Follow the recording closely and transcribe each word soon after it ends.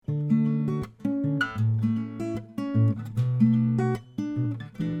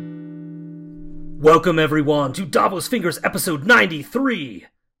Welcome everyone to Davos Fingers episode 93!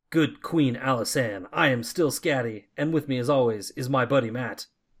 Good Queen Alysanne, I am still Scatty, and with me as always is my buddy Matt.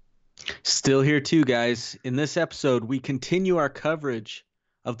 Still here too, guys. In this episode, we continue our coverage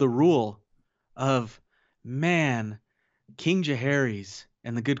of the rule of King Jaehaerys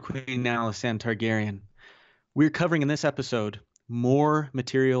and the Good Queen Alysanne Targaryen. We're covering in this episode more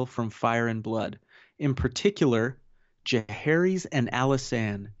material from Fire and Blood. In particular, Jaehaerys and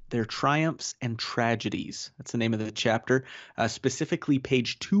Alysanne, their triumphs and tragedies. That's the name of the chapter, specifically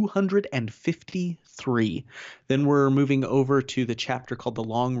page 253. Then we're moving over to the chapter called The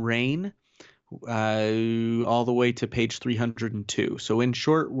Long Reign, all the way to page 302. So in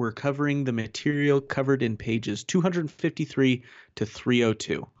short, we're covering the material covered in pages 253 to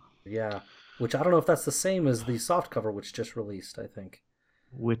 302. Yeah, which I don't know if that's the same as the softcover, which just released, I think.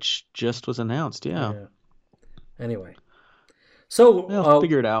 Which just was announced, yeah. Anyway. So, I'll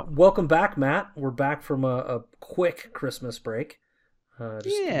figure it out. Welcome back, Matt. We're back from a quick Christmas break.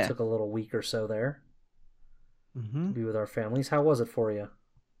 Took a little week or so there to be with our families. How was it for you?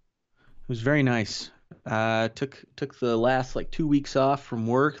 It was very nice. Took the last 2 weeks off from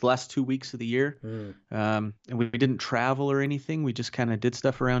work, the last 2 weeks of the year. And we didn't travel or anything. We just kind of did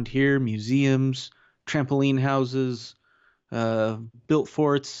stuff around here, museums, trampoline houses, built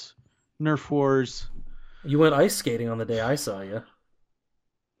forts, Nerf wars. You went ice skating on the day I saw you.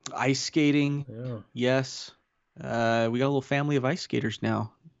 Ice skating, yeah. Yes. We got a little family of ice skaters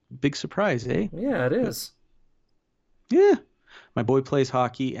now. Big surprise, eh? Yeah, it is. Yeah. My boy plays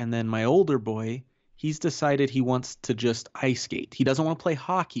hockey, and then my older boy, he's decided he wants to just ice skate. He doesn't want to play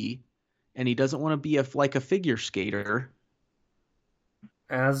hockey, and he doesn't want to be a figure skater.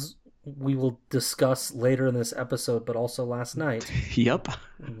 As we will discuss later in this episode, but also last night. Yep.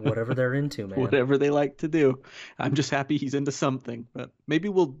 Whatever they're into, man. Whatever they like to do. I'm just happy he's into something. But maybe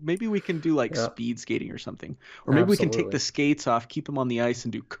we can do speed skating or something. Or maybe we can take the skates off, keep them on the ice,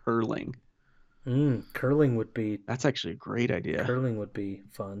 and do curling. Curling would be... That's actually a great idea. Curling would be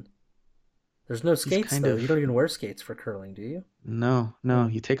fun. There's no skates, though. You don't even wear skates for curling, do you? No.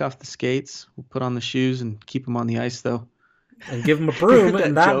 You take off the skates, we'll put on the shoes, and keep them on the ice, though. And give them a broom,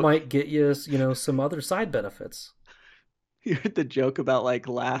 and that might get you, some other side benefits. You heard the joke about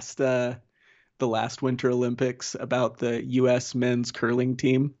the last Winter Olympics about the U.S. men's curling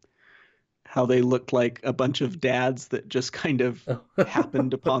team, how they looked like a bunch of dads that just kind of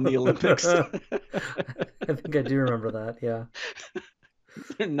happened upon the Olympics. I think I do remember that. Yeah,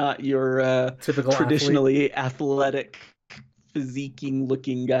 they're not your typical traditionally athletic, physiquing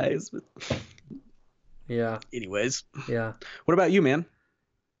looking guys. But... Yeah. Anyways. Yeah. What about you, man?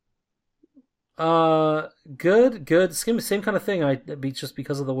 Good. Same kind of thing. Just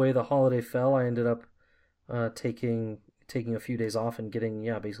because of the way the holiday fell, I ended up taking a few days off and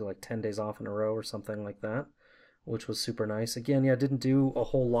getting basically 10 days off in a row or something like that, which was super nice. Again, didn't do a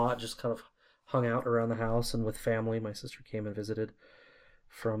whole lot. Just kind of hung out around the house and with family. My sister came and visited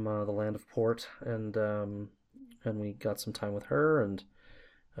from the land of Port, and we got some time with her and.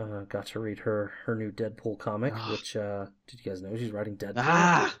 Got to read her new Deadpool comic, which, did you guys know she's writing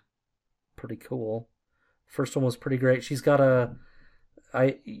Deadpool? Pretty cool. First one was pretty great. She's got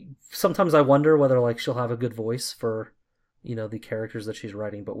sometimes I wonder whether, she'll have a good voice for, the characters that she's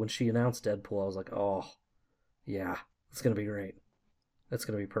writing, but when she announced Deadpool, I was like, oh, yeah, it's going to be great. It's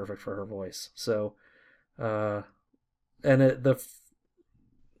going to be perfect for her voice. So, and it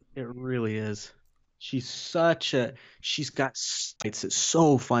really is. She's got it's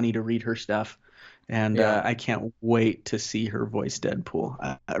so funny to read her stuff, and I can't wait to see her voice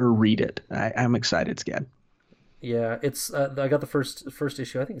Deadpool or read it. I'm excited, Scad. Yeah, it's I got the first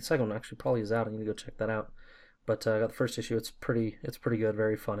issue. I think the second one actually probably is out. I need to go check that out. But I got the first issue. It's pretty good,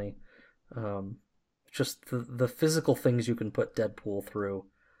 very funny. Just the physical things you can put Deadpool through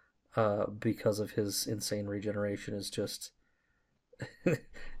because of his insane regeneration is just.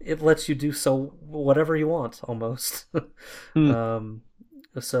 It lets you do whatever you want almost. Anyway,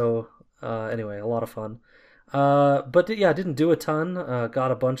 a lot of fun. But I didn't do a ton. Got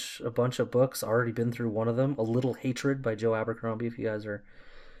a bunch of books. Already been through one of them. A Little Hatred by Joe Abercrombie. If you guys are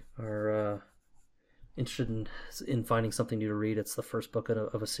interested in finding something new to read, it's the first book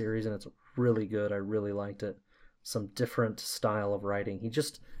of a series, and it's really good. I really liked it. Some different style of writing.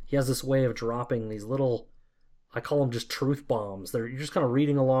 He has this way of dropping these little. I call them just truth bombs. You're just kind of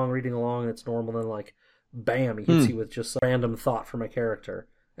reading along, and it's normal. Then, bam, he hits you with just a random thought from a character.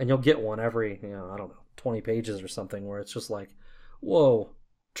 And you'll get one every, 20 pages or something, where it's just like, whoa,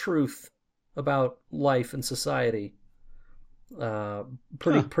 truth about life and society.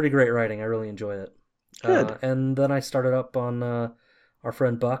 Pretty great writing. I really enjoyed it. Good. And then I started up on our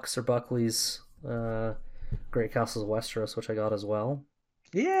friend Bucks or Buckley's Great Castles of Westeros, which I got as well.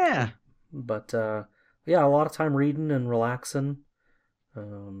 Yeah. But yeah, a lot of time reading and relaxing.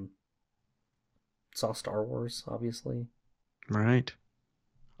 Saw Star Wars, obviously. Right.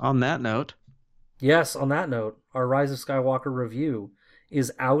 On that note. Yes, on that note, our Rise of Skywalker review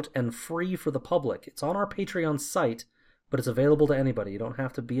is out and free for the public. It's on our Patreon site, but it's available to anybody. You don't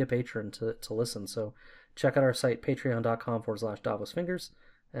have to be a patron to listen. So check out our site, patreon.com/DavosFingers,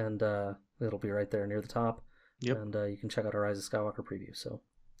 and it'll be right there near the top. Yep. And you can check out our Rise of Skywalker preview. So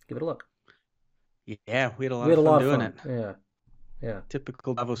give it a look. Yeah, we had a lot of fun doing it. Yeah.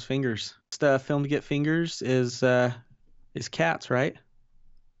 Typical Davos Fingers. Next film to get fingers is Cats, right?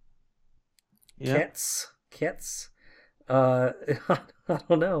 Yeah. Cats. I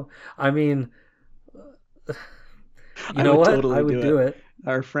don't know. I mean, you know what? Totally I would do it.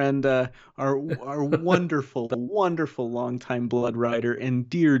 Our friend, our wonderful, wonderful longtime blood rider and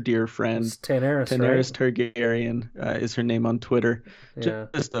dear friend, Daenerys right? Targaryen is her name on Twitter. Yeah.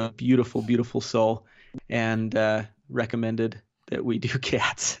 Just a beautiful, beautiful soul, and recommended that we do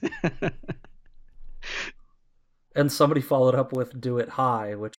Cats. And somebody followed up with "Do It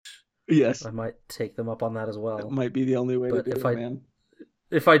High," which yes, I might take them up on that as well. That might be the only way to do it, man.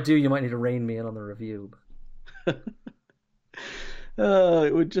 If I do, you might need to rein me in on the review.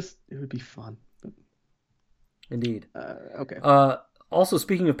 It would be fun. Indeed. Okay. Also,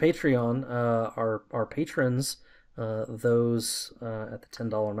 speaking of Patreon, our patrons, those at the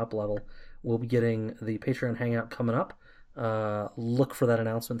 $10 and up level, will be getting the Patreon Hangout coming up. Look for that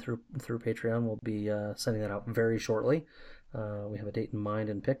announcement through Patreon. We'll be sending that out very shortly. We have a date in mind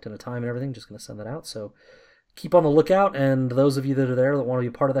and picked and a time and everything. Just going to send that out. So keep on the lookout. And those of you that are there that want to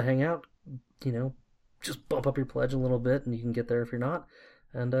be part of the Hangout, just bump up your pledge a little bit, and you can get there if you're not.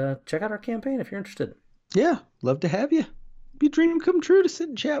 And check out our campaign if you're interested. Yeah, love to have you. Be a dream come true to sit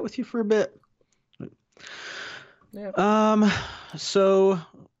and chat with you for a bit. Yeah. So,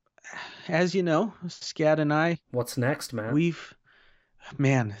 as you know, Scad and I... What's next, Matt?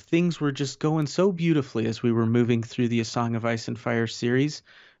 Things were just going so beautifully as we were moving through the A Song of Ice and Fire series.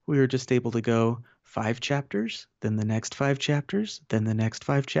 We were just able to go 5 chapters, then the next 5 chapters, then the next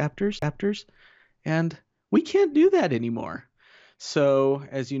 5 chapters, and we can't do that anymore. So,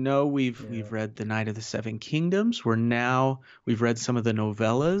 as you know, we've read The Night of the Seven Kingdoms. We've read some of the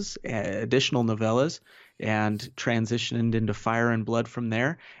novellas, additional novellas, and transitioned into Fire and Blood from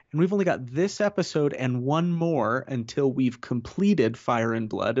there. And we've only got this episode and one more until we've completed Fire and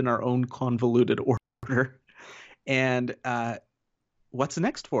Blood in our own convoluted order. And what's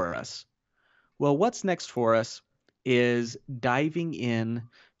next for us? Well, what's next for us is diving in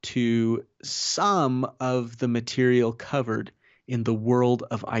to some of the material covered in the World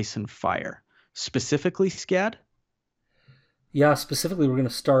of Ice and Fire. Specifically, Scad? Yeah, specifically we're going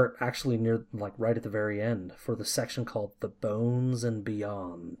to start actually near, right at the very end for the section called The Bones and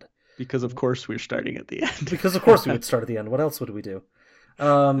Beyond. Because of course we're starting at the end. Because of course we would start at the end. What else would we do?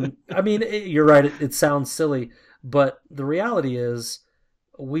 I mean, you're right, it sounds silly, but the reality is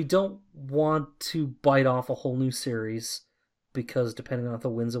we don't want to bite off a whole new series because depending on if the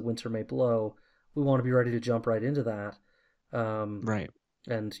winds of winter may blow, we want to be ready to jump right into that. Right.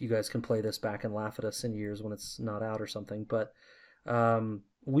 And you guys can play this back and laugh at us in years when it's not out or something. But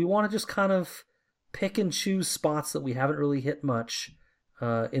we want to just kind of pick and choose spots that we haven't really hit much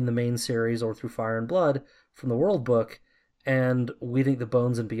in the main series or through Fire and Blood from the World Book. And we think The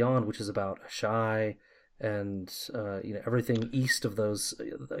Bones and Beyond, which is about Asshai and everything east of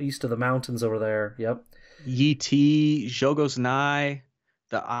the mountains over there. Yep. Yi Ti, Jogos Nhai,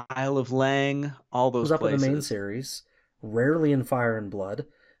 the Isle of Lang, all those places. Up in the main series, rarely in Fire and Blood,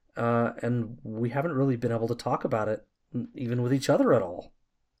 and we haven't really been able to talk about it even with each other at all.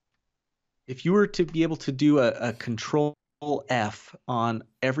 If you were to be able to do a Control F on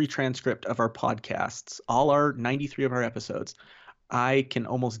every transcript of our podcasts, all our 93 of our episodes, I can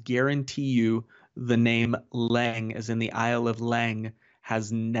almost guarantee you the name Lang, as in the Isle of Lang,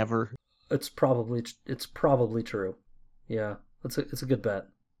 has never. It's probably true. Yeah, it's a good bet.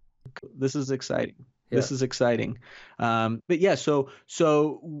 This is exciting. Yeah. This is exciting. But yeah, so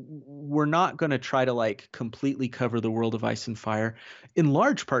we're not going to try to completely cover the World of Ice and Fire, in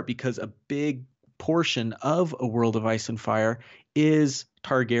large part because a big portion of A World of Ice and Fire is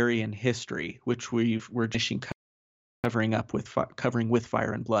Targaryen history, which we're covering with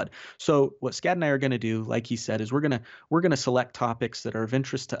Fire and Blood. So what Scad and I are going to do, like he said, is we're going to select topics that are of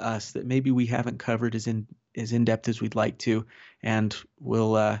interest to us that maybe we haven't covered as in depth as we'd like to, and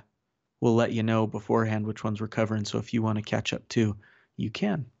we'll let you know beforehand which ones we're covering. So if you want to catch up too, you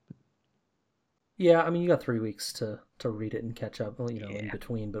can. Yeah, I mean, you got 3 weeks to read it and catch up, in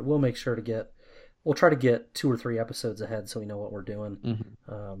between. But we'll make sure to get we'll try to get 2 or 3 episodes ahead so we know what we're doing.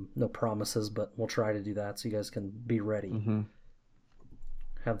 Mm-hmm. No promises, but we'll try to do that so you guys can be ready. Mm-hmm.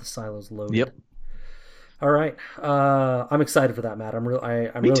 Have the silos loaded. Yep. All right. I'm excited for that, Matt. I'm Me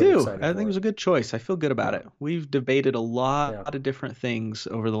really too. excited. I think it was a good choice. I feel good about it. We've debated a lot Yeah. of different things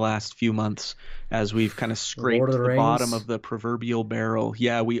over the last few months as we've kind of scraped Lord of the the bottom Rings. of the proverbial barrel.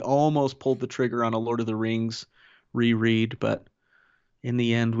 Yeah, we almost pulled the trigger on a Lord of the Rings reread, but in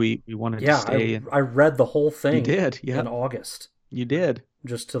the end, we wanted to Yeah, stay. I read the whole You thing did. in Yep. August You did.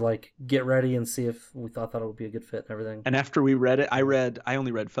 just to like get ready and see if we thought that would be a good fit and everything. And after we read it, I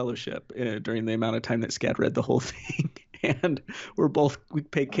only read Fellowship during the amount of time that Scad read the whole thing, and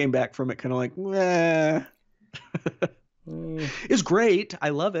we came back from it kind of like, meh. It's great. I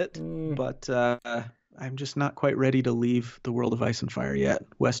love it, but I'm just not quite ready to leave the world of Ice and Fire yet.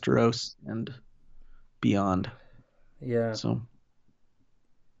 Westeros and beyond. Yeah. So.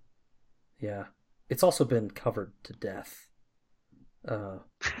 Yeah. It's also been covered to death.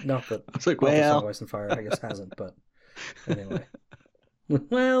 Not that I was like, not that Song well, of Ice and Fire, I guess, hasn't, but anyway.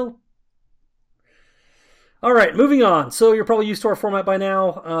 Well. All right, moving on. So you're probably used to our format by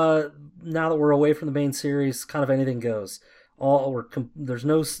now. Now that we're away from the main series, kind of anything goes. There's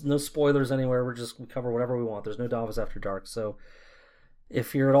no spoilers anywhere. We cover whatever we want. There's no Davos After Dark. So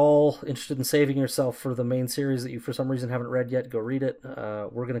if you're at all interested in saving yourself for the main series that you for some reason haven't read yet, go read it.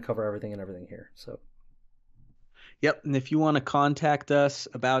 We're going to cover everything and everything here. So. Yep, and if you want to contact us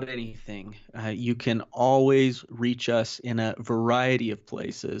about anything, you can always reach us in a variety of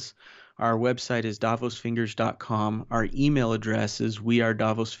places. Our website is davosfingers.com. Our email address is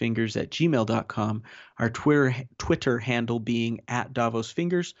wearedavosfingers@gmail.com. Our Twitter handle being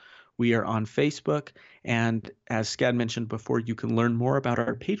 @davosfingers. We are on Facebook. And as Scad mentioned before, you can learn more about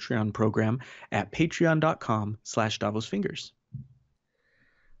our Patreon program at patreon.com/davosfingers.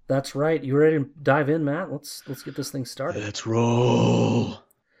 That's right. You ready to dive in, Matt? Let's get this thing started. Let's roll.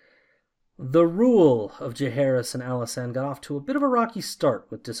 The rule of Jaehaerys and Alysanne got off to a bit of a rocky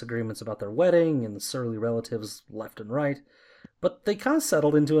start with disagreements about their wedding and surly relatives left and right, but they kind of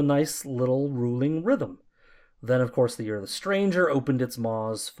settled into a nice little ruling rhythm. Then, of course, the Year of the Stranger opened its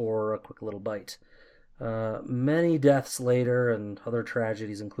maws for a quick little bite. Many deaths later and other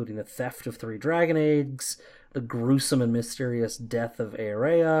tragedies, including the theft of 3 dragon eggs, the gruesome and mysterious death of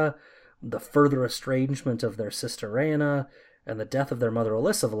Aerea, the further estrangement of their sister Rhaena, and the death of their mother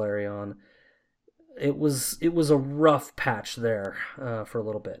Alyssa Velaryon. It was a rough patch there for a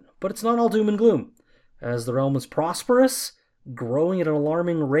little bit. But it's not all doom and gloom. As the realm is prosperous, growing at an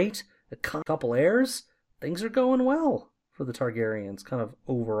alarming rate, a couple heirs, things are going well for the Targaryens, kind of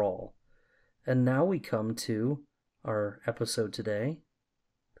overall. And now we come to our episode today,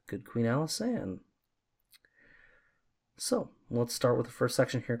 The Good Queen Alysanne. So, let's start with the first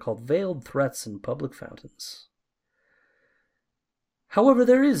section here called Veiled Threats in Public Fountains. However,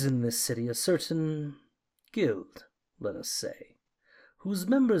 there is in this city a certain guild, let us say, whose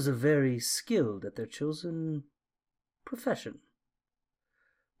members are very skilled at their chosen profession.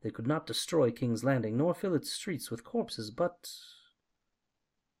 They could not destroy King's Landing, nor fill its streets with corpses, but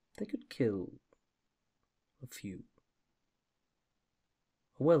they could kill a few.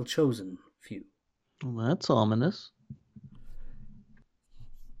 A well-chosen few. Well, that's ominous.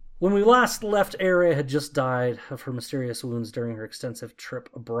 When we last left, Aerea had just died of her mysterious wounds during her extensive trip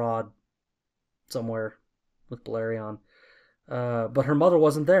abroad somewhere with Balerion. But her mother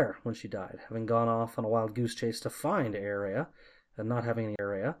wasn't there when she died, having gone off on a wild goose chase to find Aerea, and not having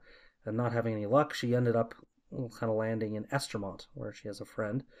any luck, she ended up kind of landing in Estermont, where she has a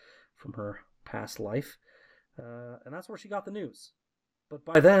friend from her past life. And that's where she got the news. But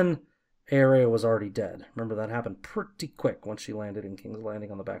by then, Aerea was already dead. Remember, that happened pretty quick once she landed in King's Landing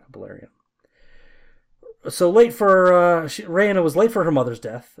on the back of Balerion. So Rhaena was late for her mother's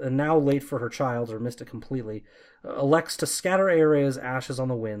death, and now late for her child's, or missed it completely, elects to scatter Aerea's ashes on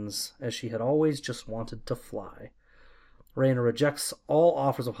the winds, as she had always just wanted to fly. Rhaena rejects all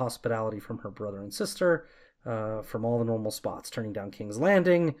offers of hospitality from her brother and sister, from all the normal spots, turning down King's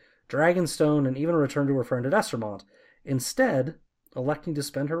Landing, Dragonstone, and even a return to her friend at Estermont, instead electing to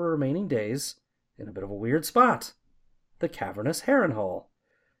spend her remaining days in a bit of a weird spot, the cavernous Harrenhal,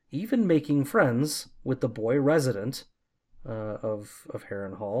 even making friends with the boy resident of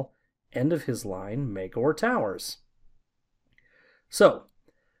Harrenhal, end of his line, Maegor Towers. So,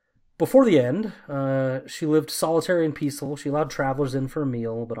 before the end, she lived solitary and peaceful. She allowed travelers in for a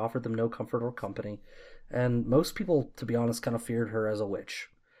meal, but offered them no comfort or company, and most people, to be honest, kind of feared her as a witch.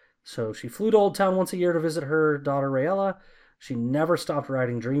 So she flew to Old Town once a year to visit her daughter Rhaella. She never stopped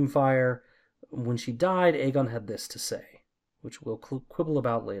riding Dreamfire. When she died, Aegon had this to say, which we'll quibble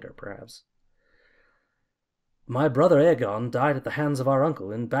about later, perhaps. My brother Aegon died at the hands of our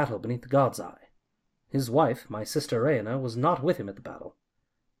uncle in battle beneath the God's Eye. His wife, my sister Rhaena, was not with him at the battle,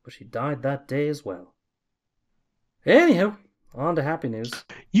 but she died that day as well. Anywho, on to happy news.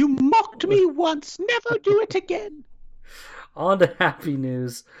 You mocked me once, never do it again. On to happy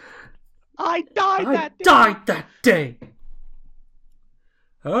news. I died that day.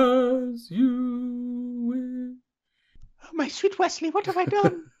 As you wish. Oh, my sweet Wesley, what have I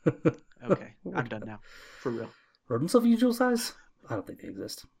done? Okay, I'm done now. For real. Rodents of usual size? I don't think they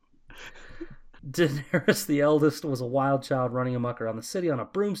exist. Daenerys the eldest was a wild child running amok around the city on a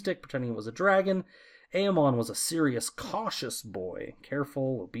broomstick, pretending it was a dragon. Aemon was a serious, cautious boy,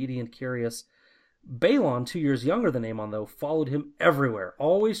 careful, obedient, curious. Balon, 2 years younger than Aemon, though, followed him everywhere,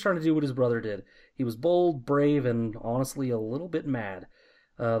 always trying to do what his brother did. He was bold, brave, and honestly a little bit mad.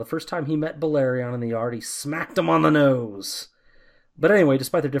 The first time he met Balerion in the yard, he smacked him on the nose. But anyway,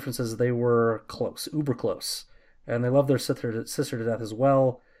 despite their differences, they were close, uber close. And they loved their sister to death as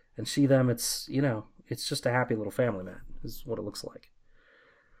well. And she, them, it's just a happy little family, man, is what it looks like.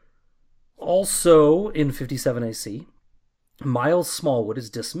 Also, in 57 AC, Miles Smallwood is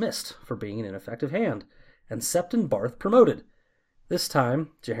dismissed for being an ineffective hand, and Septon Barth promoted. This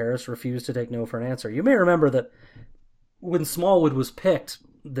time, Jaehaerys refused to take no for an answer. You may remember that when Smallwood was picked,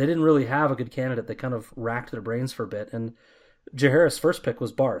 they didn't really have a good candidate. They kind of racked their brains for a bit, and Jaehaerys' first pick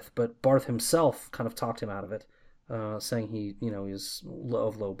was Barth, but Barth himself kind of talked him out of it, saying he was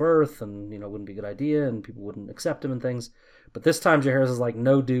of low birth and, wouldn't be a good idea, and people wouldn't accept him and things. But this time, Jaehaerys is like,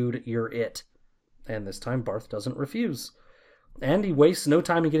 no, dude, you're it. And this time, Barth doesn't refuse. And he wastes no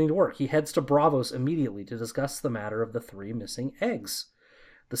time in getting to work. He heads to Braavos immediately to discuss the matter of the 3 missing eggs.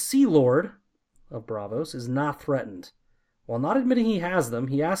 The Sea Lord of Braavos is not threatened. While not admitting he has them,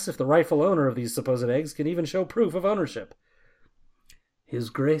 he asks if the rightful owner of these supposed eggs can even show proof of ownership. His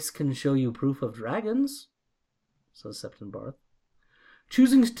Grace can show you proof of dragons, says Septon Barth.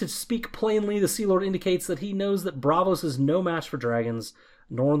 Choosing to speak plainly, the Sea Lord indicates that he knows that Braavos is no match for dragons,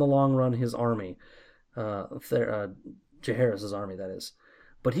 nor in the long run his army. Jaehaerys' army, that is.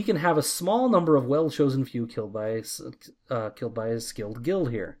 But he can have a small number of well-chosen few killed by a skilled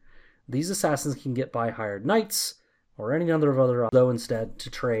guild here. These assassins can get by hired knights, or any number of other, though instead to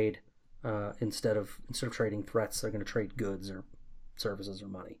trade, instead of trading threats, they're going to trade goods or services or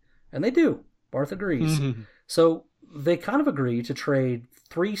money. And they do. Barth agrees. Mm-hmm. So they kind of agree to trade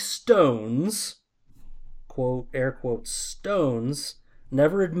 3 stones, quote, air quote, stones,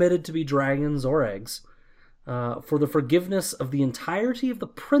 never admitted to be dragons or eggs, for the forgiveness of the entirety of the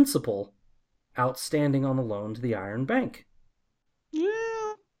principal outstanding on the loan to the Iron Bank.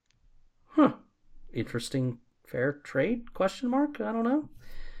 Yeah. Huh. Interesting. Fair trade? Question mark? I don't know.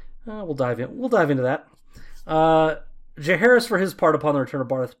 We'll dive into that. Jaehaerys, for his part, upon the return of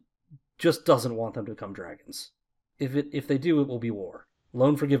Barth, just doesn't want them to become dragons. If they do, it will be war.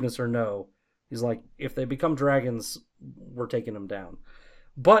 Loan forgiveness or no. He's like, if they become dragons, we're taking them down.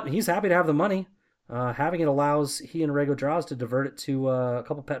 But he's happy to have the money. Having it allows he and Rhaego Draz to divert it to a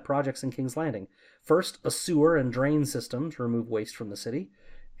couple pet projects in King's Landing. First, a sewer and drain system to remove waste from the city,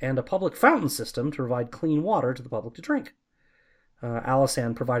 and a public fountain system to provide clean water to the public to drink.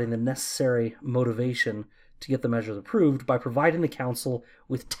 Alysanne providing the necessary motivation to get the measures approved by providing the council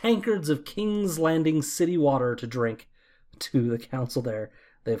with tankards of King's Landing city water to drink to the council there.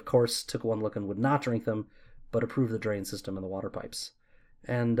 They, of course, took one look and would not drink them, but approved the drain system and the water pipes.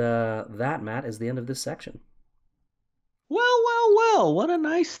 And that, Matt, is the end of this section. Well, what a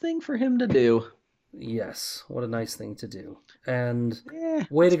nice thing for him to do. Yes, what a nice thing to do. And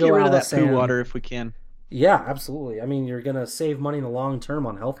way to go, get rid of that poo water if we can. Yeah, absolutely. I mean, you're going to save money in the long term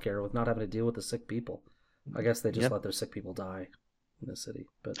on healthcare with not having to deal with the sick people. I guess they just let their sick people die in the city.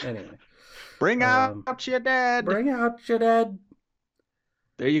 But anyway. Bring out your dead. Bring out your dead.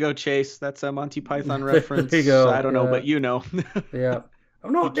 There you go, Chase. That's a Monty Python reference. There you go. I don't know, but you know. Yeah.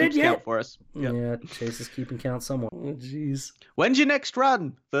 I'm not dead yet. Count for us. Yep. Yeah, Chase is keeping count somewhere. Oh, jeez. When's your next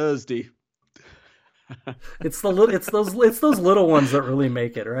run? Thursday. It's those little ones that really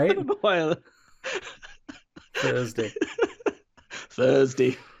make it, right? Thursday.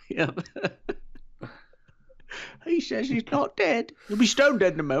 Yep. He says he's not dead. He'll be stone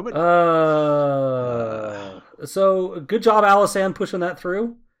dead in a moment. So good job, Alysanne, pushing that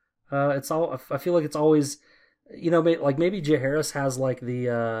through. It's all. I feel like it's always, like maybe Jaehaerys has like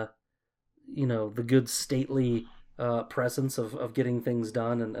the, the good stately presence of getting things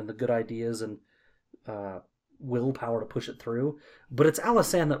done and the good ideas and willpower to push it through. But it's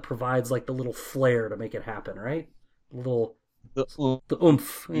Alysanne that provides like the little flair to make it happen, right? The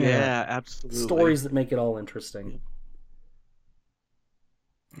oomph. Yeah, absolutely. Stories that make it all interesting.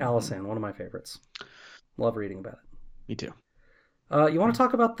 Alysanne, one of my favorites. Love reading about it. Me too. You want to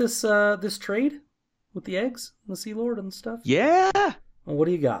talk about this trade with the eggs and the Sea Lord and stuff? Yeah. Well, what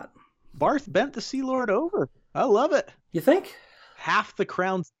do you got? Barth bent the Sea Lord over. I love it. You think? Half the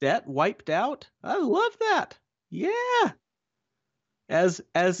crown's debt wiped out. I love that. Yeah. As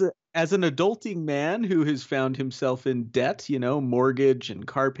an adulting man who has found himself in debt, mortgage and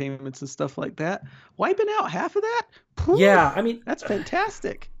car payments and stuff like that, wiping out half of that? Yeah, I mean, that's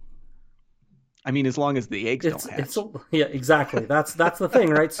fantastic. I mean, as long as the eggs don't hatch. Yeah, exactly. That's the thing,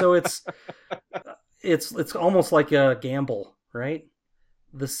 right? So it's almost like a gamble, right?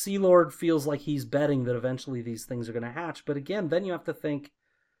 The Sea Lord feels like he's betting that eventually these things are going to hatch, but again, then you have to think,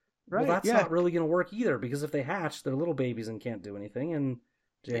 well, that's not really going to work either, because if they hatch, they're little babies and can't do anything, and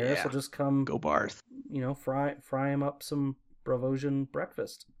Jaehaerys will just come, go Barth, fry him up some Bravosian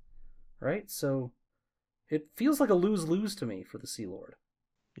breakfast, right? So it feels like a lose-lose to me for the Sea Lord.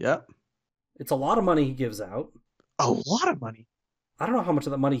 Yep. It's a lot of money he gives out. A lot of money. I don't know how much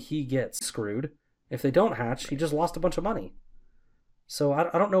of that money he gets screwed. If they don't hatch, he just lost a bunch of money. So I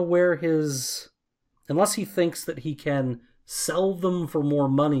don't know where unless he thinks that he can sell them for more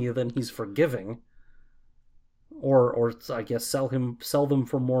money than he's forgiving, or I guess sell them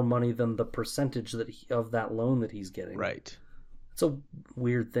for more money than the percentage of that loan that he's getting. Right. It's a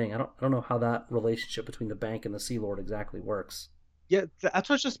weird thing. I don't know how that relationship between the bank and the Sea Lord exactly works. Yeah, that's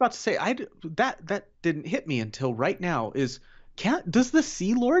what I was just about to say. That didn't hit me until right now. Does the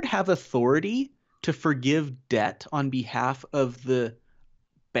Sea Lord have authority to forgive debt on behalf of the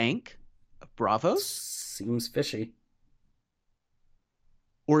Bank of Braavos? Seems fishy.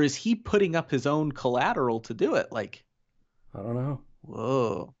 Or is he putting up his own collateral to do it? Like, I don't know.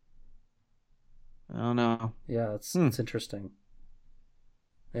 Whoa. I don't know. Yeah, it's interesting.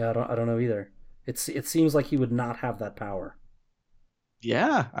 Yeah, I don't know either. It seems like he would not have that power.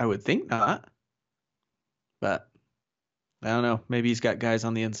 Yeah, I would think not. But I don't know. Maybe he's got guys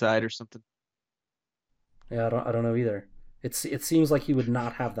on the inside or something. Yeah, I don't know either. It seems like he would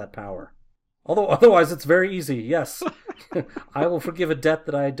not have that power. Although otherwise it's very easy. Yes. I will forgive a debt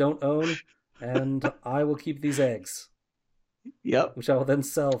that I don't own, and I will keep these eggs. Yep. Which I will then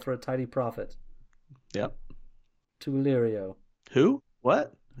sell for a tidy profit. Yep. To Illyrio. Who?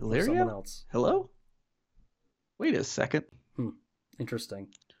 What? Illyrio? Someone else. Hello? Wait a second. Interesting.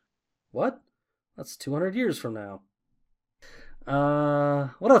 What? That's 200 years from now.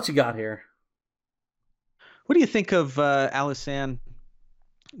 What else you got here? What do you think of Alysanne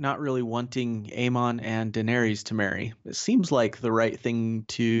not really wanting Aemon and Daenerys to marry? It seems like the right thing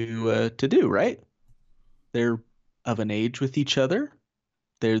to do, right? They're of an age with each other.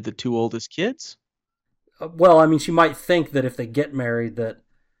 They're the two oldest kids. Well, I mean, she might think that if they get married that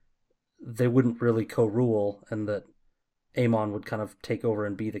they wouldn't really co-rule, and that Aemon would kind of take over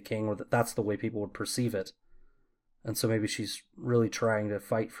and be the king, or that that's the way people would perceive it. And so maybe she's really trying to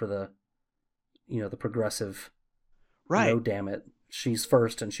fight for the progressive, right? No, damn it, she's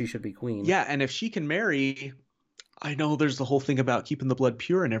first and she should be queen. Yeah, and if she can marry, I know there's the whole thing about keeping the blood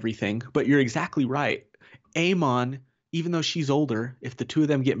pure and everything, but you're exactly right. Aemon, even though she's older, if the two of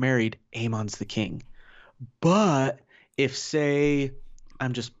them get married, Aemon's the king. But if, say,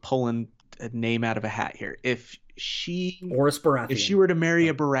 I'm just pulling a name out of a hat here, if she were to marry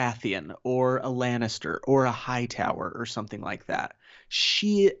a Baratheon or a Lannister or a Hightower or something like that,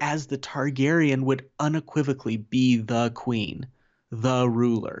 she, as the Targaryen, would unequivocally be the queen, the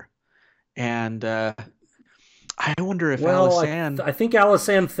ruler. And I wonder if Alysanne... I think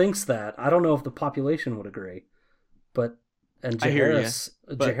Alysanne thinks that. I don't know if the population would agree. And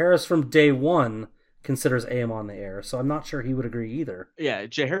Jaehaerys from day one considers Aemon the heir, so I'm not sure he would agree either. Yeah,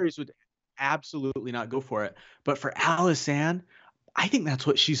 Jaehaerys would absolutely not go for it. But for Alysanne, I think that's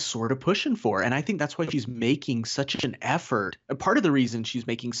what she's sort of pushing for, and I think that's why she's making such an effort. Part of the reason she's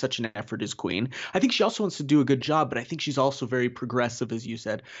making such an effort as queen, I think she also wants to do a good job, but I think she's also very progressive, as you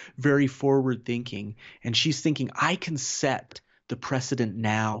said, very forward-thinking, and she's thinking, I can set the precedent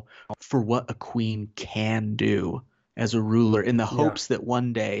now for what a queen can do as a ruler, in the hopes that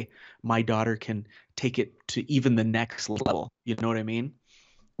one day my daughter can take it to even the next level. You know what I mean?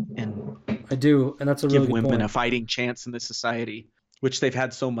 And I do, and that's a really good point. Give women a fighting chance in this society, which they've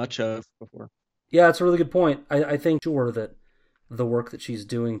had so much of before. Yeah, it's a really good point. I think sure that the work that she's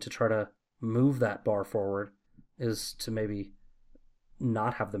doing to try to move that bar forward is to maybe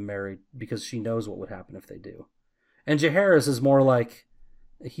not have them married, because she knows what would happen if they do. And Jaehaerys is more like,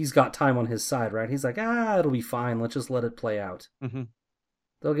 he's got time on his side, right? He's like, it'll be fine. Let's just let it play out. Mm-hmm.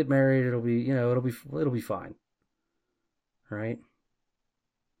 They'll get married. It'll be fine. Right?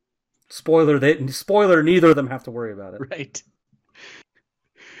 Spoiler, neither of them have to worry about it. Right.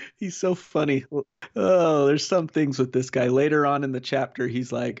 He's so funny. Oh, there's some things with this guy. Later on in the chapter,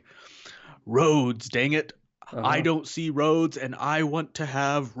 he's like, roads, dang it. I Uh-huh. don't see roads and I want to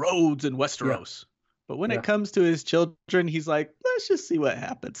have roads in Yeah. Westeros. But when it Yeah. comes to his children, he's like, let's just see what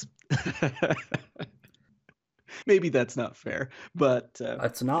happens. Maybe that's not fair, but yeah,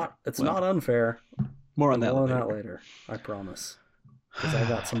 It's well, not unfair, more but on that more on that later. later. I promise. Because I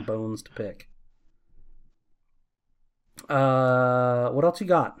got some bones to pick. What else you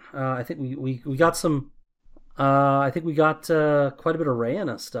got? I think we got some. I think we got quite a bit of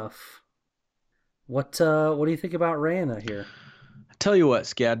Rhaena stuff. What do you think about Rhaena here? Tell you what,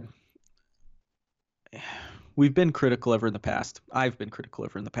 Scad, we've been critical of her in the past. I've been critical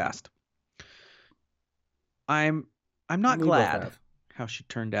of her in the past. I'm I'm not We both glad have. how she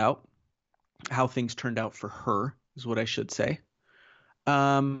turned out, how things turned out for her is what I should say.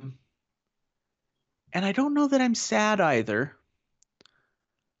 Um, and I don't know that I'm sad either,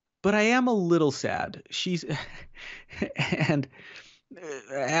 but I am a little sad. She's and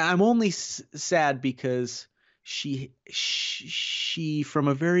I'm only sad because she from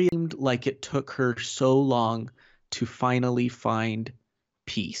a very like it took her so long to finally find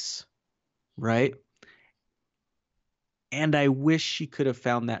peace, right? And I wish she could have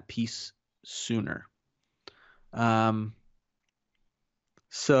found that peace sooner. Um,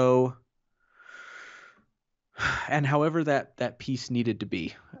 so, and however that peace needed to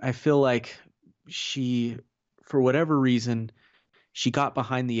be, I feel like she, for whatever reason, she got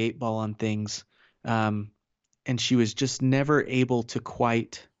behind the eight ball on things, um, and she was just never able to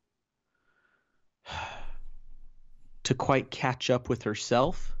quite catch up with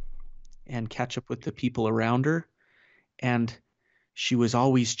herself and catch up with the people around her, and she was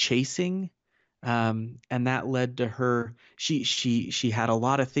always chasing, and that led to her. She had a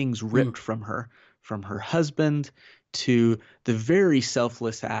lot of things Hmm. ripped from her husband, to the very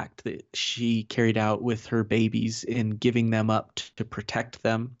selfless act that she carried out with her babies in giving them up to protect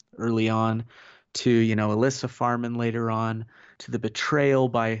them early on, to Alyssa Farman later on, to the betrayal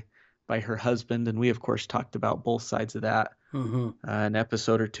by her husband. And we of course talked about both sides of that Mm-hmm. an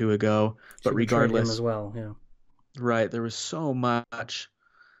episode or two ago. She But betrayed him as regardless, well. Yeah. right, there was so much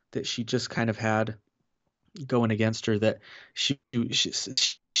that she just kind of had going against her that she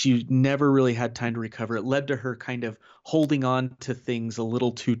she never really had time to recover. It led to her kind of holding on to things a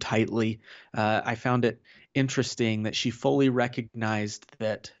little too tightly. I found it interesting that she fully recognized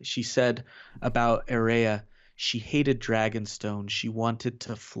that she said about Araya, she hated Dragonstone. She wanted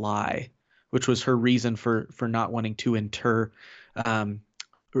to fly, which was her reason for not wanting to inter um,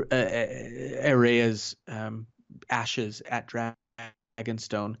 Araya's ashes at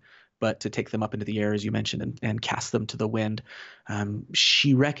Dragonstone, but to take them up into the air, as you mentioned, and cast them to the wind.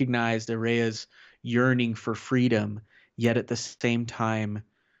 She recognized Araya's yearning for freedom, yet at the same time,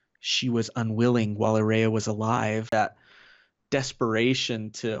 she was unwilling while Araya was alive. That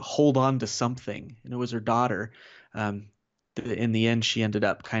desperation to hold on to something, and it was her daughter. Um, in the end, she ended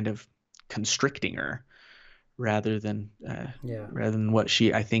up kind of constricting her rather than Yeah. what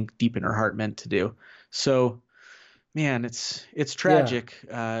she, I think, deep in her heart meant to do. So man, it's Yeah. tragic.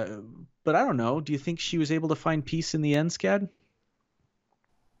 But I don't know. Do you think she was able to find peace in the end, Scad?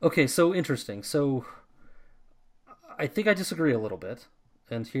 Okay. So interesting. So I think I disagree a little bit,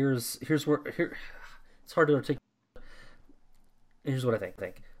 and here's where here it's hard to articulate. Here's what I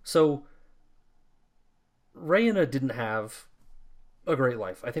think. So Rhaena didn't have a great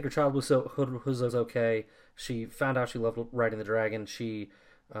life. I think her childhood was okay. She found out she loved riding the dragon. She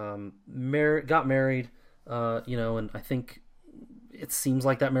got married, and I think it seems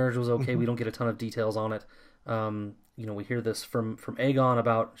like that marriage was okay. Mm-hmm. We don't get a ton of details on it. We hear this from Aegon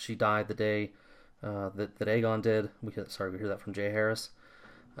about she died the day that Aegon did. We hear that from Jay Harris.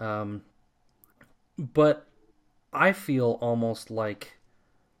 Um, but I feel almost like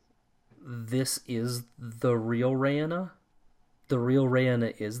this is the real Rhaena. The real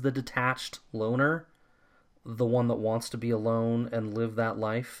Rhaena is the detached loner, the one that wants to be alone and live that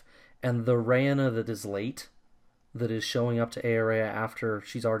life, and the Rhaena that is late, that is showing up to Aerea after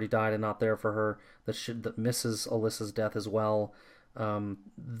she's already died and not there for her, that misses Alyssa's death as well.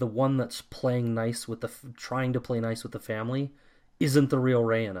 The one that's playing nice with trying to play nice with the family, isn't the real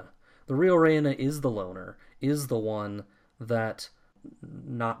Rhaena. The real Rhaena is the loner, is the one that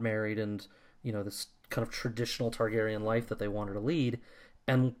not married and this kind of traditional Targaryen life that they want her to lead.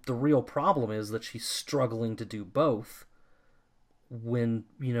 And the real problem is that she's struggling to do both when,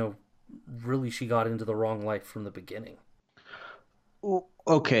 really she got into the wrong life from the beginning.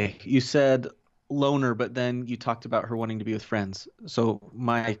 Okay, you said loner, but then you talked about her wanting to be with friends. So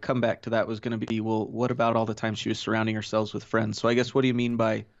my comeback to that was going to be, well, what about all the time she was surrounding herself with friends? So I guess what do you mean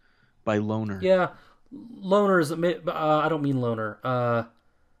by by loner. Yeah, loners. I don't mean loner.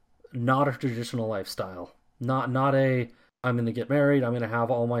 Not a traditional lifestyle. Not a. I'm going to get married. I'm going to have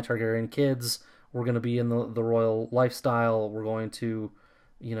all my Targaryen kids. We're going to be in the royal lifestyle. We're going to,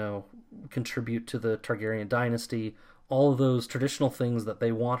 you know, contribute to the Targaryen dynasty. All of those traditional things that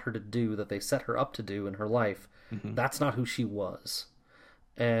they want her to do, that they set her up to do in her life. Mm-hmm. That's not who she was.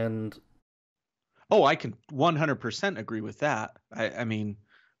 And oh, I can 100% agree with that. I mean,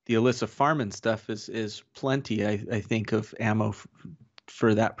 the Alyssa Farman stuff is plenty, I think, of ammo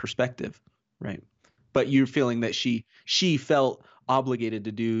for that perspective, right? But you're feeling that she felt obligated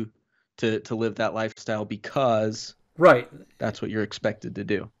to live that lifestyle because right, that's what you're expected to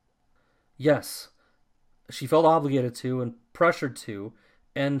do. yes, she felt obligated to and pressured to,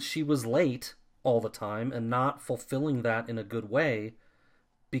 and she was late all the time and not fulfilling that in a good way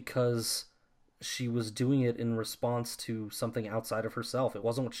because she was doing it in response to something outside of herself. It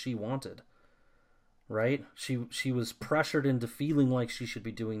wasn't what she wanted. Right? She was pressured into feeling like she should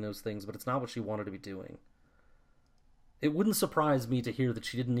be doing those things, but it's not what she wanted to be doing. It wouldn't surprise me to hear that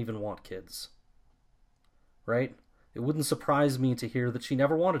she didn't even want kids. Right? It wouldn't surprise me to hear that she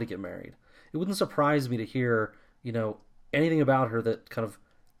never wanted to get married. It wouldn't surprise me to hear, you know, anything about her that kind of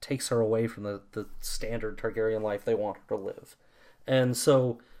takes her away from the standard Targaryen life they want her to live. And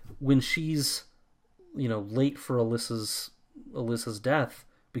so when she's, you know, late for Alyssa's death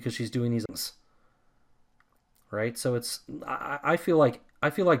because she's doing these things, right? So it's I feel like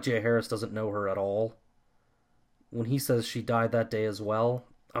Jay Harris doesn't know her at all. When he says she died that day as well,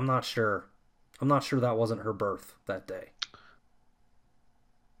 I'm not sure. I'm not sure that wasn't her birth that day.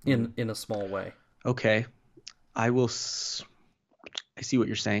 In a small way. Okay. I see what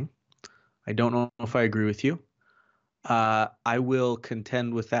you're saying. I don't know if I agree with you. I will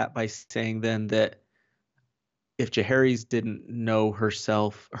contend with that by saying then that if Jaehaerys didn't know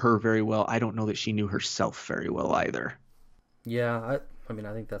her very well, I don't know that she knew herself very well either. Yeah, I mean,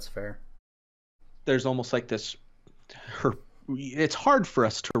 I think that's fair. There's almost like this, it's hard for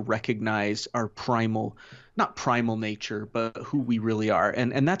us to recognize our not primal nature, but who we really are.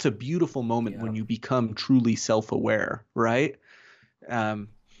 And that's a beautiful moment when you become truly self-aware, right? And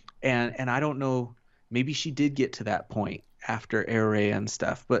I don't know, maybe she did get to that point after Aerea and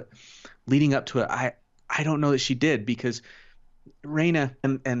stuff, but leading up to it, I don't know that she did, because Rhaena,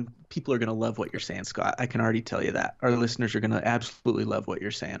 and people are going to love what you're saying, Scott. I can already tell you that. Our listeners are going to absolutely love what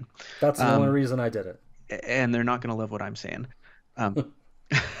you're saying. That's the only reason I did it. And they're not going to love what I'm saying.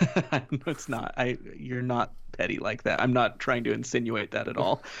 It's not. You're not petty like that. I'm not trying to insinuate that at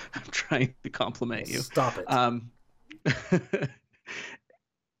all. I'm trying to compliment you. Stop it.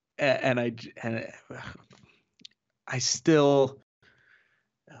 And I still,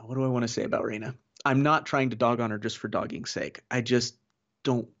 what do I want to say about Rhaena? I'm not trying to dog on her just for dogging's sake. I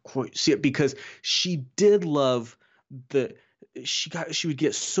don't quite see it, because she did love she would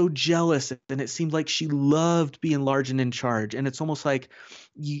get so jealous, and it seemed like she loved being large and in charge. And it's almost like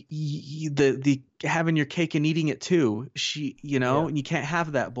the having your cake and eating it too. And you can't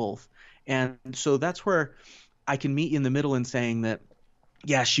have that both. And so that's where I can meet you in the middle in saying that,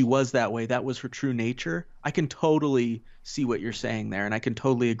 yeah, she was that way. That was her true nature. I can totally see what you're saying there, and I can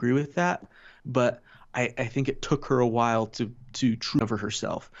totally agree with that. But I think it took her a while to truly discover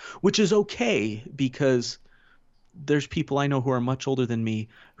herself, which is okay, because there's people I know who are much older than me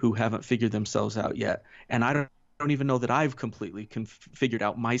who haven't figured themselves out yet. And I don't even know that I've completely figured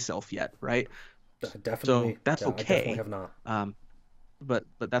out myself yet, right? Definitely. So that's okay. I definitely have not. But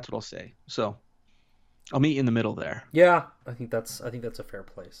that's what I'll say. So I'll meet you in the middle there. Yeah, I think that's a fair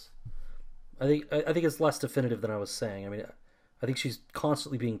place. I think it's less definitive than I was saying. I mean, I think she's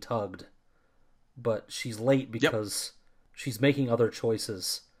constantly being tugged, but she's late because she's making other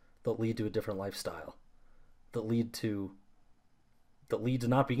choices that lead to a different lifestyle, that lead to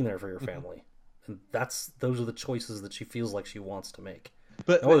not being there for your family. And those are the choices that she feels like she wants to make.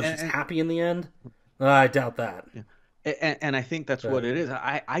 But whether she's happy in the end, I doubt that. Yeah. And I think that's what it is.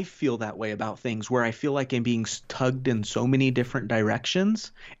 I feel that way about things, where I feel like I'm being tugged in so many different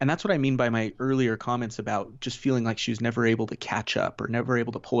directions. And that's what I mean by my earlier comments about just feeling like she was never able to catch up or never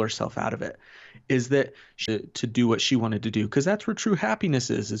able to pull herself out of it, is that to do what she wanted to do. Because that's where true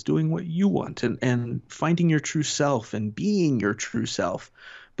happiness is doing what you want and finding your true self and being your true self.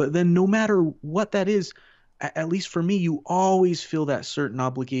 But then no matter what that is, at least for me, you always feel that certain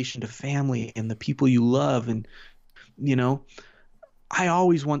obligation to family and the people you love. And I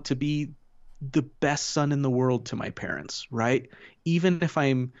always want to be the best son in the world to my parents, right? Even if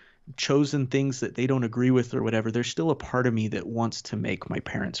I'm chosen things that they don't agree with or whatever, there's still a part of me that wants to make my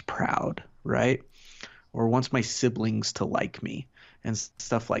parents proud, right? Or wants my siblings to like me. and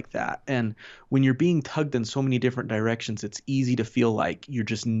stuff like that. And when you're being tugged in so many different directions, it's easy to feel like you're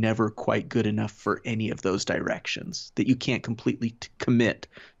just never quite good enough for any of those directions, that you can't completely commit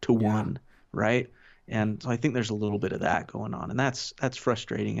to Yeah. one, right? And so I think there's a little bit of that going on, and that's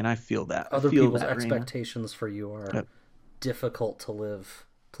frustrating, and I feel that. I Other feel people's that, Raina. expectations for you are Yep. difficult to live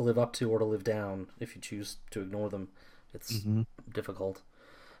up to or to live down if you choose to ignore them. It's Hmm. difficult.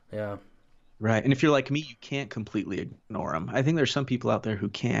 Yeah. Right. And if you're like me, you can't completely ignore them. I think there's some people out there who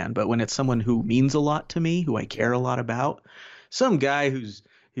can, but when it's someone who means a lot to me, who I care Yeah. a lot about, some guy who's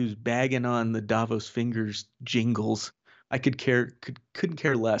bagging on the Davos Fingers jingles, I couldn't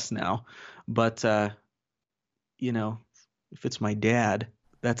care less now. But you know, if it's my dad,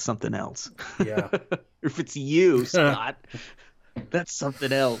 that's something else. Yeah. Or if it's you, Scott, that's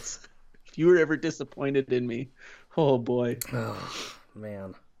something else. If you were ever disappointed in me, oh boy, Oh,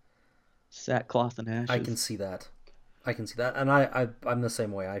 man. sackcloth and I can ashes. see that. I can see that. And I'm the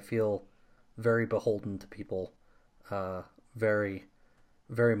same way. I feel very beholden to people. Very,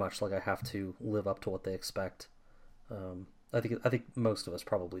 very much like I have to live up to what they expect. I think most of us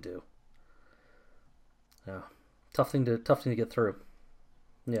probably do. Yeah. Tough thing to get through.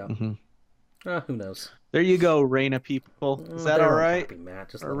 Yeah. Hmm. Who knows? There you go, Reina people. Is that They all weren't right? happy, Matt.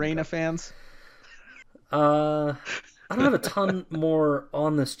 Just Our let them Reina go. fans? Uh, I don't have a ton more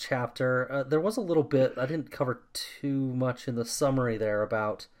on this chapter. There was a little bit I didn't cover too much in the summary there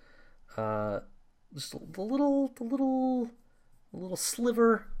about uh, just the little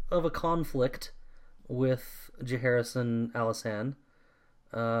sliver of a conflict with Jaehaerys and Alysanne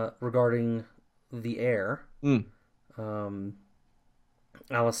regarding the heir. Mm, Um,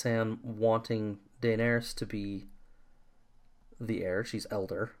 Alysanne wanting Daenerys to be the heir. She's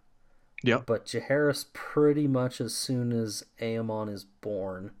elder. yep, But Jaehaerys, pretty much as soon as Aemon is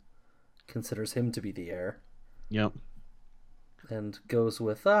born, considers him to be the heir yep. and goes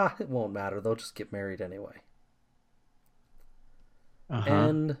with, it won't matter. They'll just get married anyway. Uh-huh.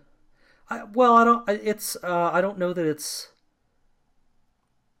 And I don't. It's I don't know that it's.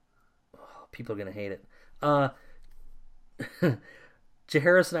 Oh, people are gonna hate it.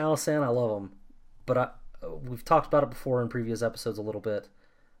 Jaehaerys and Alysanne, I love them, but we've talked about it before in previous episodes a little bit.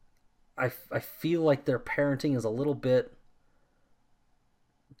 I feel like their parenting is a little bit,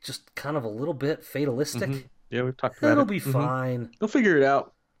 just kind of a little bit Hmm. fatalistic. Yeah, we've talked about It'll it. be Hmm. fine. They'll figure it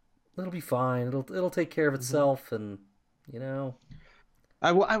out. It'll be fine. It'll take care of Hmm. itself, and you know.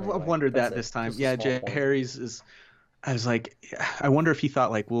 I've Anyway, wondered that's that it. this time. Just a Yeah, small Jay point. Harry's is. I was like, I wonder if he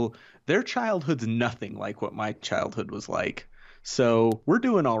thought like, well, their childhood's nothing like what my childhood was like, so we're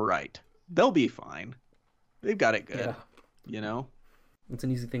doing all right. They'll be fine. They've got it Yeah, good, you know. it's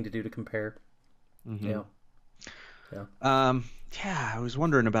an easy thing to do to compare. Hmm. Yeah, yeah, Um, yeah, I was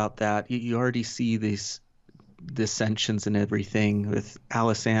wondering about that. You already see these dissensions and everything with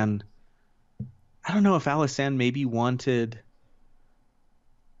Alysanne. I don't know if Alysanne maybe wanted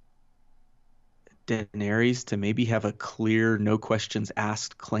Daenerys to maybe have a clear, no questions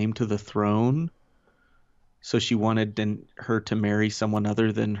asked claim to the throne. So she wanted her to marry someone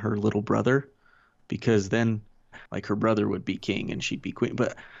other than her little brother, because then, like, her brother would be king and she'd be queen.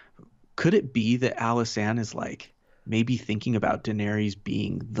 But could it be that Alysanne is like maybe thinking about Daenerys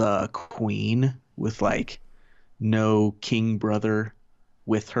being the queen with like no king brother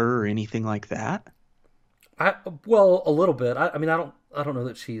with her or anything like that? I well a little bit. I mean I don't know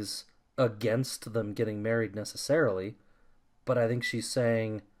that she's against them getting married necessarily, but I think she's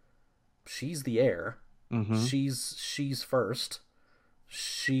saying she's the heir. Mm-hmm. She's first.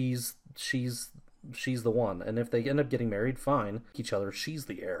 She's she's the one. And if they end up getting married, fine. Each other. She's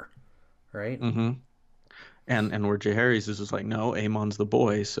the heir, right? Mm-hmm. And where Jaehaerys is just like, no, Aemon's the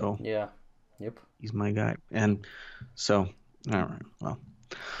boy, so Yeah. Yep. he's my guy. And so, all right, well,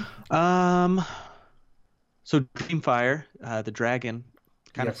 um, so Dreamfire, the dragon,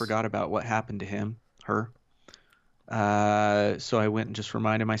 kind of Yes. forgot about what happened to her. So I went and just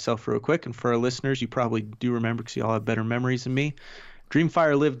reminded myself real quick, and for our listeners, you probably do remember because you all have better memories than me.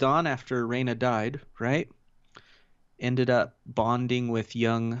 Dreamfire lived on after Rhaena died, right? Ended up bonding with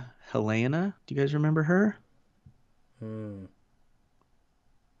young Helena. Do you guys remember her? Hmm.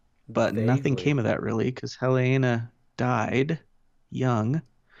 But nothing Vaguely. came of that really because Helena died young,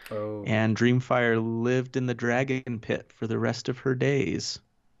 Oh. and Dreamfire lived in the dragon pit for the rest of her days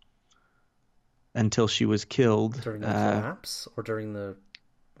until she was killed. During the collapse or during the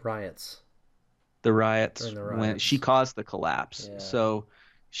riots? The riots, During the when she riots. caused the collapse. Yeah. So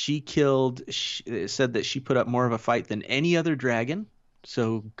it said that she put up more of a fight than any other dragon.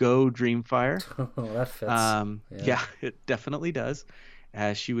 So go Dreamfire. Oh, that fits. Yeah. Yeah, it definitely does.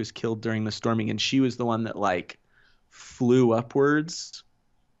 She was killed during the storming, and she was the one that like flew upwards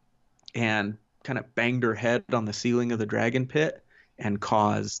and kind of banged her head on the ceiling of the dragon pit and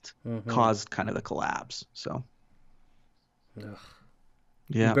caused kind of the collapse. So, Ugh.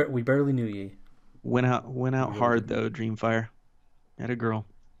 yeah, We barely knew ye. went out Really hard didn't. though. Dreamfire had a girl,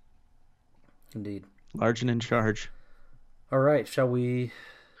 Indeed. large and in charge. All right, shall we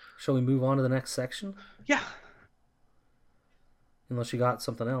move on to the next section? Yeah. Unless you got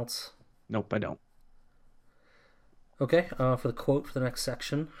something else. Nope, I don't. Okay, for the quote for the next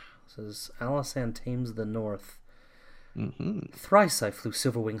section, it says, Alysanne tames the north. Thrice I flew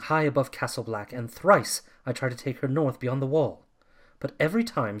Silverwing high above Castle Black, and thrice I tried to take her north beyond the wall. But every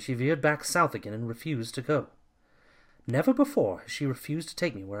time she veered back south again and refused to go. Never before has she refused to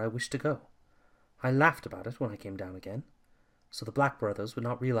take me where I wished to go. I laughed about it when I came down again, so the Black Brothers would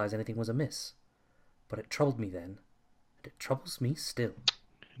not realize anything was amiss. But it troubled me then, and it troubles me still.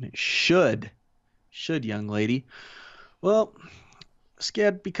 And it should, young lady. Well,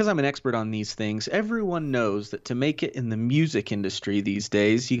 Sked, because I'm an expert on these things, everyone knows that to make it in the music industry these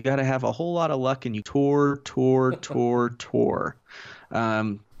days, you got to have a whole lot of luck and you tour.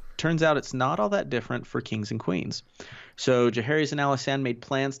 Turns out it's not all that different for kings and queens. So Jaehaerys and Alysanne made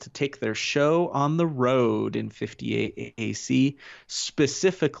plans to take their show on the road in 58 AC,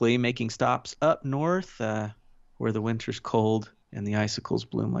 specifically making stops up north where the winter's cold and the icicles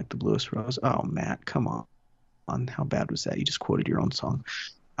bloom like the bluest rose. Oh, Matt, come on. How bad was that? You just quoted your own song.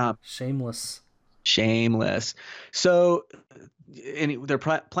 Shameless. So they're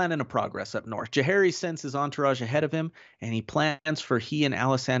planning a progress up north. Jaehaerys sends his entourage ahead of him, and he plans for he and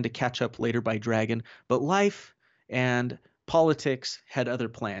Alysanne to catch up later by dragon. But life and politics had other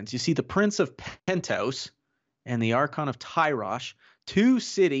plans. You see, the Prince of Pentos and the Archon of Tyrosh, two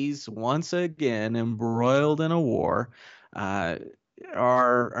cities once again embroiled in a war,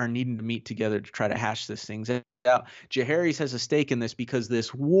 are needing to meet together to try to hash this thing out. Jaehaerys has a stake in this because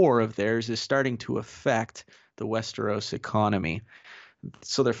this war of theirs is starting to affect the Westeros economy.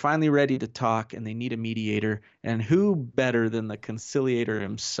 So they're finally ready to talk, and they need a mediator. And who better than the conciliator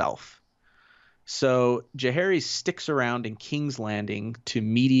himself? So Jaehaerys sticks around in King's Landing to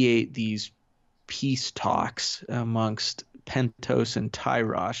mediate these peace talks amongst Pentos and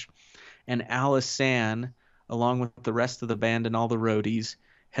Tyrosh. And Alysanne, along with the rest of the band and all the roadies,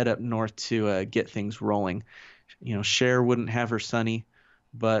 head up north to get things rolling. You know, Cher wouldn't have her sonny,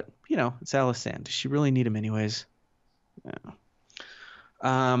 but, you know, it's Alysanne. Does she really need him anyways?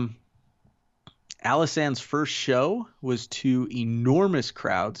 Yeah. Alysanne's first show was to enormous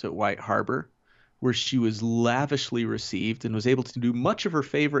crowds at White Harbor, where she was lavishly received and was able to do much of her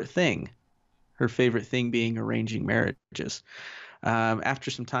favorite thing being arranging marriages. After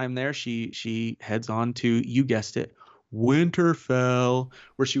some time there, she heads on to, you guessed it, Winterfell,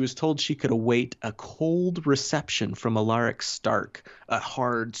 where she was told she could await a cold reception from Alaric Stark, a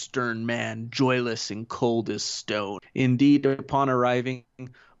hard, stern man, joyless and cold as stone. Indeed, upon arriving,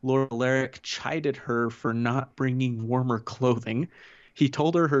 Lord Alaric chided her for not bringing warmer clothing. He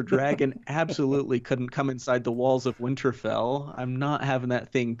told her dragon absolutely couldn't come inside the walls of Winterfell. I'm not having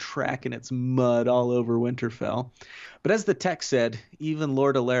that thing tracking its mud all over Winterfell. But as the text said, even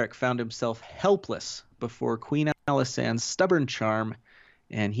Lord Alaric found himself helpless before Queen Alysanne's stubborn charm,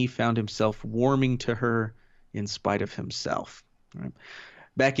 and he found himself warming to her in spite of himself. All right.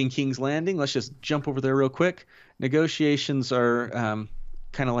 Back in King's Landing, let's just jump over there real quick. Negotiations are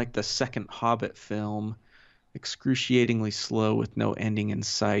kind of like the second Hobbit film, excruciatingly slow with no ending in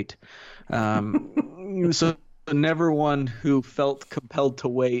sight. So never one who felt compelled to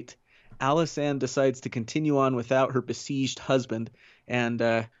wait, Alysanne decides to continue on without her besieged husband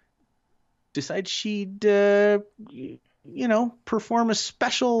and decides she'd, perform a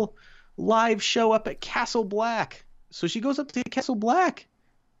special live show up at Castle Black. So she goes up to Castle Black,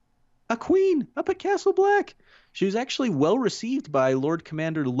 a queen up at Castle Black. She was actually well received by Lord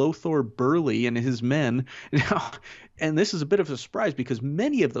Commander Lothar Burley and his men. Now, and this is a bit of a surprise because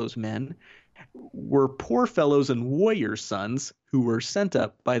many of those men were poor fellows and warrior sons who were sent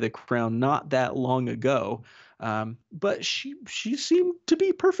up by the crown not that long ago. But she seemed to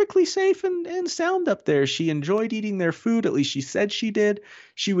be perfectly safe and sound up there. She enjoyed eating their food, at least she said she did.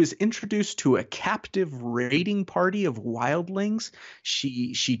 She was introduced to a captive raiding party of wildlings.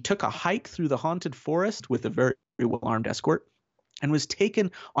 She took a hike through the haunted forest with a very well-armed escort and was taken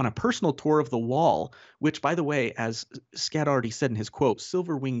on a personal tour of the wall, which, by the way, as Scad already said in his quote,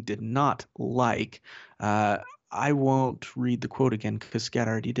 Silverwing did not like. I won't read the quote again because Scad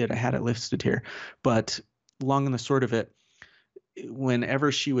already did. I had it listed here. But long and the short of it,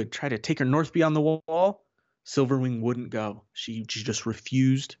 whenever she would try to take her north beyond the wall, Silverwing wouldn't go. She just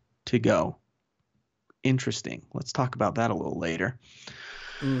refused to go. Interesting. Let's talk about that a little later.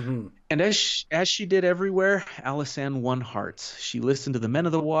 Mm-hmm. And as she did everywhere, Alysanne won hearts. She listened to the men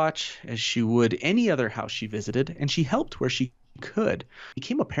of the watch as she would any other house she visited, and she helped where she could. It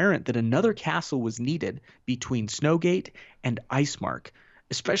became apparent that another castle was needed between Snowgate and Icemark,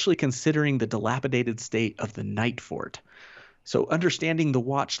 especially considering the dilapidated state of the Night Fort. So, understanding the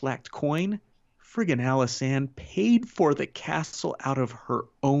watch lacked coin, friggin' Alysanne paid for the castle out of her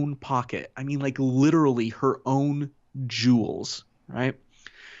own pocket. I mean, like literally her own jewels, right?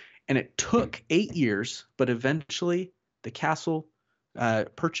 And it took 8 years, but eventually the castle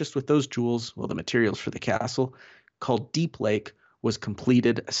purchased with those jewels, well, the materials for the castle, called Deep Lake, was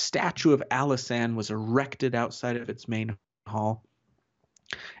completed. A statue of Alysanne was erected outside of its main hall.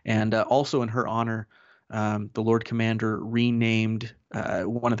 And also in her honor, the Lord Commander renamed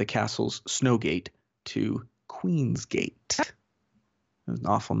one of the castles, Snowgate, to Queensgate. It was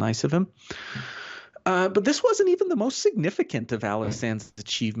awful nice of him. But this wasn't even the most significant of Alysanne's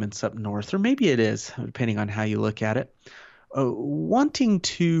achievements up north, or maybe it is, depending on how you look at it. Wanting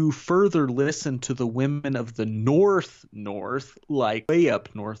to further listen to the women of the north, like way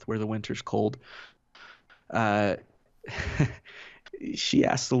up north where the winter's cold, she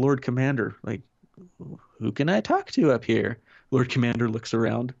asked the Lord Commander, like, who can I talk to up here? Lord Commander looks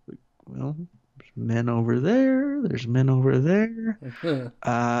around. Well, there's men over there. There's men over there.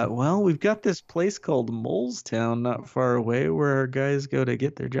 Well, we've got this place called Molestown not far away where our guys go to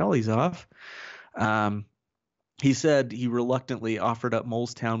get their jollies off. He said he reluctantly offered up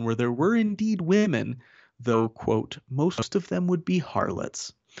Molestown where there were indeed women, though, quote, most of them would be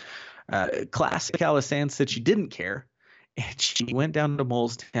harlots. Classic Alysanne said she didn't care. And she went down to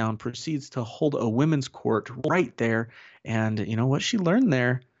Molestown, proceeds to hold a women's court right there. And you know what she learned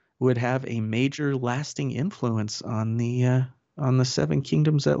there would have a major lasting influence on the Seven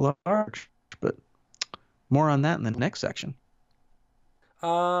Kingdoms at large. But more on that in the next section.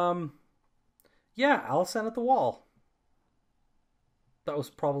 Yeah, Alysanne at the Wall. That was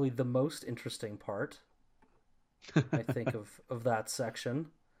probably the most interesting part, I think, of that section.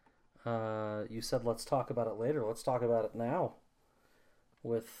 You said let's talk about it later. Let's talk about it now.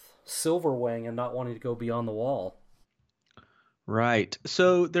 With Silverwing and not wanting to go beyond the wall. Right.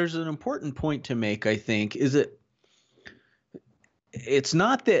 So there's an important point to make, I think, it's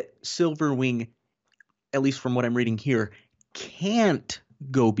not that Silverwing, at least from what I'm reading here, can't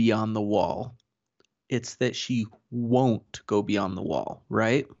go beyond the wall. It's that she won't go beyond the wall,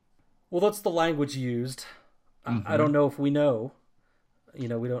 right? Well, that's the language used. I don't know if we know. We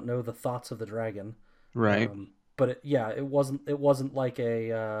don't know the thoughts of the dragon, right? But it wasn't like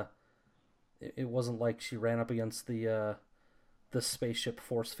it wasn't like she ran up against the spaceship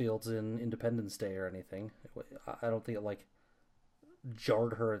force fields in Independence Day or anything. I don't think it like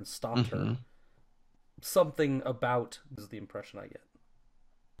jarred her and stopped her. Something about is the impression I get.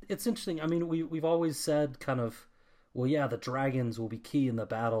 It's interesting. I mean, we've always said kind of, well, yeah, the dragons will be key in the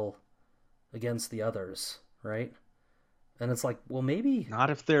battle against the others, right? And it's like, well, maybe not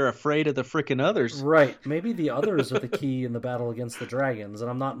if they're afraid of the frickin' others. Right. Maybe the others are the key in the battle against the dragons.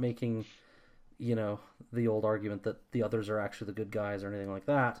 And I'm not making, the old argument that the others are actually the good guys or anything like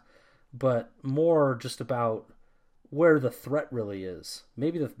that, but more just about where the threat really is.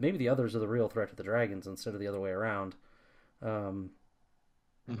 Maybe the others are the real threat to the dragons instead of the other way around.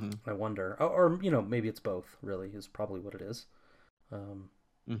 I wonder. Or maybe it's both, really, is probably what it is.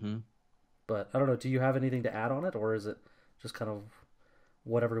 But I don't know. Do you have anything to add on it, or is it just kind of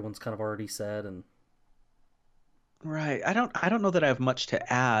what everyone's kind of already said? And right, I don't know that I have much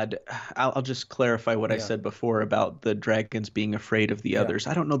to add. I'll just clarify what I said before about the dragons being afraid of the others.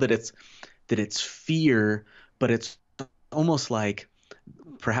 I don't know that it's fear, but it's almost like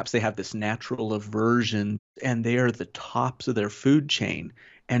perhaps they have this natural aversion, and they are the tops of their food chain.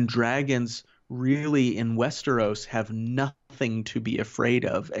 And dragons really in Westeros have nothing to be afraid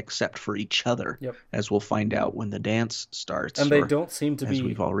of except for each other, as we'll find out when the dance starts. And they don't seem to be as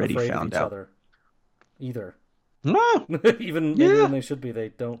we've already afraid found of each out. other either. No. Even when they should be, they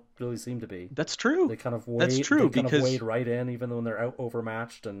don't really seem to be. That's true. They kind of wade. That's true, they kind because of wade right in, even when they're out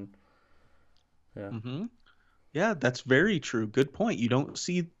overmatched, and yeah, that's very true. Good point. You don't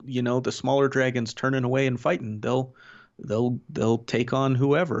see, the smaller dragons turning away and fighting. They'll take on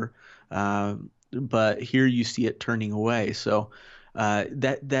whoever. But here you see it turning away. So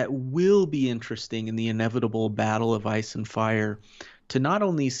that will be interesting in the inevitable battle of ice and fire, to not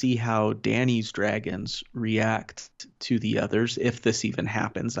only see how Dany's dragons react to the others, if this even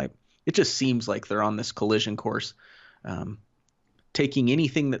happens. It just seems like they're on this collision course. Taking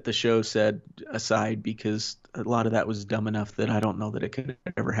anything that the show said aside, because a lot of that was dumb enough that I don't know that it could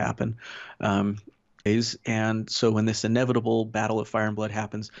ever happen. And so when this inevitable battle of Fire and Blood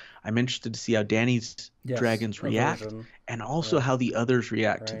happens, I'm interested to see how Dany's Yes, dragons react, aversion. and also Yeah, how the others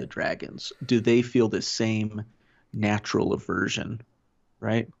react to the right. dragons. Do they feel the same natural aversion,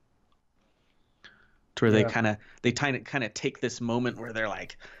 right? To where Yeah, they kind of take this moment where they're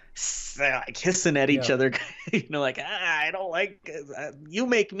like hissing at each yeah. other, like, I don't like you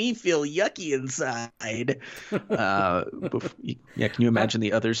make me feel yucky inside. Yeah, can you I, imagine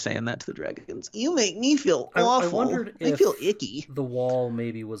the others saying that to the dragons? You make me feel I awful. wondered I feel if icky. the wall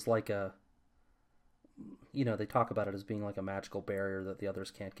maybe was like a, they talk about it as being like a magical barrier that the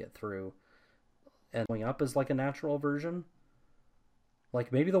others can't get through, and going up is like a natural version.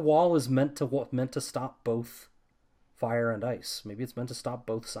 Like maybe the wall is meant to stop both fire and ice. Maybe it's meant to stop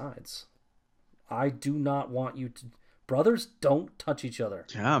both sides. I do not want you to. Brothers, don't touch each other.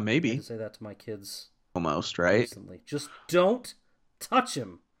 Yeah, I had to maybe. say that to my kids Almost, right? recently. Just don't touch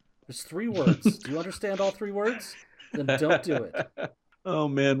him. There's 3 words. Do you understand all 3 words? Then don't do it. Oh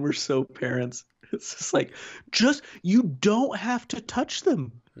man, we're so parents. It's just like, you don't have to touch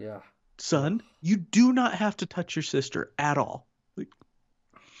them, Yeah. son. You do not have to touch your sister at all. Like,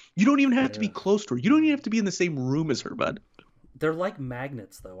 you don't even have to be Yeah. close to her. You don't even have to be in the same room as her, bud. They're like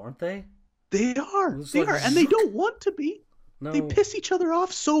magnets, though, aren't they? They are. It's They like are, and they zook. don't want to be. No. They piss each other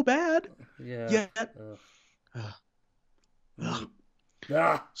off so bad. Yeah. Yet, Ugh. ugh.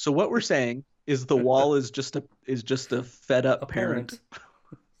 Ah, So what we're saying is the wall is just a fed a up parent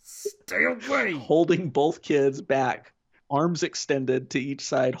Stay away. holding both kids back, arms extended to each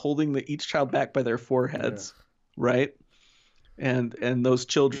side, holding each child back by their foreheads, right? And those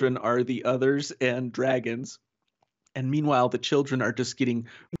children are the others and dragons. And meanwhile, the children are just getting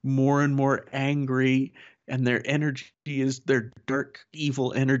more and more angry, and their dark,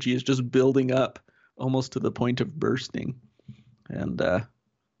 evil energy is just building up almost to the point of bursting. And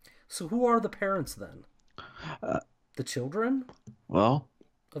So who are the parents then? uh, The children well,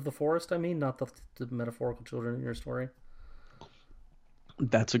 of the forest, I mean, not the metaphorical children in your story.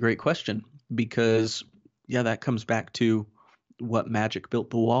 that's a great question, because yeah, that comes back to what magic built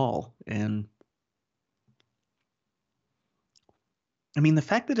the wall. And I mean, the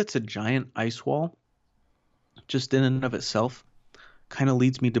fact that it's a giant ice wall just in and of itself kind of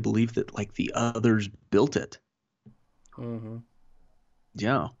leads me to believe that like the others built it. Mm-hmm.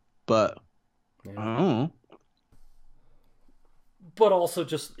 Yeah, but I Yeah. don't know. But also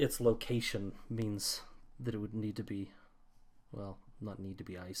just its location means that it would need to be, well, not need to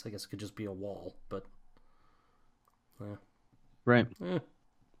be ice. I guess it could just be a wall, but Right. eh.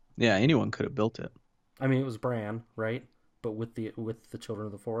 Yeah, anyone could have built it. I mean, it was Bran, right? But with the children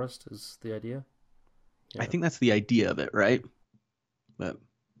of the forest is the idea. I Yeah. think that's the idea of it, right? But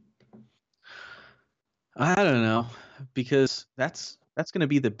I don't know, because that's going to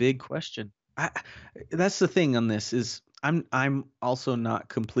be the big question. That's the thing on this is I'm also not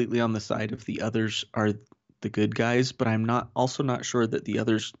completely on the side of the others are the good guys, but I'm not sure that the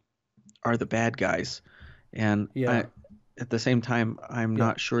others are the bad guys. And Yeah. at the same time, I'm Yeah.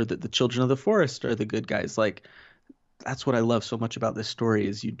 not sure that the children of the forest are the good guys. Like, that's what I love so much about this story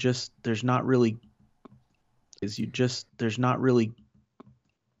is there's not really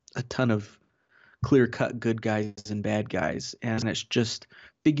a ton of clear-cut good guys and bad guys, and it's just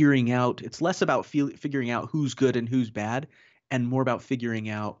it's less about figuring out who's good and who's bad, and more about figuring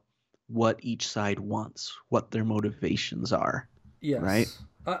out what each side wants, what their motivations are. Yes. Right?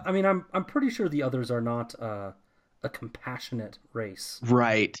 I mean, I'm pretty sure the others are not a compassionate race.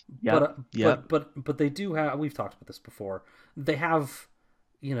 Right. Yep. Yep. But they do have. We've talked about this before. They have,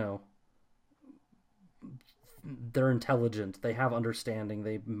 you know, they're intelligent. They have understanding.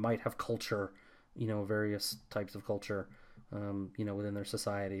 They might have culture. Various types of culture. Within their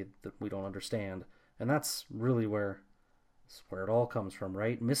society that we don't understand, and that's really where it all comes from,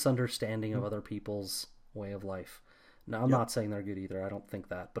 right? Misunderstanding of other people's way of life. Now, I'm Yep. not saying they're good either. I don't think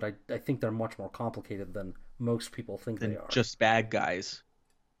that, but I think they're much more complicated than most people think they And are. just bad guys.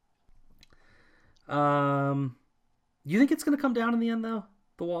 You think it's going to come down in the end, though?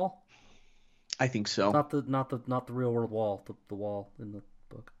 The wall, I think so. not the real world wall, the wall in the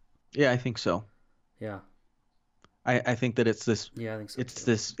book. Yeah, I think so. Yeah, I think that it's this yeah, I think so. it's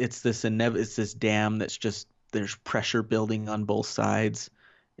Too. it's this dam that's just there's pressure building on both sides,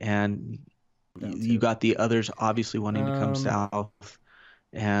 and you got the others obviously wanting to come south,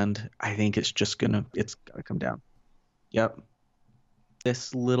 and I think it's gonna come down. Yep.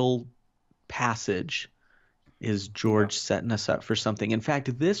 This little passage is George setting us up for something. In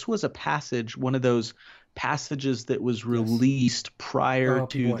fact, this was a passage, one of those passages that was released prior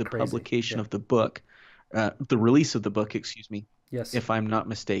to the publication of the book, the release of the book, excuse me, Yes. if I'm not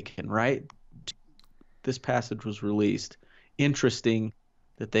mistaken, right? this passage was released. Interesting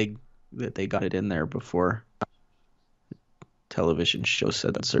that they got it in there before television shows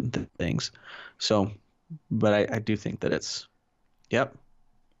said certain things. So, but I do think that it's, yep,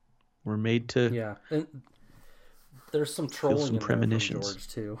 we're made to Yeah, and there's some feel trolling some in there from premonitions. George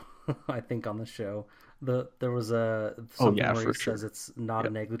too. I think on the show, there was Oh something yeah, where for he sure. says it's not a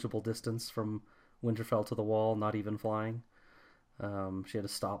Yep. negligible distance from Winterfell to the Wall, not even flying. She had to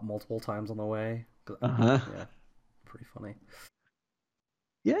stop multiple times on the way. Uh-huh. Yeah, pretty funny.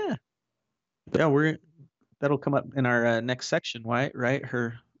 Yeah. Yeah, we're that'll come up in our next section, right?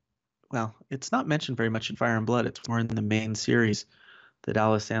 Well, it's not mentioned very much in Fire and Blood. It's more in the main series that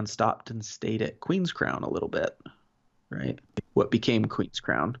Alysanne stopped and stayed at Queen's Crown a little bit, right? What became Queen's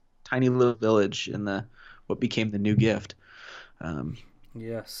Crown, tiny little village in the what became the New Gift. Um,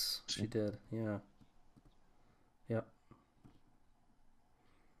 Yes, so, she did. Yeah, yep.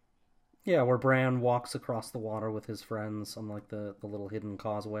 Yeah, where Bran walks across the water with his friends on like the little hidden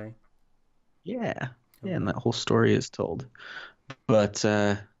causeway. yeah, yeah, and Okay. that whole story is told. But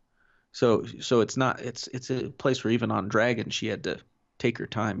so it's not it's a place where even on Dragon she had to take her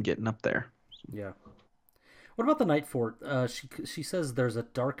time getting up there. Yeah. What about the Night Fort? She says there's a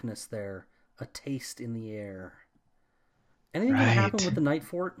darkness there, a taste in the air. Anything gonna happen Right. with the Night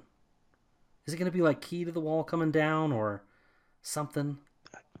Fort? Is it gonna be like Key to the Wall coming down or something?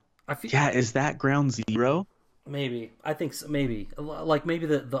 I feel Yeah, is that Ground Zero? maybe. I think so, maybe. Like maybe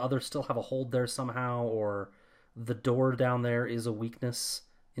the others still have a hold there somehow, or the door down there is a weakness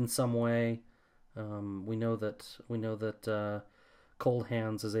in some way. We know that Cold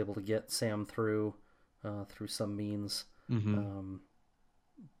Hands is able to get Sam through some means. Mm-hmm. Um,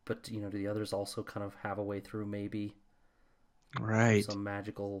 but do the others also kind of have a way through? Maybe through Right. some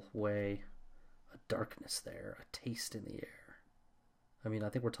magical way. A darkness there, a taste in the air. I mean, I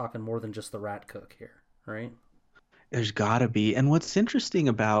think we're talking more than just the rat cook here, right? There's gotta be. And what's interesting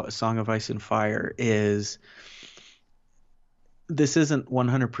about A Song of Ice and Fire is this isn't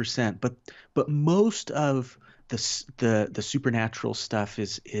 100%, but most of the supernatural stuff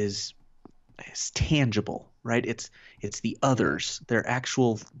is tangible, right? It's the Yeah, others. They're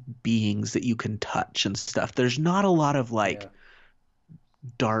actual beings that you can touch and stuff. There's not a lot of yeah. like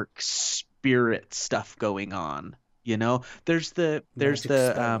dark spirit stuff going on. There's Magic the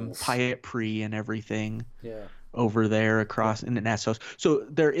spells. Pyat and everything Yeah, over there yeah, across in Essos. So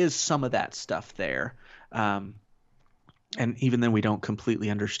there is some of that stuff there. Um, and even then we don't completely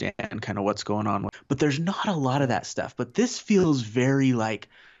understand kind of what's going on. But there's not a lot of yeah. that stuff. But this feels very like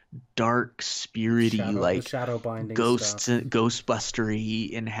dark, spirity, The like shadow binding ghosts, stuff. ghostbustery,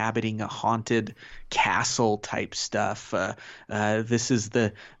 inhabiting a haunted castle type stuff. This is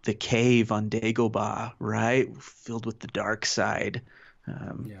the cave on Dagobah, right? Filled with the dark side.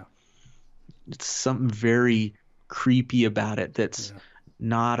 Um, Yeah, it's something very creepy about it that's yeah.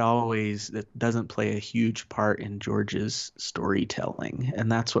 not always that doesn't play a huge part in George's storytelling,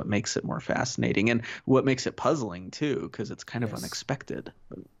 and that's what makes it more fascinating and what makes it puzzling too, because it's kind of Yes. unexpected.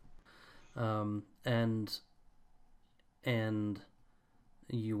 And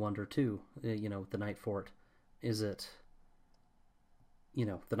you wonder too. The Night Fort. Is it?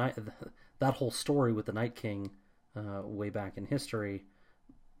 The night that whole story with the Night King, way back in history,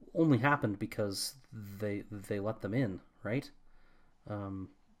 only happened because they let them in, right? Um,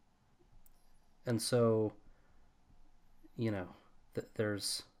 and so you know,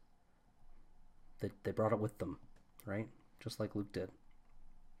 there's they brought it with them, right? Just like Luke did.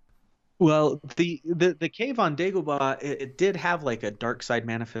 Well, the cave on Dagobah, it did have like a dark side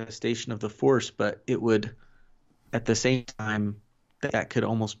manifestation of the Force, but it would at the same time that could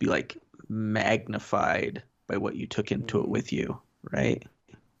almost be like magnified by what you took into it Mm, with you, right?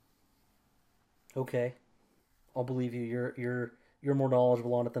 okay, I'll believe you. You're more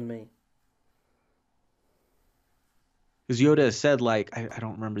knowledgeable on it than me. Because Yoda has said like I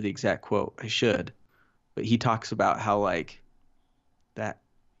don't remember the exact quote, I should, but he talks about how like that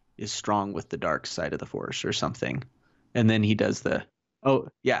is strong with the dark side of the Force or something. And then he does oh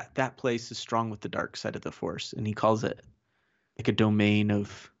yeah, that place is strong with the dark side of the Force, and he calls it like a domain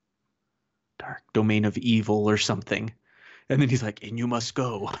of evil or something. And then he's like, and you must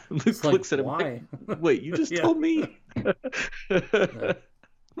go. It's Luke like looks at him like, why? wait, you just Yeah, told me. I'm yeah,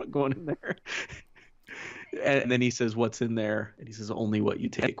 not going in there. And then he says, what's in there? And he says, only what you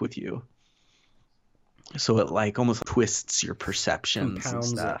take with you. So it like almost twists your perceptions and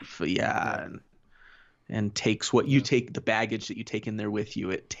compounds it. stuff. Yeah. Yeah, And takes what you yeah, take, the baggage that you take in there with you,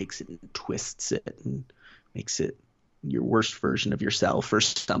 it takes it and twists it and makes it your worst version of yourself or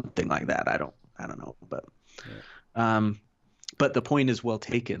something like that. I don't know. yeah. Um, but the point is well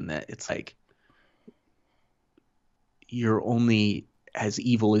taken that it's like you're only as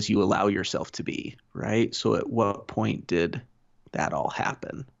evil as you allow yourself to be, right? So at what point did that all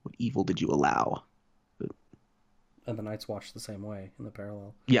happen? What evil did you allow? And the Night's Watch the same way in the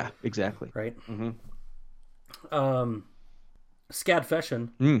parallel. Yeah, exactly. Right? Mm-hmm.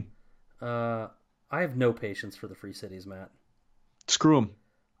 Scadfession. Mm. I have no patience for the Free Cities, Matt. Screw them.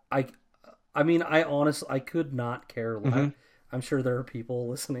 I mean, I honestly, I could not care less. Mm-hmm. I'm sure there are people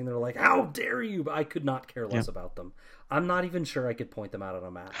listening that are like, how dare you? But I could not care less about them. I'm not even sure I could point them out on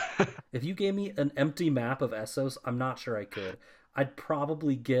a map. If you gave me an empty map of Essos, I'm not sure I could. I'd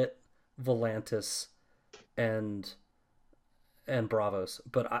probably get Volantis and Bravos,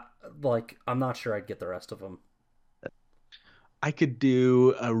 but I'm not sure I'd get the rest of them. I could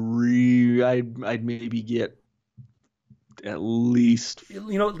do I'd maybe get at least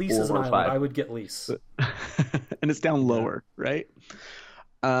Lys is an island. I would get Lys. And it's down lower, right?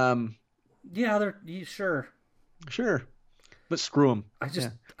 Yeah, sure. Sure. But screw them. I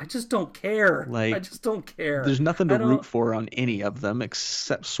just don't care. I just don't care. There's nothing to root for on any of them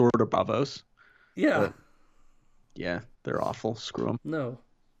except sort of Bravos. Yeah. But, yeah, they're awful. Screw them. No.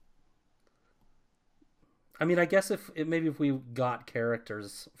 I mean, I guess maybe if we got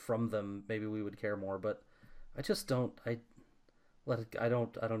characters from them, maybe we would care more. But I just don't. I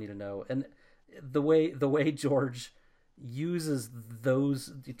don't need to know. And the way George uses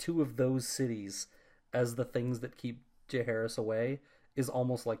those two of those cities as the things that keep Jaehaerys away is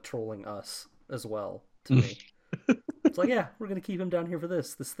almost like trolling us as well to me. It's like, yeah, we're gonna keep him down here for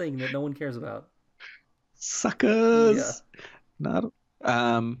this thing that no one cares about. Suckers. Yeah.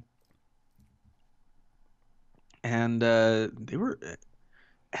 Not. And they were.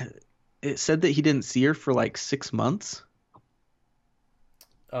 It said that he didn't see her for like 6 months.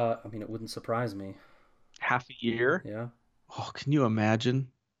 I mean, it wouldn't surprise me. Half a year. Yeah. Oh, can you imagine?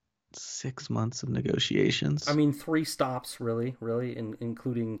 6 months of negotiations. I mean, 3 stops, really,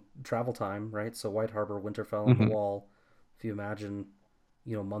 including travel time, right? So White Harbor, Winterfell, and the Wall. If you imagine,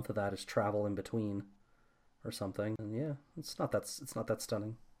 a month of that is travel in between, or something. And yeah, it's not that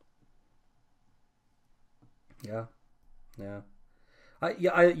stunning. Yeah.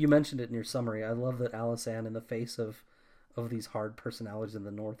 You mentioned it in your summary. I love that Alysanne, in the face of these hard personalities in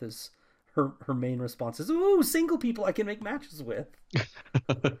the North, is her main response is, "Ooh, single people I can make matches with."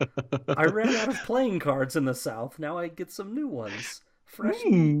 I ran out of playing cards in the South. Now I get some new ones. Fresh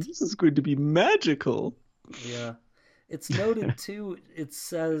meat. This is going to be magical. Yeah. It's noted too. It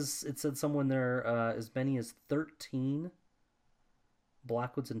said someone there as many as 13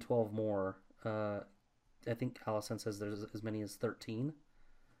 Blackwoods and 12 more. I think Alysanne says there's as many as 13.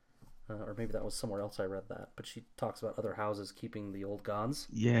 Or maybe that was somewhere else I read that. But she talks about other houses keeping the old gods.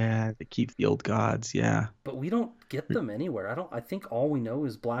 Yeah, they keep the old gods, yeah. But we don't get them anywhere. I think all we know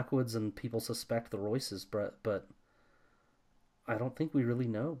is Blackwoods, and people suspect the Royces, but I don't think we really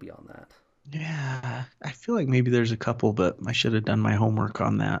know beyond that. Yeah, I feel like maybe there's a couple, but I should have done my homework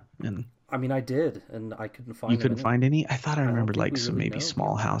on that. And I mean, I did, and I couldn't find. You couldn't find any? I thought I remembered like some really maybe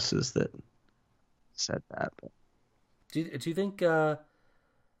small houses that said that. But... Do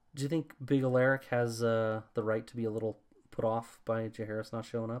you think Big Alaric has the right to be a little put off by Jaehaerys not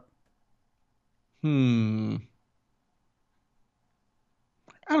showing up? I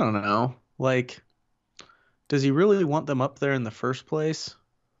don't know. Like, does he really want them up there in the first place?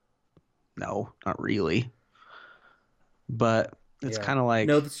 No, not really. But it's kind of like,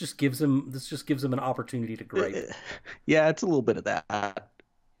 no. This just gives him an opportunity to gripe. Yeah, it's a little bit of that.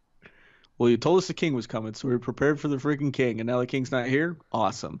 Well, you told us the king was coming, so we were prepared for the freaking king, and now the king's not here?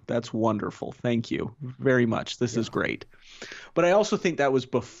 Awesome. That's wonderful. Thank you very much. This is great. But I also think that was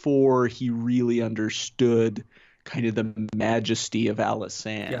before he really understood kind of the majesty of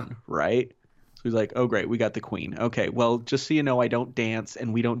Alysanne, right? So he's like, oh, great, we got the queen. Okay, well, just so you know, I don't dance,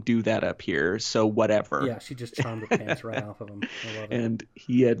 and we don't do that up here, so whatever. Yeah, she just charmed the pants right off of him. I love it. And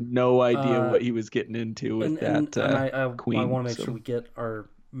he had no idea what he was getting into with that queen. I want to make sure we get our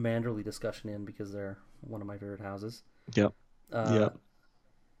Manderley discussion in, because they're one of my favorite houses. Yep.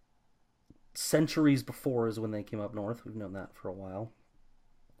 Centuries before is when they came up north. We've known that for a while.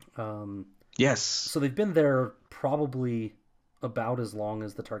 Yes. So they've been there probably about as long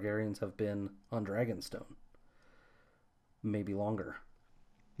as the Targaryens have been on Dragonstone. Maybe longer.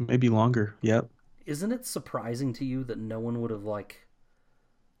 Yep. Isn't it surprising to you that no one would have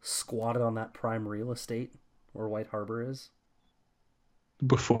squatted on that prime real estate where White Harbor is?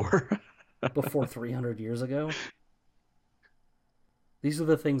 Before 300 years ago? These are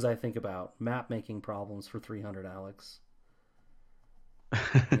the things I think about. Map making problems for 300, Alex.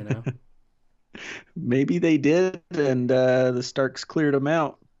 You know? Maybe they did, and the Starks cleared them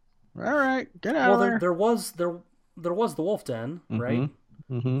out. All right, get out of there. there was the Wolf Den, right?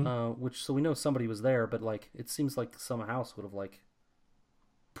 Mm-hmm. Mm-hmm. Which so we know somebody was there, but like it seems like some house would have like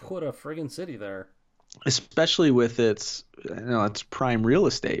put a friggin' city there. Especially with its prime real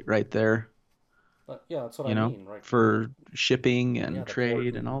estate right there, But yeah, that's what I mean, right? for shipping Yeah, and the port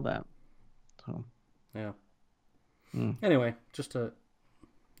trade and all that. So, yeah. mm. Anyway, just a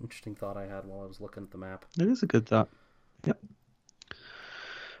interesting thought I had while I was looking at the map. It is a good thought. Yep.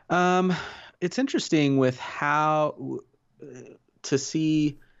 Um, it's interesting with how to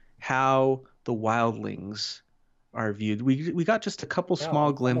see how the wildlings are viewed. We got just a couple Yeah, small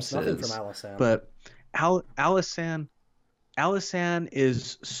almost nothing from glimpses, Alisan. but Alisan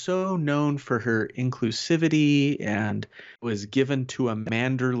is so known for her inclusivity and was given to a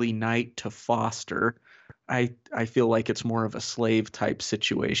Manderly knight to foster. I feel like it's more of a slave type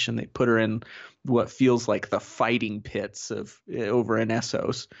situation. They put her in what feels like the fighting pits of over in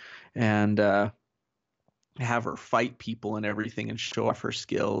Essos, and have her fight people and everything and show off her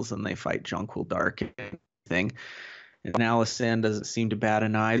skills. And they fight Jonquil Dark and everything. And Alisan doesn't seem to bat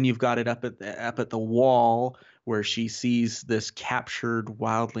an eye. And you've got it up at the wall where she sees this captured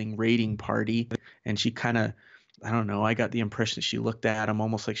wildling raiding party, and she kind of, I don't know, I got the impression she looked at them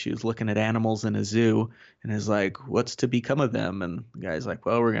almost like she was looking at animals in a zoo, and is like, what's to become of them? And the guy's like,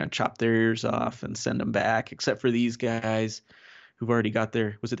 well, we're going to chop their ears off and send them back, except for these guys who've already got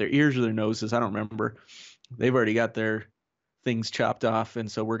was it their ears or their noses? I don't remember. They've already got their things chopped off,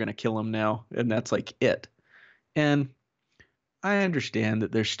 and so we're going to kill them now. And that's like it. And I understand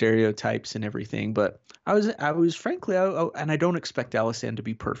that there's stereotypes and everything, but I was frankly, and I don't expect Alisan to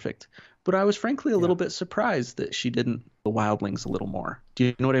be perfect, but I was frankly a little bit surprised that she didn't the wildlings a little more. Do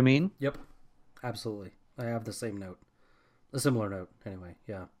you know what I mean? Yep, absolutely. I have the same note, a similar note. Anyway,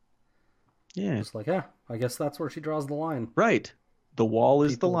 yeah. Yeah. Just like, I guess that's where she draws the line. Right. The wall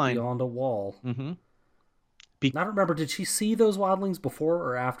is the line. Beyond a wall. Mm-hmm. I don't remember. Did she see those wildlings before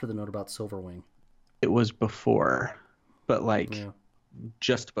or after the note about Silverwing? It was before, but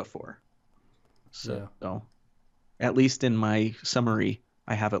just before. So, at least in my summary,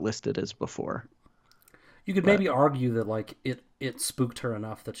 I have it listed as before. You could maybe argue that like it spooked her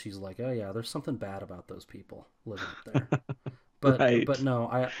enough that she's like, oh yeah, there's something bad about those people living up there. But right. But no,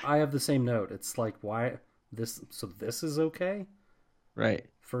 I have the same note. It's like, why this? So this is okay, right?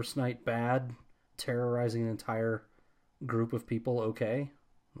 First night bad, terrorizing an entire group of people. Okay.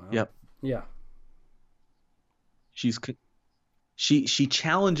 Well, yep. Yeah. She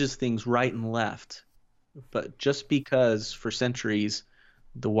challenges things right and left, but just because for centuries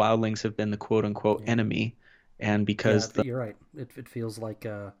the wildlings have been the quote unquote enemy, and because you're right, it feels like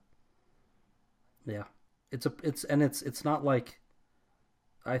it's not like,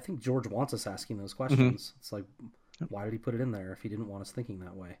 I think George wants us asking those questions. Mm-hmm. It's like, why did he put it in there if he didn't want us thinking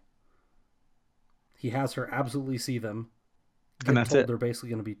that way? He has her absolutely see them, and that's told they're basically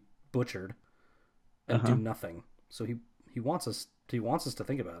going to be butchered, and do nothing. So he wants us to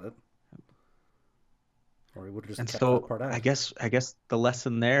think about it, or he would have just kept that part out. I guess the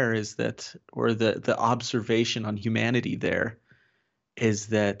lesson there is that, or the observation on humanity there is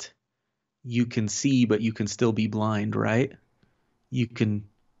that you can see, but you can still be blind, right? You can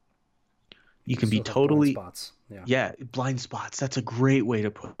be totally blind spots. Blind spots. That's a great way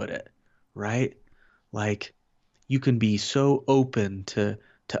to put it, right? Like, you can be so open to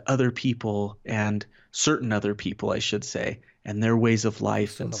other people, and certain other people, I should say, and their ways of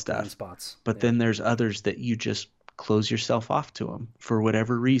life and stuff. But then there's others that you just close yourself off to them for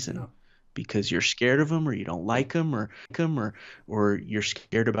whatever reason, because you're scared of them, or you don't like them, or you're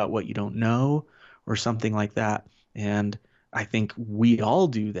scared about what you don't know, or something like that. And I think we all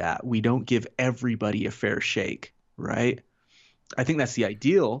do that. We don't give everybody a fair shake, right? I think that's the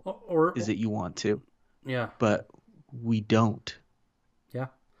ideal, is that you want to. Yeah. But we don't. Yeah.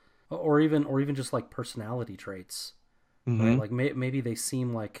 Or even just like personality traits, right? Like maybe they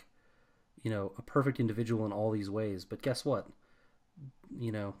seem like, a perfect individual in all these ways, but guess what?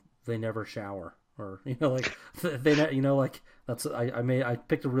 They never shower, or like they like that's I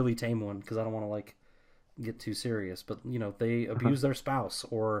picked a really tame one because I don't want to like get too serious, but they abuse their spouse,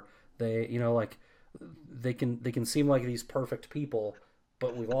 or they like they can seem like these perfect people,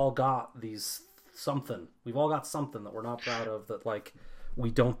 but we've all got something that we're not proud of, that like we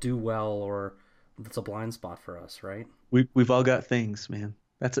don't do well, or that's a blind spot for us, right? We've all got things, man.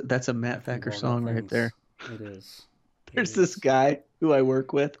 That's a Matt Thacker song right there. It is. There's this guy who I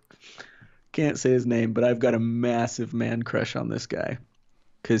work with. Can't say his name, but I've got a massive man crush on this guy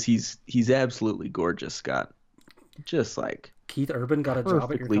because he's absolutely gorgeous, Scott. Just like Keith Urban got a job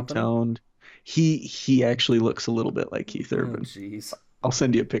at your company. Toned. He actually looks a little bit like Keith Urban. Jeez. I'll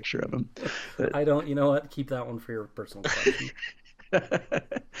send you a picture of him. I don't. You know what? Keep that one for your personal collection.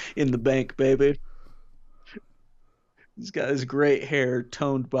 In the bank, baby. He's got his great hair,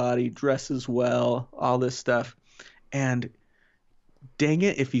 toned body, dresses well, all this stuff. And dang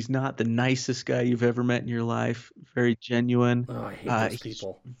it, if he's not the nicest guy you've ever met in your life, very genuine. Oh, I hate those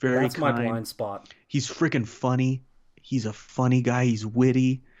people. Very That's my kind. blind spot. He's freaking funny. He's a funny guy. He's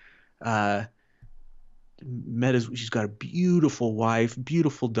witty. Uh, she's got a beautiful wife,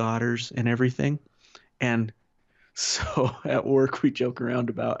 beautiful daughters, and everything. And so at work, we joke around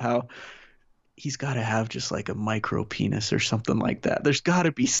about how he's got to have just like a micro penis or something like that. There's got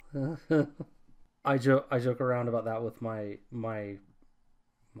to be. I joke around about that with my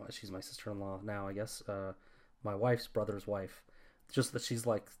she's my sister-in-law now, I guess. My wife's brother's wife. Just that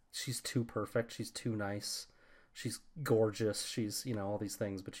she's too perfect. She's too nice. She's gorgeous. She's, all these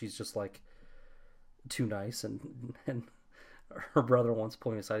things, but she's just like too nice. And her brother once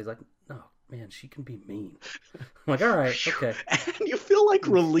pulled me aside. He's like, "No, man, she can be mean." I'm like, "All right, okay." And you feel like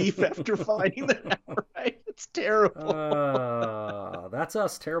relief after finding that out, right? It's terrible. That's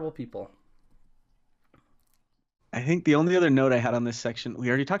us, terrible people. I think the only other note I had on this section, we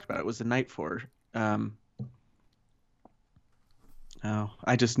already talked about it, was the Night Fort. I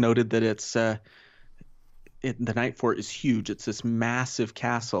just noted that the Night Fort is huge. It's this massive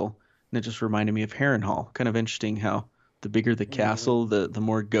castle, and it just reminded me of Harrenhal. Kind of interesting how the bigger the castle, the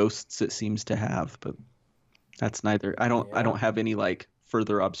more ghosts it seems to have. But that's neither. I don't have any like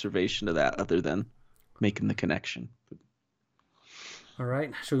further observation of that other than making the connection. All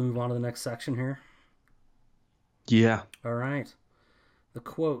right, should we move on to the next section here? Yeah. All right. The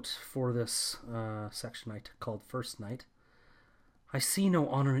quote for this section I called First Night. "I see no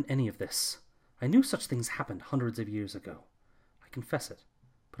honor in any of this. I knew such things happened hundreds of years ago. I confess it,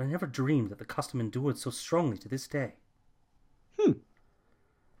 but I never dreamed that the custom endured so strongly to this day."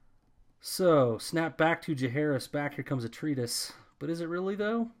 So, snap back to Jaehaerys, back here comes a treatise. But is it really,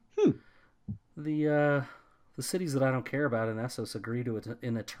 though? The cities that I don't care about in Essos agree to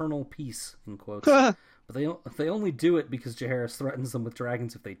an eternal peace, in quotes. But they only do it because Jaehaerys threatens them with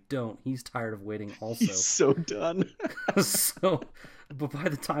dragons if they don't. He's tired of waiting also. He's so done. But by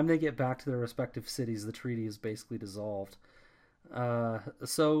the time they get back to their respective cities, the treaty is basically dissolved.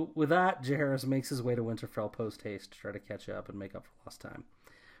 So with that, Jaehaerys makes his way to Winterfell post-haste to try to catch up and make up for lost time.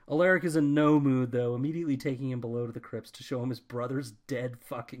 Alaric is in no mood, though, immediately taking him below to the crypts to show him his brother's dead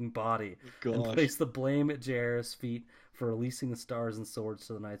fucking body. Gosh. And place the blame at Jaehaerys' feet for releasing the stars and swords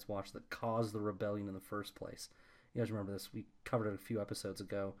to the Night's Watch that caused the rebellion in the first place. You guys remember this? We covered it a few episodes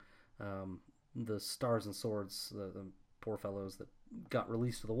ago. The stars and swords, the poor fellows that got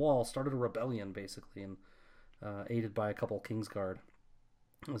released to the wall, started a rebellion, basically, and aided by a couple Kingsguard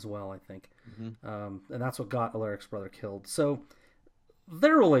as well, I think. And that's what got Alaric's brother killed. So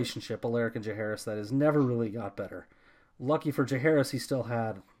their relationship, Alaric and Jaehaerys, that is, never really got better. Lucky for Jaehaerys, he still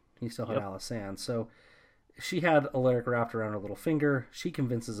had Alysanne. So she had Alaric wrapped around her little finger. She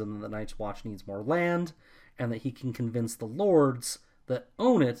convinces him that the Night's Watch needs more land, and that he can convince the lords that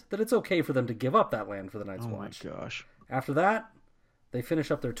own it that it's okay for them to give up that land for the Night's Watch. Oh my gosh. After that, they finish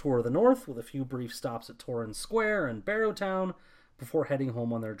up their tour of the north with a few brief stops at Torrhen Square and Barrowtown before heading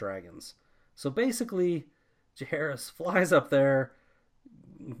home on their dragons. So basically, Jaehaerys flies up there,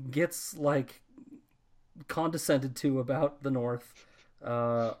 gets condescended to about the north,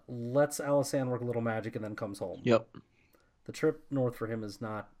 lets Alysanne work a little magic, and then comes home. Yep. The trip north for him is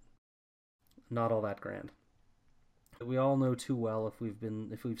not all that grand. We all know too well, if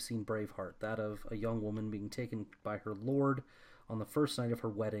we've seen Braveheart, that of a young woman being taken by her lord on the first night of her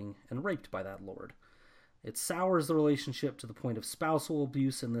wedding and raped by that lord. It sours the relationship to the point of spousal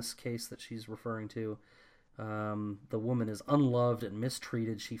abuse in this case that she's referring to. The woman is unloved and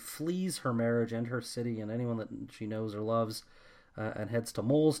mistreated. She flees her marriage and her city and anyone that she knows or loves, and heads to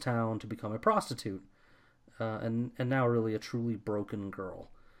Mole's Town to become a prostitute, and now really a truly broken girl.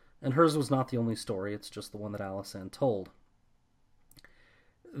 And hers was not the only story, it's just the one that Alysanne told.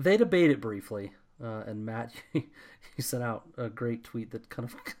 They debate it briefly, and Matt, you sent out a great tweet that kind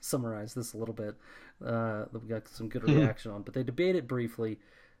of summarized this a little bit, that we got some good reaction on, but they debate it briefly.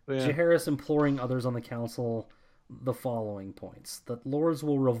 Yeah. Jaehaerys imploring others on the council the following points: that lords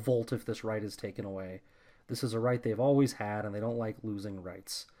will revolt if this right is taken away. This is a right they've always had, and they don't like losing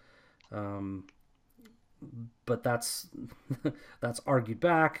rights. But that's argued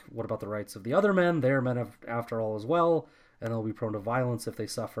back. What about the rights of the other men? They're men after all as well, and they'll be prone to violence if they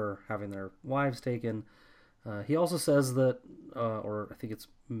suffer having their wives taken. He also says that, or I think it's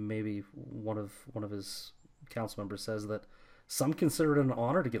maybe one of his council members says that some consider it an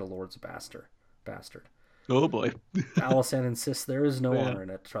honor to get a lord's bastard. Oh boy. Alysanne insists there is no Yeah. honor in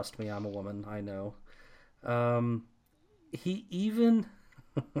it. Trust me, I'm a woman. I know. Um, he even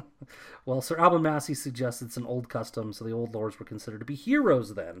well, Sir Alban Massey suggests it's an old custom, so the old lords were considered to be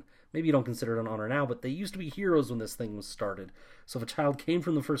heroes then. Maybe you don't consider it an honor now, but they used to be heroes when this thing was started. So if a child came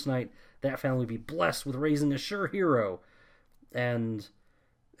from the first night, that family would be blessed with raising a sure hero. And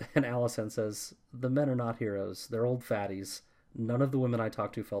Alysanne says, the men are not heroes. They're old fatties. None of the women I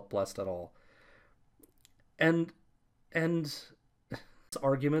talked to felt blessed at all. And this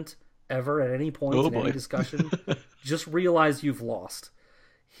argument ever at any point Oh in any boy. discussion, just realize you've lost.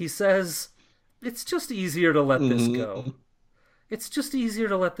 He says, it's just easier to let this go. It's just easier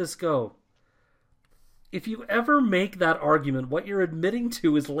to let this go. If you ever make that argument, what you're admitting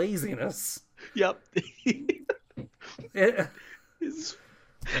to is laziness. Yep. It, It's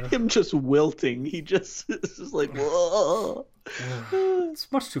him just wilting. He just is just like, whoa.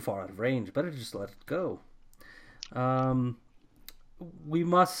 it's much too far out of range. Better just let it go. We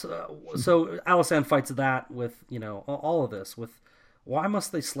must. So Alysanne fights that with all of this with why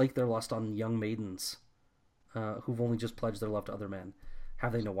must they slake their lust on young maidens who've only just pledged their love to other men?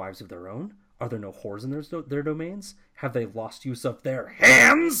 Have they no wives of their own? Are there no whores in their domains? Have they lost use of their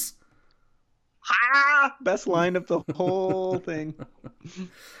hands? Best line of the whole thing.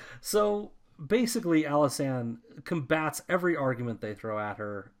 So basically, Alysanne combats every argument they throw at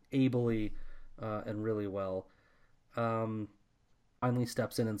her ably and really well. Finally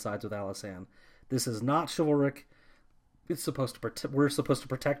steps in and sides with Alysanne. This is not chivalric. It's supposed to we're supposed to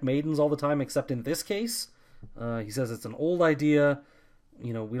protect maidens all the time, except in this case. He says it's an old idea.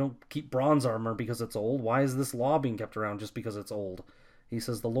 We don't keep bronze armor because it's old. Why is this law being kept around just because it's old? He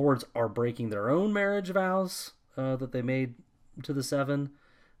says the lords are breaking their own marriage vows that they made to the seven.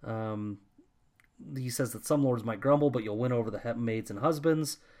 He says that some lords might grumble, but you'll win over the maids and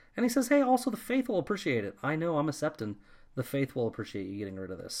husbands. And he says, hey, also the faith will appreciate it. I know, I'm a Septon. The faith will appreciate you getting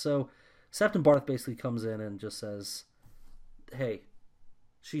rid of this. So Septon Barth basically comes in and just says, hey,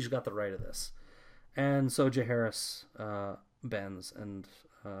 she's got the right of this. And so Jaehaerys bends and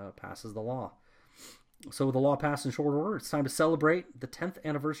passes the law. So with the law passed in short order, it's time to celebrate the 10th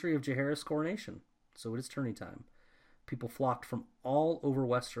anniversary of Jaehaerys' coronation. So it is tourney time. People flocked from all over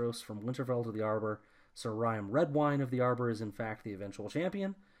Westeros, from Winterfell to the Arbor. Sir Ryan Redwine of the Arbor is in fact the eventual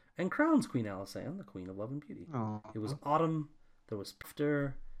champion, and crowns Queen Alysanne, the Queen of Love and Beauty. Aww. It was autumn, there was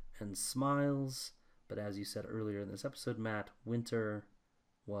laughter and smiles, but as you said earlier in this episode, Matt, winter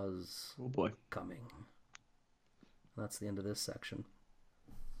was coming. That's the end of this section.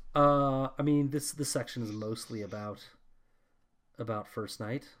 This section is mostly about first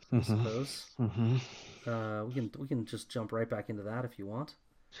night, I suppose. We can just jump right back into that if you want.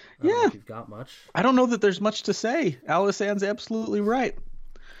 I don't know if you've got much. I don't know that there's much to say. Alysanne's absolutely right.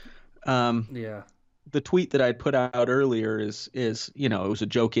 Yeah. The tweet that I'd put out earlier is it was a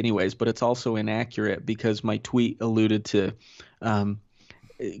joke anyways, but it's also inaccurate because my tweet alluded to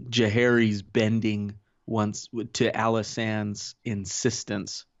Jaehaerys bending once to Alysanne's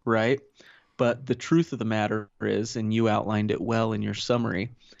insistence, right? But the truth of the matter is, and you outlined it well in your summary,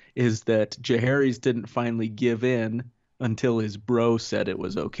 is that Jaehaerys didn't finally give in until his bro said it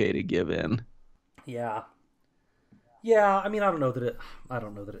was okay to give in. Yeah. I mean, I don't know that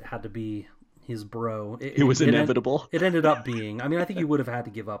it had to be his bro. It was inevitable. It ended up being. I mean, I think he would have had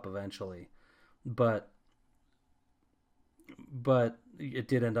to give up eventually, but it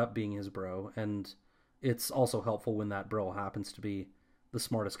did end up being his bro, and it's also helpful when that bro happens to be the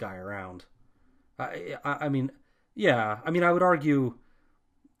smartest guy around. I mean, I would argue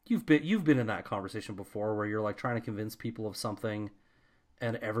you've been in that conversation before where you're like trying to convince people of something,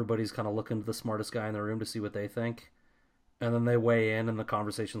 and everybody's kind of looking to the smartest guy in the room to see what they think, and then they weigh in, and the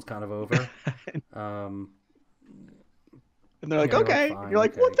conversation's kind of over. And they're like, okay. You're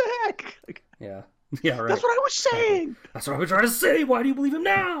like, okay. What the heck? Like, yeah, right. That's what I was saying. That's what I've been trying to say. Why do you believe him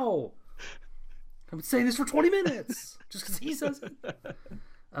now? I've been saying this for 20 minutes just because he says it.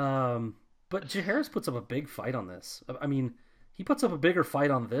 But Jaehaerys puts up a big fight on this. I mean, he puts up a bigger fight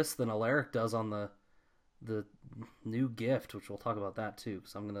on this than Alaric does on the new gift, which we'll talk about that too.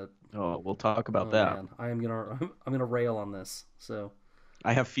 Because we'll talk about that. Man, I'm gonna rail on this. So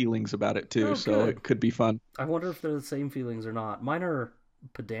I have feelings about it too, so it could be fun. I wonder if they're the same feelings or not. Mine are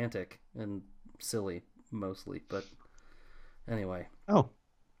pedantic and silly mostly, but anyway. Oh.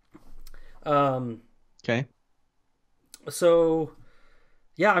 Okay. So,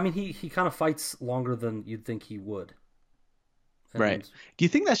 yeah, I mean, he kind of fights longer than you'd think he would. And right. Do you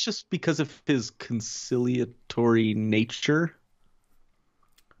think that's just because of his conciliatory nature?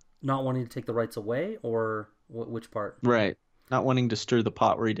 Not wanting to take the rights away, or which part? Right. Not wanting to stir the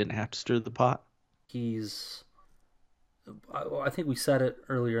pot where he didn't have to stir the pot? he's. I think we said it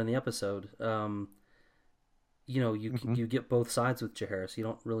earlier in the episode. You get both sides with Jaehaerys. You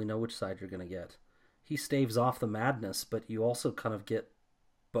don't really know which side you're going to get. He staves off the madness, but you also kind of get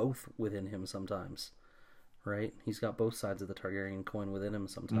both within him sometimes, right? He's got both sides of the Targaryen coin within him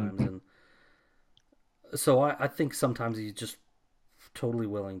sometimes, and so I think sometimes he's just totally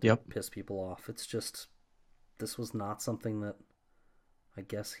willing to piss people off. It's just, this was not something that I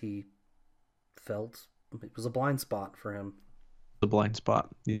guess he felt. It was a blind spot for him. The blind spot.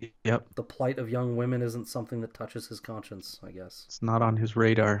 Yep. The plight of young women isn't something that touches his conscience, I guess. It's not on his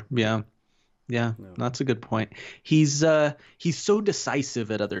radar. Yeah. Yeah, no. That's a good point. He's so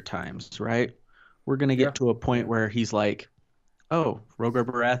decisive at other times, right? We're going to get to a point where he's like, oh, Rhaegar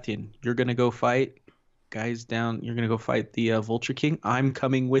Baratheon, you're going to go fight. Guys down, you're going to go fight the Vulture King. I'm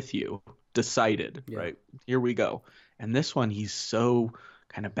coming with you. Decided, right? Here we go. And this one, he's so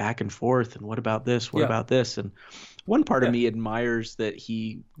kind of back and forth. And what about this? What about this? And one part of me admires that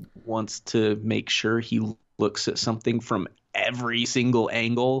he wants to make sure he looks at something from every single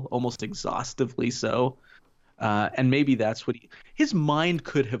angle, almost exhaustively so. And maybe that's what his mind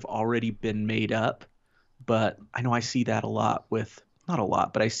could have already been made up. But I know I see that a lot with, not a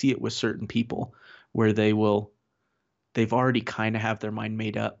lot, but I see it with certain people where they've already kind of have their mind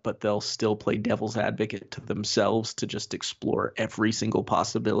made up, but they'll still play devil's advocate to themselves to just explore every single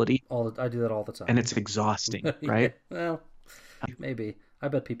possibility. I do that all the time. And it's exhausting, right? Well, maybe. I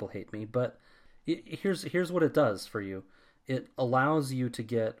bet people hate me, but here's what it does for you. It allows you to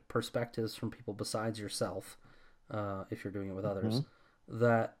get perspectives from people besides yourself, if you're doing it with others,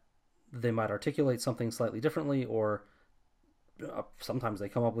 that they might articulate something slightly differently, or sometimes they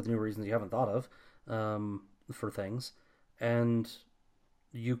come up with new reasons you haven't thought of for things, and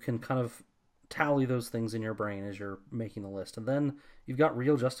you can kind of tally those things in your brain as you're making the list, and then you've got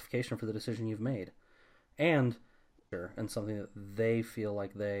real justification for the decision you've made, and something that they feel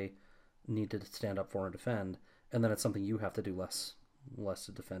like they need to stand up for and defend, and then it's something you have to do less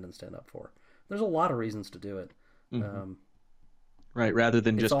to defend and stand up for. There's a lot of reasons to do it. Right, rather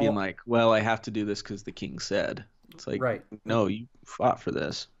than just being like, well, I have to do this because the king said. It's like, no, you fought for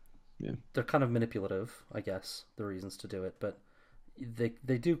this. Yeah. They're kind of manipulative, I guess, the reasons to do it, but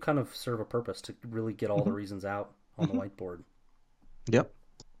they do kind of serve a purpose to really get all the reasons out on the whiteboard. Yep.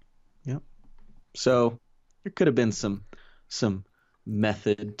 So there could have been some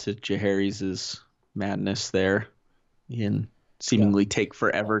method to Jaehaerys' madness there, and seemingly take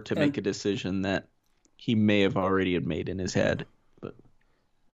forever to make a decision that he may have already had made in his head. But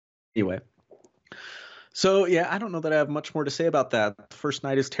anyway. So, yeah, I don't know that I have much more to say about that. The first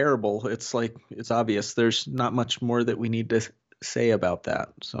night is terrible. It's like, it's obvious. There's not much more that we need to say about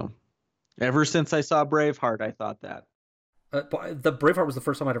that. So, ever since I saw Braveheart, I thought that. The Braveheart was the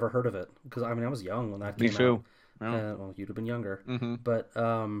first time I'd ever heard of it. Because, I mean, I was young when that came out. Me too. Well, you'd have been younger. But,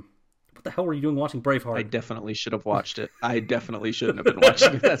 what the hell were you doing watching Braveheart? I definitely should have watched it. I definitely shouldn't have been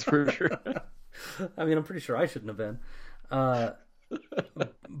watching it, that's for sure. I mean, I'm pretty sure I shouldn't have been.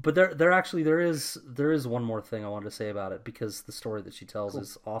 But there is one more thing I wanted to say about it, because the story that she tells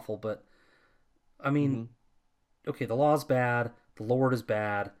is awful. But I mean, okay, the law's bad, the Lord is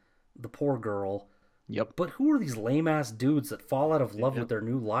bad, the poor girl. Yep. But who are these lame ass dudes that fall out of love with their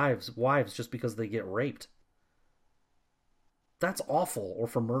new wives just because they get raped? That's awful. Or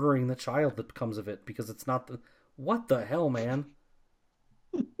for murdering the child that comes of it because it's not what the hell, man?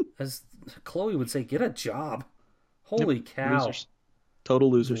 As Chloe would say, get a job. Holy cow. Losers. Total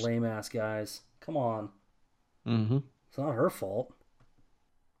losers. Lame ass guys. Come on. Mm-hmm. It's not her fault.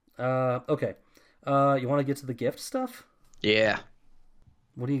 Okay. You want to get to the gift stuff? Yeah.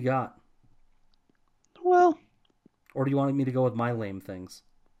 What do you got? Well. Or do you want me to go with my lame things?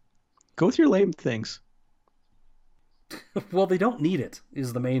 Go with your lame things. Well, they don't need it,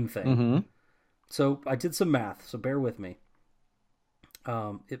 is the main thing. Mm-hmm. So I did some math, so bear with me.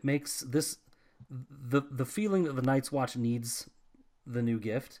 It makes this... The feeling that the Night's Watch needs the new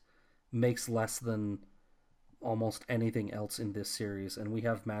gift makes less than almost anything else in this series, and we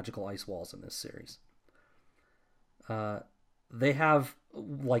have magical ice walls in this series. They have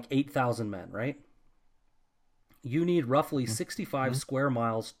like 8,000 men, right? You need roughly 65 square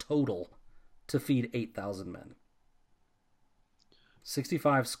miles total to feed 8,000 men.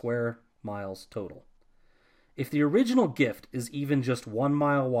 65 square miles total. If the original gift is even just 1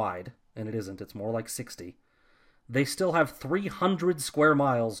 mile wide, and it isn't, it's more like 60, they still have 300 square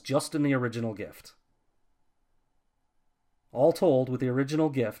miles just in the original gift. All told, with the original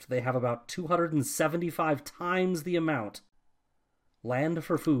gift, they have about 275 times the amount. Land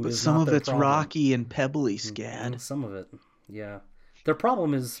for food is not their problem. Some of it's rocky and pebbly, Scad. Some of it, yeah. Their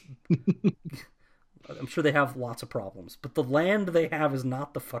problem is I'm sure they have lots of problems, but the land they have is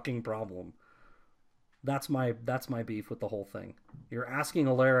not the fucking problem. That's my beef with the whole thing. You're asking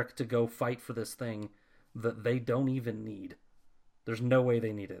Alaric to go fight for this thing that they don't even need. There's no way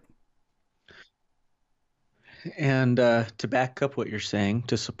they need it. And to back up what you're saying,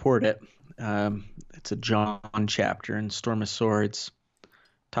 to support it, it's a Jon chapter in Storm of Swords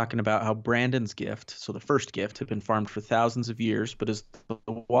talking about how Brandon's gift, so the first gift, had been farmed for thousands of years, but as the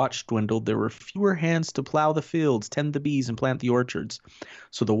watch dwindled, there were fewer hands to plow the fields, tend the bees, and plant the orchards.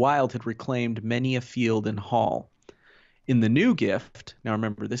 So the wild had reclaimed many a field and hall. In the new gift, now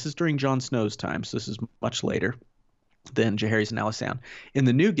remember, this is during Jon Snow's time, so this is much later than Jaehaerys and Alysanne. In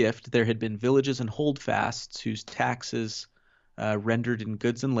the new gift, there had been villages and holdfasts whose taxes rendered in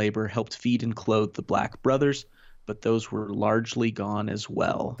goods and labor helped feed and clothe the Black Brothers, but those were largely gone as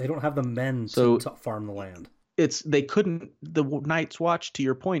well. They don't have the men to farm the land. The Night's Watch, to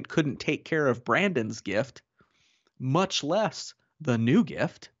your point, couldn't take care of Brandon's gift, much less the new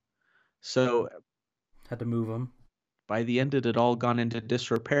gift. So had to move them. By the end, it had all gone into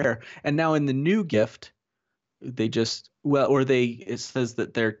disrepair. And now in the new gift, it says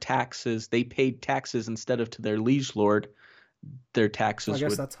that they paid taxes instead of to their liege lord. Their taxes I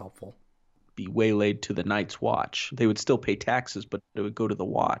guess that's helpful. Be waylaid to the Night's Watch. They would still pay taxes, but it would go to the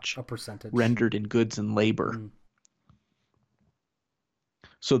watch. A percentage. Rendered in goods and labor.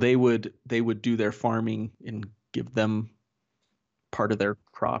 So they would do their farming and give them part of their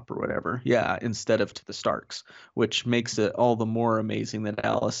crop or whatever. Yeah, instead of to the Starks, which makes it all the more amazing that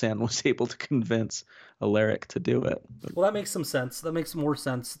Alysanne was able to convince Alaric to do it. Well, that makes some sense. That makes more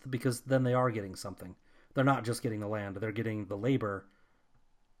sense because then they are getting something. They're not just getting the land. They're getting the labor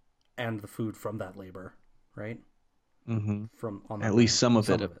and the food from that labor, right? Mm-hmm. From on at least some of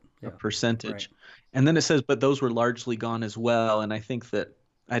it, a percentage. Right. And then it says, but those were largely gone as well. And I think that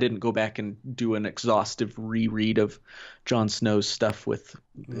I didn't go back and do an exhaustive reread of Jon Snow's stuff with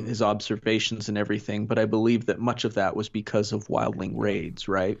his observations and everything, but I believe that much of that was because of wildling raids,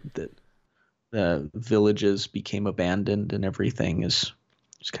 right? That the villages became abandoned and everything is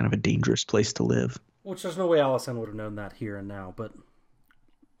kind of a dangerous place to live. Which there's no way Alysanne would have known that here and now, but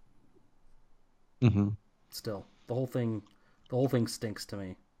still, the whole thing stinks to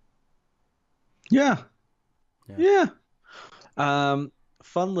me. Yeah.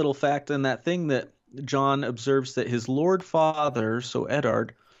 Fun little fact in that thing that Jon observes that his lord father, so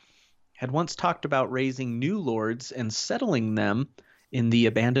Eddard, had once talked about raising new lords and settling them in the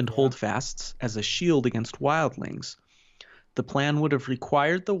abandoned holdfasts as a shield against wildlings. The plan would have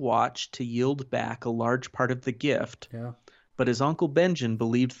required the watch to yield back a large part of the gift, but his uncle Benjen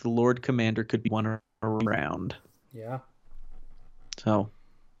believed the Lord Commander could be won around. Yeah. So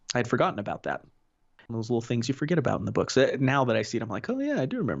I'd forgotten about that. Those little things you forget about in the books. Now that I see it, I'm like, oh yeah, I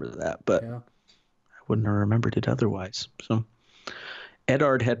do remember that, but I wouldn't have remembered it otherwise. So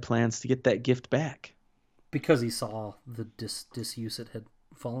Eddard had plans to get that gift back. Because he saw the disuse it had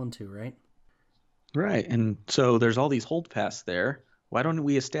fallen to, right? Right, and so there's all these holdfasts there. Why don't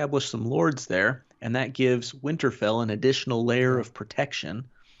we establish some lords there? And that gives Winterfell an additional layer of protection,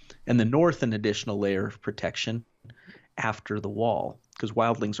 and the North an additional layer of protection after the wall, because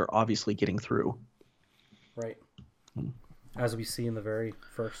wildlings are obviously getting through. Right. As we see in the very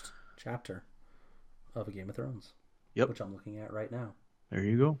first chapter of A Game of Thrones. Yep. Which I'm looking at right now. There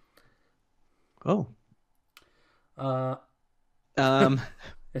you go. Oh.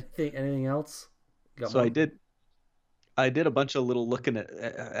 Anything else? I did a bunch of little looking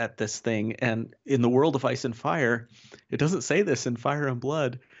at this thing, and in the world of Ice and Fire, it doesn't say this in Fire and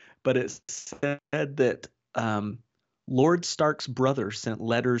Blood, but it said that Lord Stark's brother sent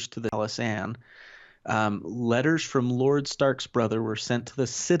letters to the Alysanne. Letters from Lord Stark's brother were sent to the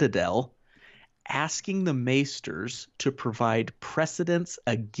Citadel asking the Maesters to provide precedence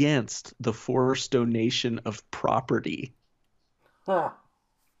against the forced donation of property. Huh.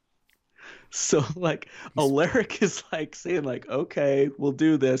 So like Alaric is like saying like, okay, we'll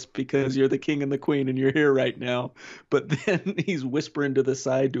do this because you're the king and the queen and you're here right now. But then he's whispering to the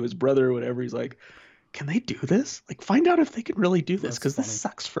side to his brother or whatever. He's like, can they do this? Like, find out if they can really do this because this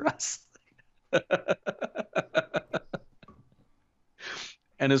sucks for us.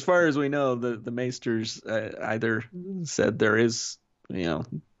 And as far as we know, the Maesters either said there is, he's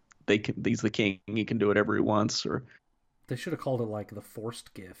the king, he can do whatever he wants, or they should have called it like the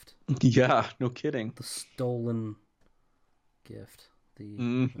forced gift. Yeah, no kidding. The stolen gift.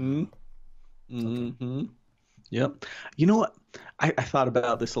 Yep. You know what? I thought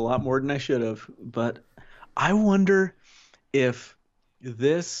about this a lot more than I should have, but I wonder if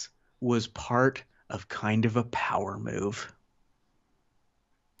this was part of kind of a power move.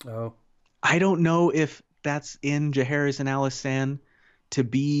 Oh. I don't know if that's in Jaehaerys and Alysanne to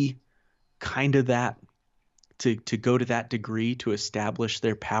be kind of that, to go to that degree to establish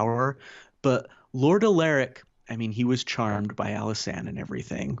their power. But Lord Alaric, I mean, he was charmed by Alysanne and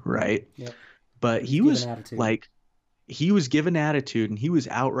everything, right? Yep. But But he's he given was attitude. like, he was given attitude and he was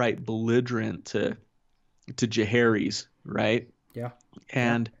outright belligerent to Jaehaerys, right? Yeah. Yeah.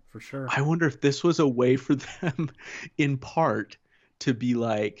 And For sure. I wonder if this was a way for them, in part, to be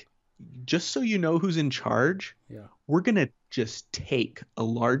like, just so you know who's in charge, Yeah. we're gonna just take a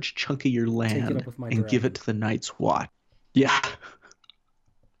large chunk of your Take it land up with my and give it dragon. to the Night's Watch. Yeah.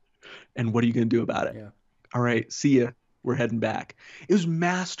 And what are you gonna do about it? Yeah. All right, see ya. We're heading back. It was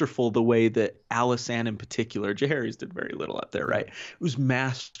masterful the way that Alysanne in particular, Jaehaerys did very little up there, Yeah. right? It was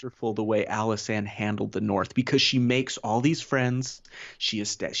masterful the way Alysanne handled the North because she makes all these friends. She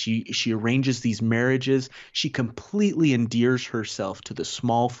arranges these marriages. She completely endears herself to the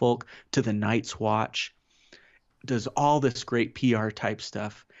small folk, to the Night's Watch, does all this great PR type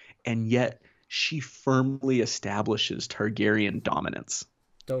stuff, and yet she firmly establishes Targaryen dominance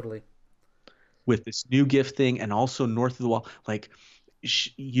Totally. with this new gift thing and also north of the wall. Like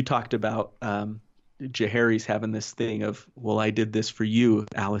you talked about Jaehaerys having this thing of, well, I did this for you,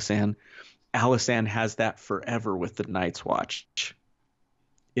 Alysanne. Alysanne has that forever with the Night's Watch.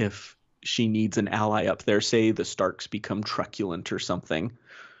 If she needs an ally up there, say the Starks become truculent or something,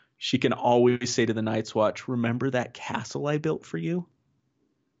 she can always say to the Night's Watch, remember that castle I built for you?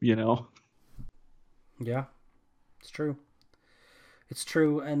 You know? Yeah. It's true. It's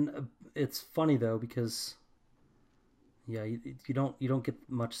true, and it's funny though because yeah, you don't get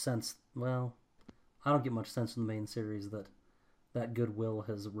much sense. Well, I don't get much sense in the main series that that goodwill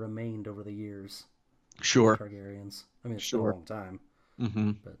has remained over the years with the Sure. Targaryens. I mean, it's been a Sure. long time,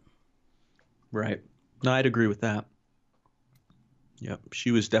 Mm-hmm. but Right. No, I'd agree with that. Yep.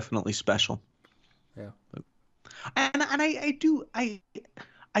 She was definitely special. yeah, And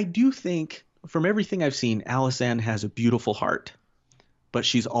I do think from everything I've seen, Alysanne has a beautiful heart, but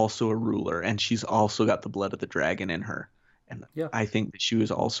she's also a ruler and she's also got the blood of the dragon in her. And yeah. I think that she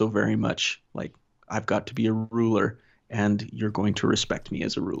was also very much like, I've got to be a ruler and you're going to respect me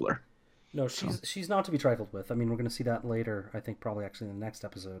as a ruler. No, So, she's not to be trifled with. I mean, we're going to see that later. I think probably actually in the next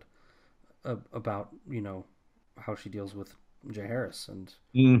episode about how she deals with Jay Harris, and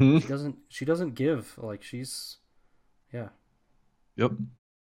hmm, she doesn't give like she's yeah. yep.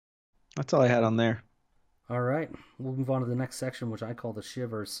 That's all I had on there. All right, we'll move on to the next section, which I call the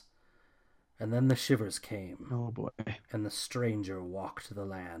shivers. And then the shivers came, Oh boy. and the stranger walked the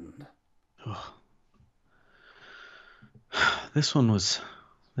land. This one was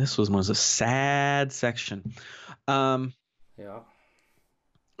this was a sad section. Um, Yeah.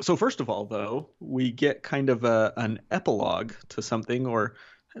 so first of all, though, we get kind of an epilogue to something, or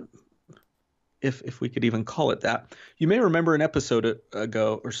if we could even call it that. You may remember an episode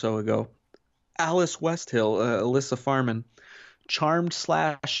ago or so ago, Alice Westhill, Alyssa Farman, charmed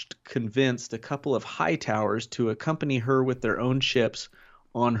slash convinced a couple of Hightowers to accompany her with their own ships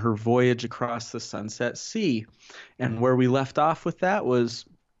on her voyage across the Sunset Sea. And where we left off with that was,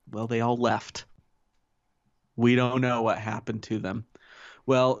 well, they all left. We don't know what happened to them.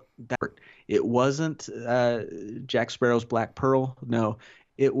 Well, it wasn't Jack Sparrow's Black Pearl. No,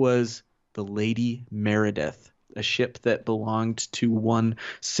 it was the Lady Meredith, a ship that belonged to one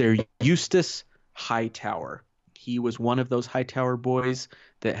Sir Eustace Hightower. He was one of those Hightower boys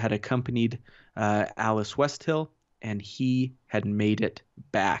that had accompanied Alice Westhill, and he had made it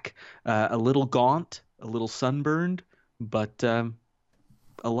back. A little gaunt, a little sunburned, but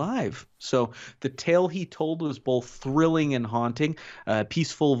alive. So the tale he told was both thrilling and haunting. A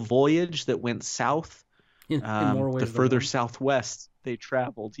peaceful voyage that went south. In more The ways than further one. southwest they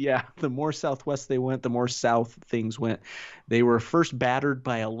traveled, yeah, the more southwest they went, the more south things went. They were first battered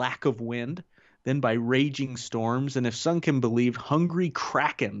by a lack of wind, then by raging storms, and if some can believe, hungry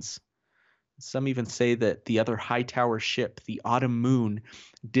krakens. Some even say that the other Hightower ship, the Autumn Moon,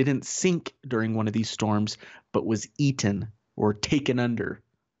 didn't sink during one of these storms, but was eaten or taken under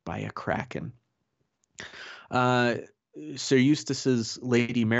by a kraken. Uh, Sir Eustace's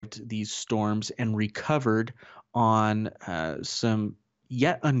lady married these storms and recovered on some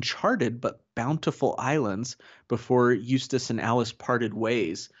yet uncharted but bountiful islands before Eustace and Alice parted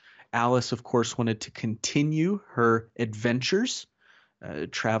ways. Alice, of course, wanted to continue her adventures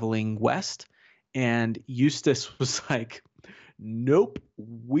traveling west, and Eustace was like, nope,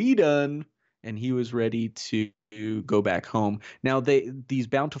 we done. And he was ready to go back home. Now these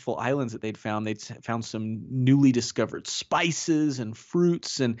bountiful islands that they'd found some newly discovered spices and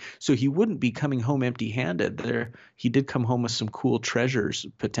fruits, and so he wouldn't be coming home empty-handed. He did come home with some cool treasures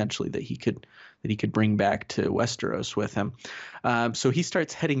potentially that he could bring back to Westeros with him. So he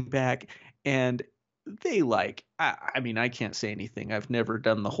starts heading back, and they I mean, I can't say anything. I've never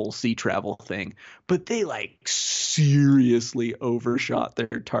done the whole sea travel thing, but they seriously overshot their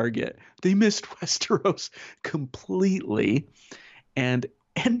target. They missed Westeros completely and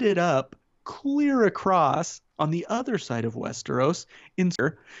ended up clear across on the other side of Westeros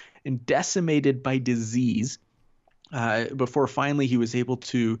and decimated by disease. Before finally he was able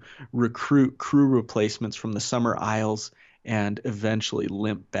to recruit crew replacements from the Summer Isles and eventually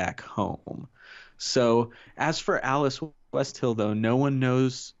limp back home. So as for Alice Westhill, though, no one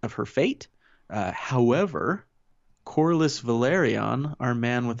knows of her fate. However, Corlys Velaryon, our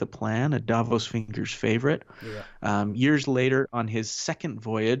man with a plan, a Davos Fingers favorite, years later on his second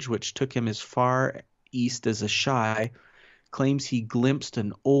voyage, which took him as far east as Asshai, claims he glimpsed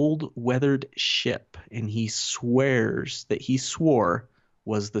an old weathered ship, and he swears that he swore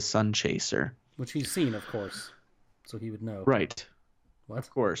was the Sun Chaser. Which he's seen, of course, so he would know. Right. What?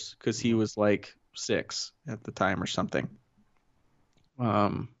 Of course, because he was 6 at the time or something.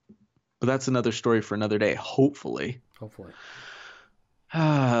 But that's another story for another day, hopefully. Book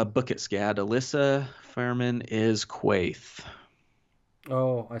it, Scad. Alyssa Fairman is Quaithe.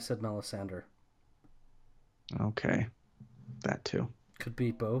 Oh, I said Melisandre. Okay. That too. Could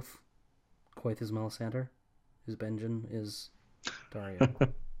be both. Quaithe is Melisandre. His Benjen is Dario.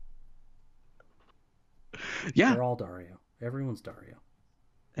 Yeah. They're all Dario. Everyone's Dario.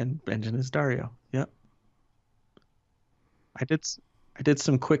 And Benjen is Dario. Yep. I did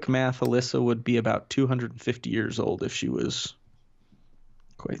some quick math. Alyssa would be about 250 years old if she was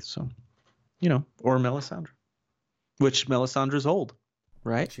Quaithe. So, or Melisandre. Which Melisandre's old,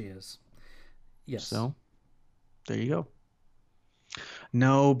 right? She is. Yes. So, there you go.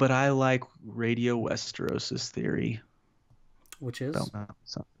 No, but I like Radio Westeros' theory. Which is? About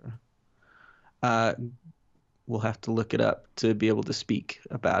Melisandre. We'll have to look it up to be able to speak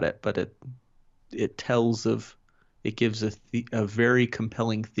about it, but it gives a very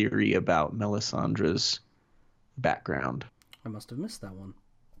compelling theory about Melisandre's background. I must have missed that one.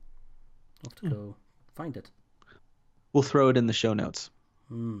 I'll have to go find it. We'll throw it in the show notes.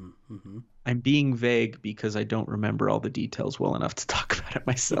 Mm-hmm. I'm being vague because I don't remember all the details well enough to talk about it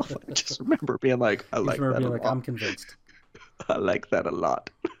myself. I just remember being like, I like that a lot. I'm convinced. I like that a lot.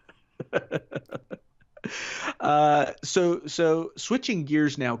 So switching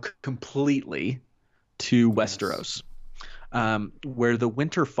gears now completely to Westeros, where the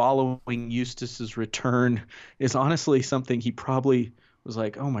winter following Eustace's return is honestly something he probably was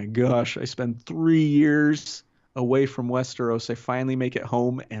like, oh my gosh, I spent 3 years away from Westeros. I finally make it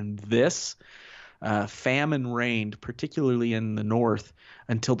home, and this famine reigned, particularly in the north,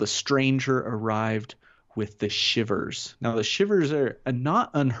 until the stranger arrived with the shivers. Now, the shivers are a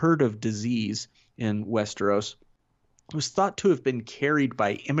not unheard of disease in Westeros. It was thought to have been carried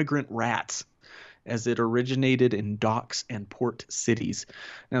by immigrant rats, as it originated in docks and port cities.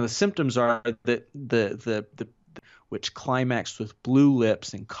 Now, the symptoms are that which climaxed with blue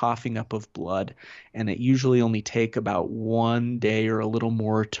lips and coughing up of blood, and it usually only take about 1 day or a little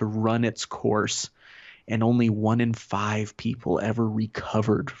more to run its course, and only 1 in 5 people ever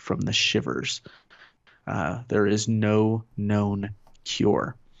recovered from the shivers. There is no known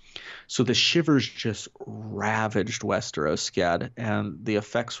cure. So the shivers just ravaged Westeros, Scad, and the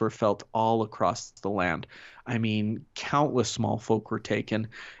effects were felt all across the land. I mean, countless small folk were taken,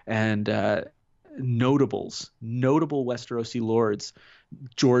 and notable Westerosi lords,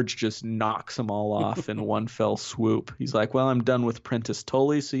 George just knocks them all off in one fell swoop. He's like, well, I'm done with Prentice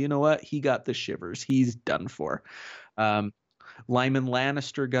Tully, so you know what? He got the shivers. He's done for. Lyman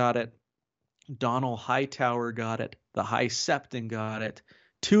Lannister got it. Donald Hightower got it. The High Septon got it.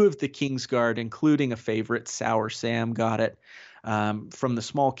 2 of the Kingsguard, including a favorite, Sour Sam, got it. From the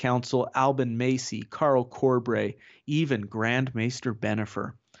small council, Albin Macy, Carl Corbray, even Grand Maester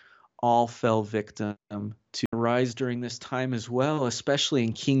Bennifer, all fell victim to rise during this time as well, especially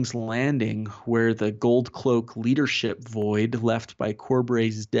in King's Landing, where the Gold Cloak leadership void left by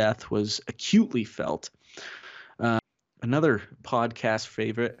Corbray's death was acutely felt. Another podcast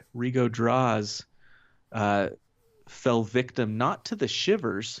favorite, Rigo Draws, fell victim not to the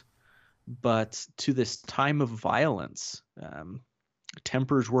shivers, but to this time of violence.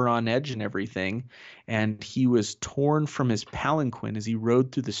 Tempers were on edge and everything, and he was torn from his palanquin as he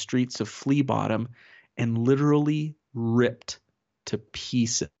rode through the streets of Flea Bottom and literally ripped to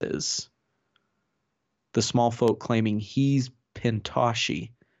pieces. the small folk claiming he's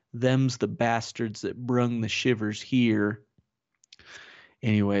Pentoshi. Them's the bastards that brung the shivers here.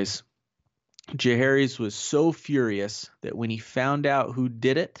 Anyways, Jaehaerys was so furious that when he found out who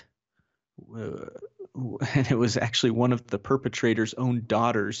did it, and it was actually one of the perpetrator's own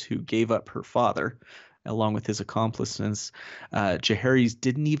daughters who gave up her father, along with his accomplices, Jaehaerys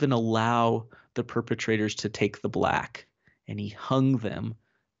didn't even allow the perpetrators to take the black, and he hung them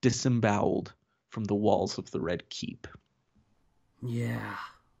disemboweled from the walls of the Red Keep. Yeah.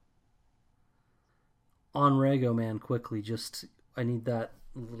 On Rhaego, man, quickly, I need that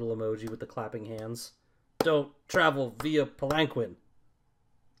little emoji with the clapping hands. Don't travel via palanquin.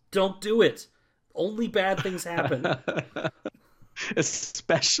 Don't do it. Only bad things happen.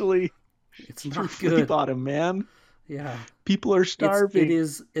 Especially it's not through good. Bottom, man. Yeah. People are starving. It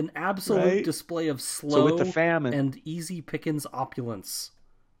is an absolute display of slow with the famine and easy pickings opulence.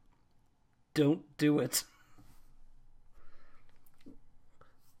 Don't do it.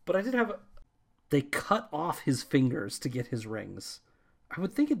 But I did have... They cut off his fingers to get his rings. I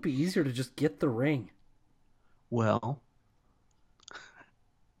would think it'd be easier to just get the ring. Well...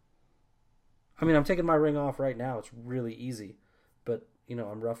 I mean, I'm taking my ring off right now. It's really easy. But,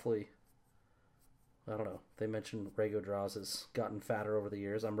 I'm roughly... I don't know. They mentioned Rhaego Draws has gotten fatter over the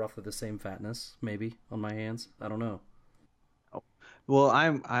years. I'm roughly the same fatness, maybe, on my hands. I don't know. Oh. Well,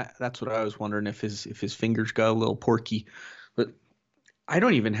 that's what I was wondering, if his fingers got a little porky. But I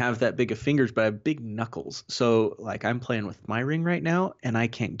don't even have that big of fingers, but I have big knuckles. So, I'm playing with my ring right now, and I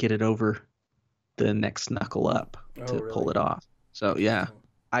can't get it over the next knuckle up to pull it off. So, yeah.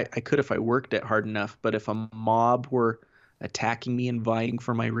 I could if I worked it hard enough, but if a mob were attacking me and vying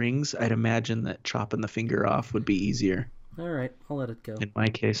for my rings, I'd imagine that chopping the finger off would be easier. All right, I'll let it go. In my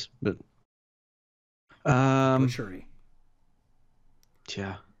case, but butchery.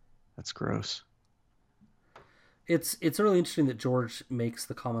 Yeah, that's gross. It's really interesting that George makes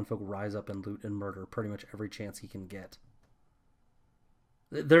the common folk rise up and loot and murder pretty much every chance he can get.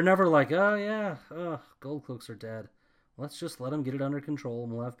 They're never like, oh yeah, gold cloaks are dead. Let's just let him get it under control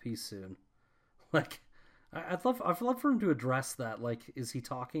and we'll have peace soon. I'd love for him to address that. Is he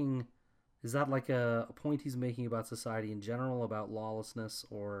talking? Is that a point he's making about society in general, about lawlessness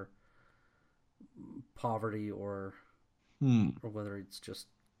or poverty, or whether it's just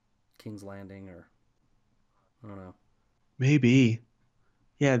King's Landing, or I don't know. Maybe,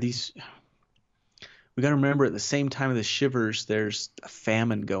 yeah. We got to remember, at the same time of the shivers, there's a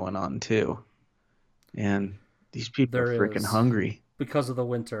famine going on too, and these people are freaking hungry because of the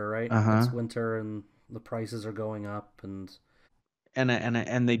winter, right? It's winter and the prices are going up, and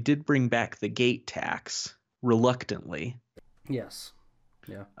they did bring back the gate tax reluctantly. Yes.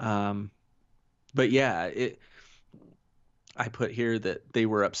 Yeah. But yeah, I put here that they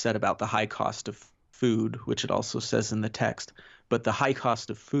were upset about the high cost of food, which it also says in the text. But the high cost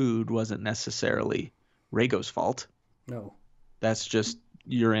of food wasn't necessarily Rhaego's fault. No. That's just,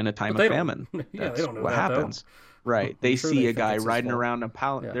 you're in a time of famine. That's they don't know what happens. Though. Right. They see a guy riding around a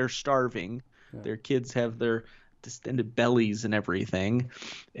pallet. Yeah. They're starving. Yeah. Their kids have their distended bellies and everything,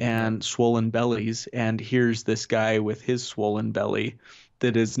 and swollen bellies. And here's this guy with his swollen belly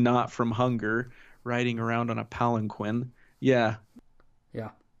that is not from hunger, riding around on a palanquin. Yeah. Yeah.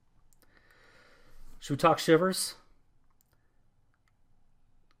 Should we talk shivers?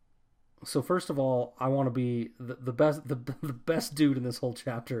 So first of all, I want to be the best. The best dude in this whole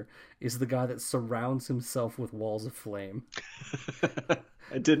chapter is the guy that surrounds himself with walls of flame.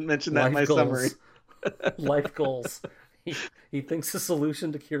 I didn't mention that in my summary. Life goals. He thinks the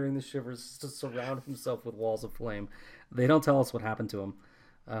solution to curing the shivers is to surround himself with walls of flame. They don't tell us what happened to him.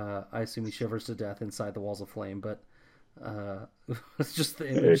 I assume he shivers to death inside the walls of flame, but it's just the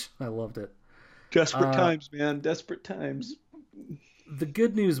image. I loved it. Desperate times, man. Desperate times. The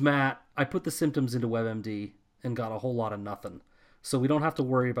good news, Matt, I put the symptoms into WebMD and got a whole lot of nothing. So we don't have to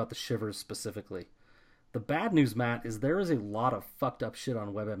worry about the shivers specifically. The bad news, Matt, is there is a lot of fucked up shit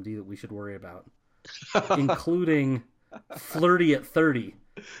on WebMD that we should worry about. Including Flirty at 30,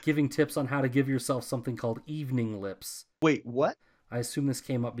 giving tips on how to give yourself something called evening lips. Wait, what? I assume this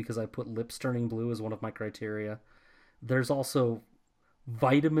came up because I put lips turning blue as one of my criteria. There's also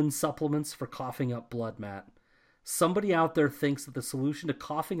vitamin supplements for coughing up blood, Matt. Somebody out there thinks that the solution to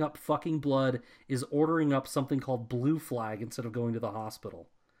coughing up fucking blood is ordering up something called Blue Flag instead of going to the hospital.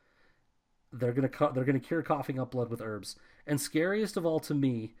 They're gonna cure coughing up blood with herbs. And scariest of all to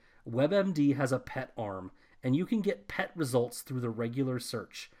me, WebMD has a pet arm, and you can get pet results through the regular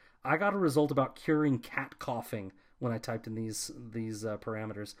search. I got a result about curing cat coughing when I typed in these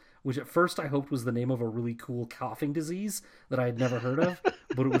parameters, which at first I hoped was the name of a really cool coughing disease that I had never heard of,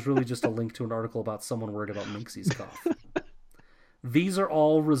 but it was really just a link to an article about someone worried about Minxie's cough. These are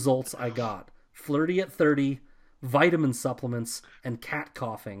all results I got. Flirty at 30, vitamin supplements, and cat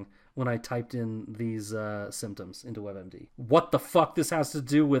coughing when I typed in these symptoms into WebMD. What the fuck this has to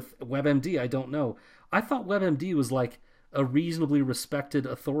do with WebMD, I don't know. I thought WebMD was like a reasonably respected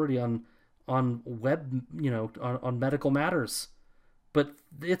authority on web, on medical matters. But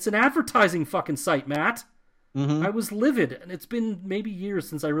it's an advertising fucking site, Matt. I was livid, and it's been maybe years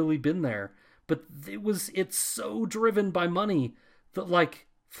since I really been there. But it's so driven by money that, like,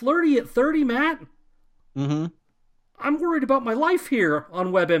 flirty at 30, Matt? I'm worried about my life here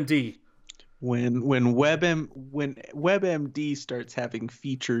on WebMD. When WebMD starts having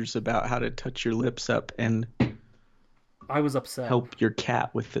features about how to touch your lips up and I was upset. Help your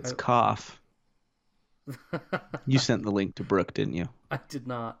cat with its cough. You sent the link to Brooke, didn't you? I did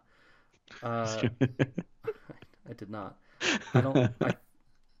not. I did not.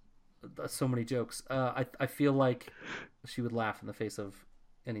 So many jokes. I feel like she would laugh in the face of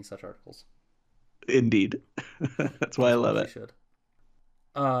any such articles. Indeed. That's why I love it. She should.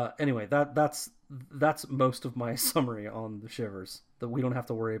 Anyway, that's most of my summary on the shivers. That we don't have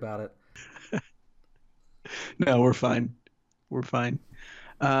to worry about it. No, we're fine. We're fine.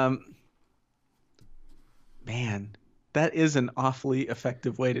 Man, that is an awfully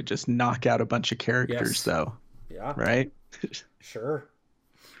effective way to just knock out a bunch of characters, though. Yeah. Right? Sure.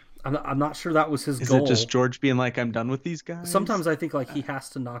 I'm not sure that was his goal. Is it just George being like, I'm done with these guys? Sometimes I think like he has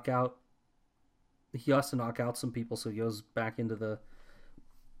to knock out some people, so he goes back into the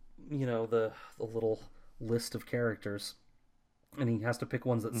little list of characters, and he has to pick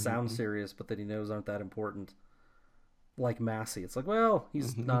ones that sound serious but that he knows aren't that important. Like Massey, it's like, well,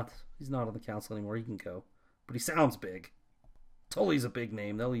 he's not on the council anymore. He can go, but he sounds big. Tully's a big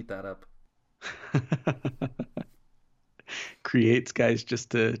name. They'll eat that up. Creates guys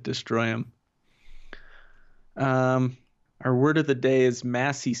just to destroy him. Our word of the day is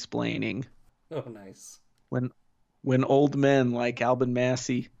Massey-splaining. Oh, nice. When old men like Alban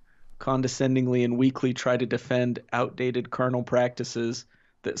Massey condescendingly and weakly try to defend outdated carnal practices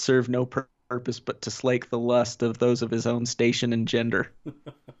that serve no purpose but to slake the lust of those of his own station and gender.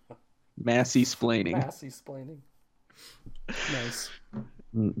 Massey-splaining. Massey-splaining. Nice.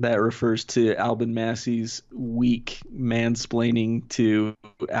 That refers to Alban Massey's weak mansplaining to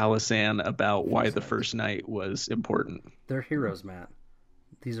Alisanne about why the first night was important. They're heroes, Matt.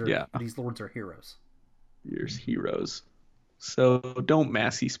 These lords are heroes. There's heroes. So don't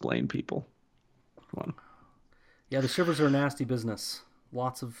Massey-splain people. Come on. Yeah, the shivers are a nasty business.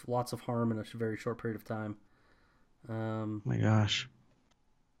 Lots of harm in a very short period of time. My gosh.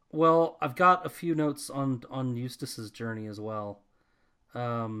 Well, I've got a few notes on Eustace's journey as well.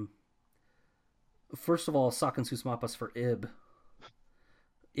 First of all, Saken Susmapas for Ib.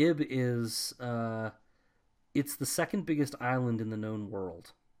 Ib is it's the second biggest island in the known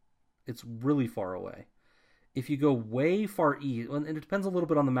world. It's really far away. If you go way far east, and it depends a little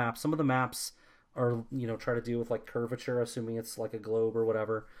bit on the map. Some of the maps are, try to deal with like curvature, assuming it's like a globe or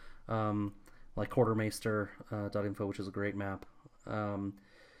whatever. Like Quartermaster.info, which is a great map.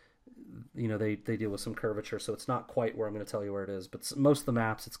 They deal with some curvature, so it's not quite where I'm going to tell you where it is. But most of the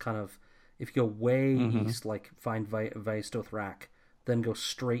maps, it's kind of, if you go way east, like find Vaistothraq, then go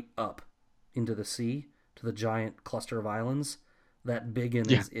straight up into the sea to the giant cluster of islands. That big in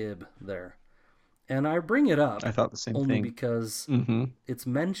is Ib there. And I bring it up. I thought the same only thing. Because it's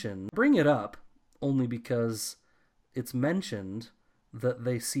mentioned. Bring it up only because it's mentioned that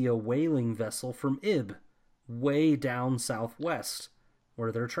they see a whaling vessel from Ib way down southwest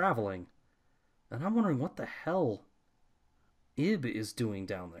where they're traveling. And I'm wondering what the hell Ib is doing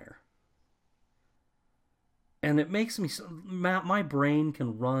down there. And it makes me... My brain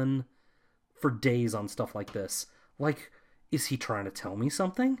can run for days on stuff like this. Like, is he trying to tell me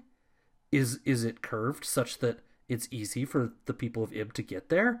something? Is it curved such that it's easy for the people of Ib to get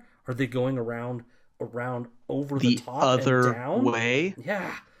there? Are they going around over the top other and down? way?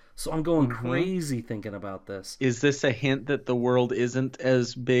 Yeah. So I'm going crazy thinking about this. Is this a hint that the world isn't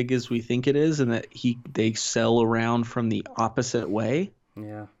as big as we think it is, and that they sail around from the opposite way?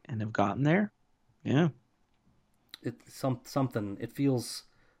 Yeah. And have gotten there? Yeah. It's something. It feels.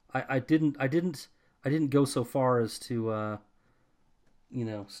 I didn't go so far as to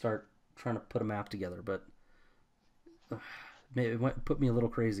start trying to put a map together, but it put me a little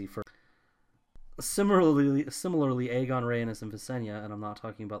crazy. For similarly, Aegon, Rhaenys, and Visenya, and I'm not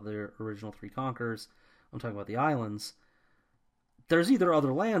talking about the original three conquerors. I'm talking about the islands. There's either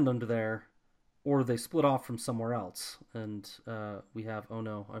other land under there, or they split off from somewhere else. And we have, oh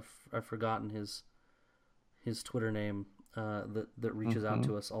no, I've forgotten his Twitter name that reaches out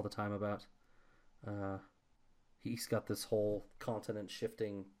Mm-hmm. to us all the time about. He's got this whole continent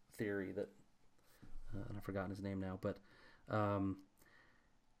shifting theory that, and I've forgotten his name now, but um,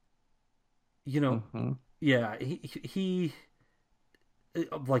 Mm-hmm. yeah, he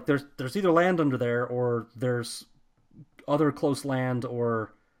like there's either land under there or there's other close land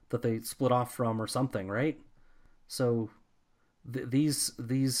or that they split off from or something, right? So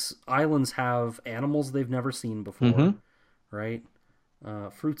these islands have animals they've never seen before, Mm-hmm. right?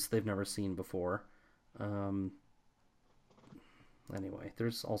 Fruits they've never seen before. Um, anyway,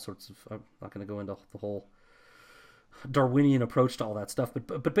 there's all sorts of. I'm not going to go into the whole Darwinian approach to all that stuff,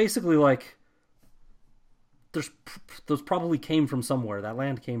 but basically, like, there's those probably came from somewhere. That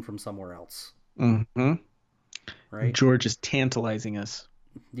land came from somewhere else, Mm-hmm. right? George is tantalizing us.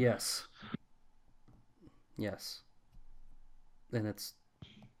 Yes, yes, and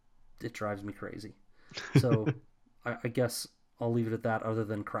it drives me crazy. So I guess I'll leave it at that. Other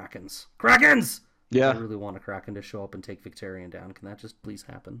than Krakens, Krakens. I Yeah. really want a Kraken to show up and take Victorian down. Can that just please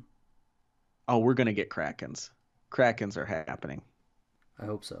happen? Oh, we're gonna get Krakens. Krakens are happening. I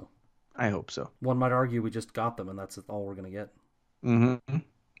hope so. I hope so. One might argue we just got them, and that's all we're gonna get. Mm-hmm.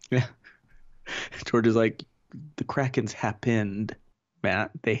 Yeah. George is like, the Krakens happened,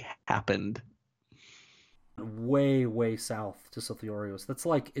 Matt. They happened. Way, way south to Sothorios. That's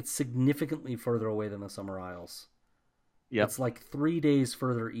like it's significantly further away than the Summer Isles. Yep. It's like 3 days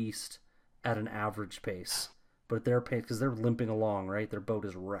further east at an average pace. But at their pace, because they're limping along, right? Their boat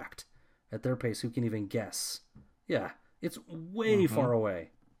is wrecked. At their pace, who can even guess? Yeah, it's way Mm-hmm. far away.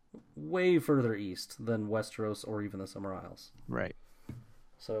 Way further east than Westeros or even the Summer Isles. Right.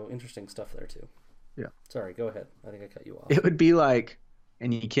 So interesting stuff there too. Yeah. Sorry, go ahead. I think I cut you off. It would be like,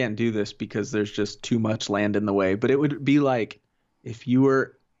 and you can't do this because there's just too much land in the way, but it would be like if you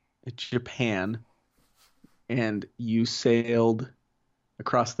were at Japan and you sailed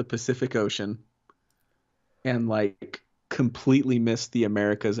across the Pacific Ocean and like completely missed the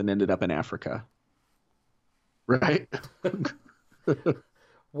Americas and ended up in Africa. Right?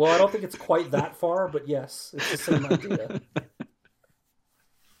 Well, I don't think it's quite that far, but yes, it's the same idea.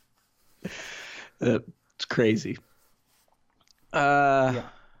 It's crazy. I Yeah.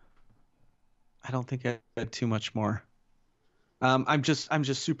 don't think I had too much more. I'm just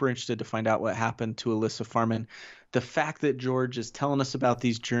super interested to find out what happened to Alyssa Farman. The fact that George is telling us about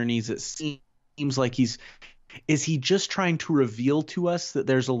these journeys, it seems like is he just trying to reveal to us that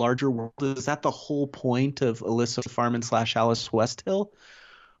there's a larger world? Is that the whole point of Alyssa Farman / Alice Westhill?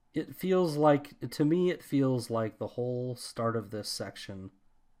 It feels like, to me, it feels like the whole start of this section,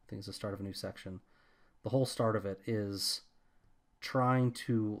 I think it's the start of a new section, the whole start of it is trying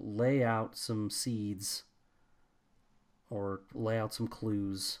to lay out some seeds or lay out some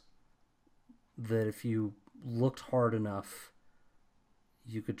clues that if you looked hard enough,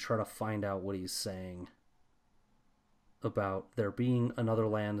 you could try to find out what he's saying about there being another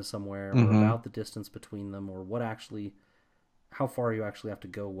land somewhere, or Mm-hmm. about the distance between them, or what actually, how far you actually have to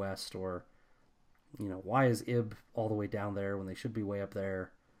go west, or why is Ib all the way down there when they should be way up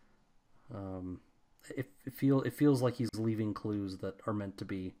there. It feels like he's leaving clues that are meant to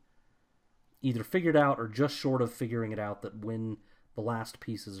be either figured out or just short of figuring it out, that when the last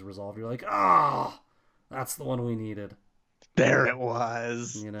piece is resolved, you're like, that's the one we needed. There it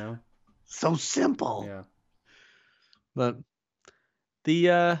was. So simple. Yeah. But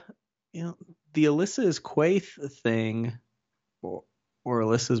the the Alyssa is Quaithe thing, or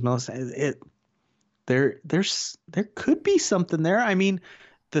Alyssa's Melissa, there could be something there. I mean,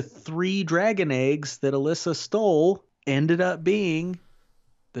 the 3 dragon eggs that Alyssa stole ended up being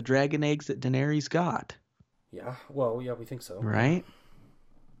the dragon eggs that Daenerys got. Yeah. Well, yeah, we think so. Right?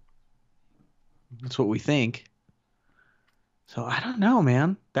 That's what we think. So I don't know,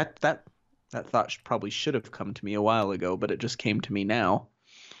 man. That thought probably should have come to me a while ago, but it just came to me now,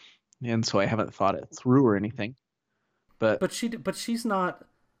 and so I haven't thought it through or anything. But she's not.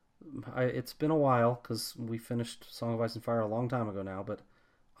 It's been a while because we finished Song of Ice and Fire a long time ago now, but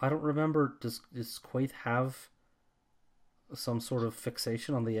I don't remember. Does Quaithe have some sort of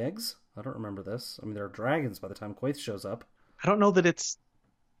fixation on the eggs? I don't remember this. I mean, there are dragons by the time Quaithe shows up. I don't know that it's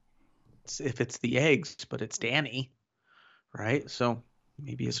if it's the eggs, but it's Dany, right? So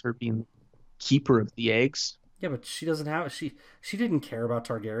maybe it's her being keeper of the eggs. Yeah, but she doesn't have she didn't care about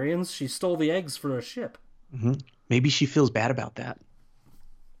Targaryens. She stole the eggs for a ship. Mm-hmm. Maybe she feels bad about that.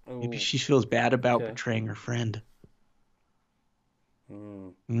 Oh, Maybe she feels bad about okay. betraying her friend.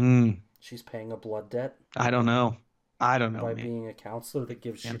 Mm. She's paying a blood debt. I don't know. By man. being a counselor that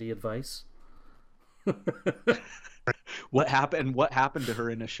gives shitty advice. What happened? What happened to her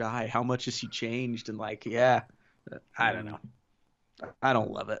in Ashai? How much has she changed? And like, yeah, I don't know. I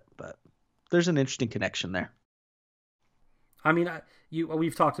don't love it, but there's an interesting connection there. I mean,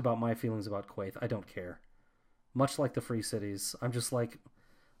 we've talked about my feelings about Quaithe. I don't care. Much like the Free Cities, I'm just like,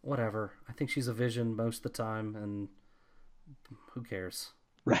 whatever. I think she's a vision most of the time, and who cares?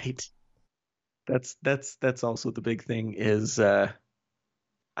 Right. That's also the big thing is I'm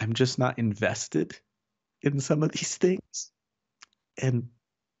just not invested in some of these things. And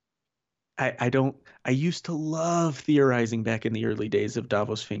I don't I used to love theorizing back in the early days of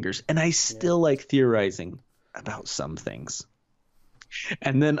Davos Fingers, and I Yeah. still like theorizing about some things.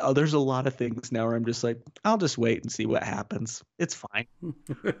 And then there's a lot of things now where I'm just like, I'll just wait and see what happens. It's fine.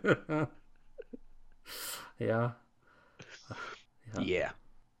 Yeah. Yeah. Yeah.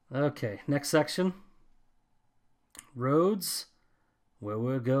 Okay, next section. Roads. Where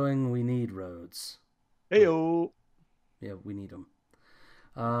we're going, we need roads. Heyo. Yeah, we need them.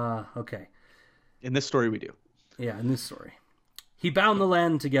 Okay. In this story we do. Yeah, in this story. He bound the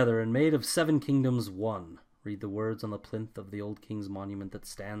land together and made of 7 kingdoms one. Read the words on the plinth of the old king's monument that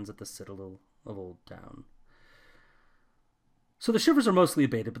stands at the citadel of Old Town. So the shivers are mostly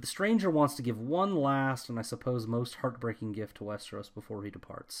abated, but the stranger wants to give one last and I suppose most heartbreaking gift to Westeros before he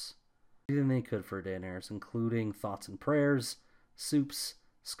departs. Everything they could for Daenerys, including thoughts and prayers, soups,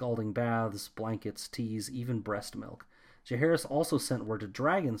 scalding baths, blankets, teas, even breast milk. Jaehaerys also sent word to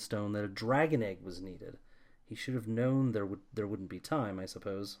Dragonstone that a dragon egg was needed. He should have known there wouldn't be time, I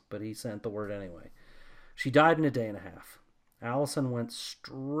suppose, but he sent the word anyway. She died in a day and a half. Alicent went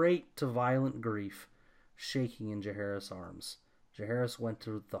straight to violent grief, shaking in Jaehaerys' arms. Jaehaerys went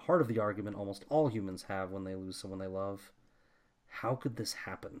to the heart of the argument almost all humans have when they lose someone they love. How could this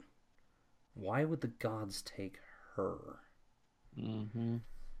happen? Why would the gods take her? Mm-hmm.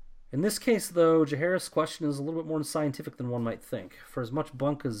 In this case, though, Jaehaerys' question is a little bit more scientific than one might think. For as much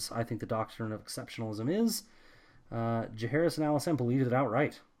bunk as I think the doctrine of exceptionalism is, Jaehaerys and Alicent believed it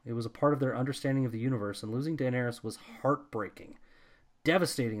outright. It was a part of their understanding of the universe, and losing Daenerys was heartbreaking.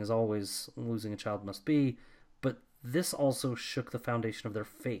 Devastating as always losing a child must be, but this also shook the foundation of their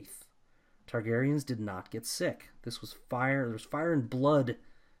faith. Targaryens did not get sick. This was fire. There was fire and blood,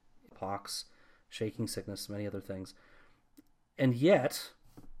 pox, shaking sickness, many other things. And yet,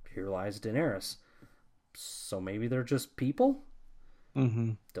 here lies Daenerys. So maybe they're just people?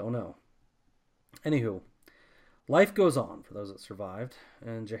 Mm-hmm. Don't know. Anywho, life goes on for those that survived,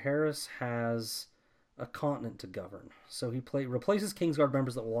 and Jaehaerys has a continent to govern. So he replaces Kingsguard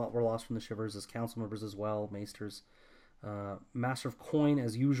members that were lost from the Shivers as council members as well, maesters. Master of Coin,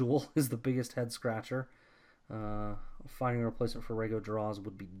 as usual, is the biggest head scratcher. Finding a replacement for Rhaego Draws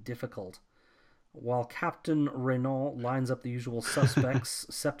would be difficult. While Captain Renault lines up the usual suspects,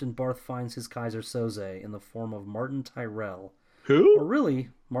 Septon Barth finds his Kaiser Soze in the form of Martin Tyrell. Who? Or really,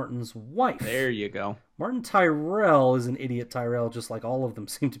 Martin's wife. There you go. Martin Tyrell is an idiot Tyrell, just like all of them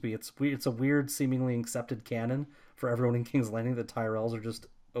seem to be. It's a weird, seemingly accepted canon for everyone in King's Landing that Tyrells are just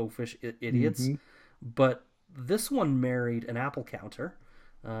oafish idiots. Mm-hmm. But this one married an apple counter.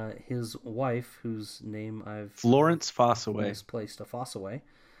 His wife, whose name I've Florence Fossaway, misplaced a Fossaway.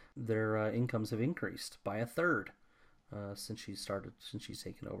 Their incomes have increased by a third since she's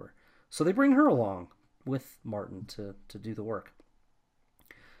taken over. So they bring her along with Martin to do the work.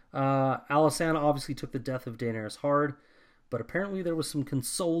 Alysanne obviously took the death of Daenerys hard, but apparently there was some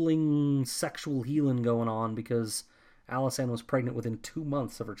consoling sexual healing going on because Alysanne was pregnant within 2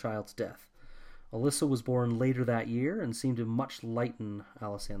 months of her child's death. Alyssa was born later that year and seemed to much lighten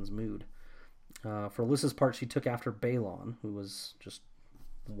Alysanne's mood. For Alyssa's part, she took after Balon, who was just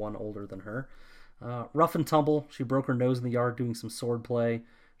one older than her. Rough and tumble, she broke her nose in the yard doing some sword play.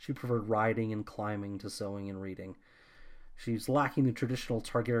 She preferred riding and climbing to sewing and reading. She was lacking the traditional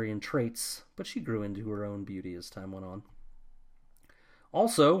Targaryen traits, but she grew into her own beauty as time went on.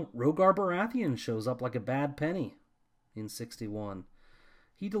 Also, Rhaegar Baratheon shows up like a bad penny in 61.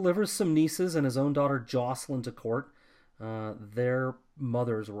 He delivers some nieces and his own daughter Jocelyn to court. Their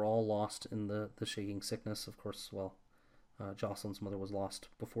mothers were all lost in the shaking sickness, of course. Well, Jocelyn's mother was lost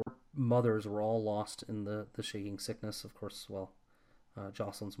before. Mothers were all lost in the shaking sickness, of course. Well,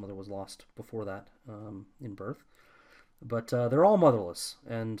 Jocelyn's mother was lost before that in birth. But they're all motherless,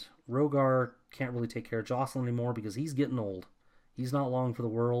 and Rhaegar can't really take care of Jocelyn anymore because he's getting old. He's not long for the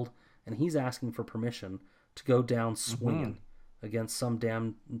world, and he's asking for permission to go down swinging against some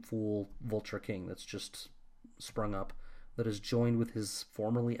damn fool Vulture King that's just sprung up, that is joined with his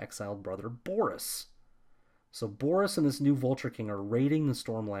formerly exiled brother Boris. So Boris and this new Vulture King are raiding the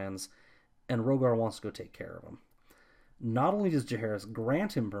Stormlands, and Rhaegar wants to go take care of him. Not only does Jaehaerys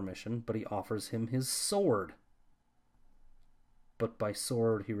grant him permission, but he offers him his sword. But by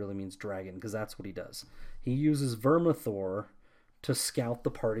sword, he really means dragon, because that's what he does. He uses Vermithor to scout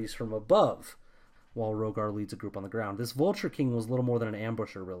the parties from above, while Rogar leads a group on the ground. This Vulture King was little more than an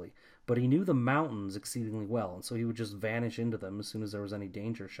ambusher, really, but he knew the mountains exceedingly well, and so he would just vanish into them as soon as there was any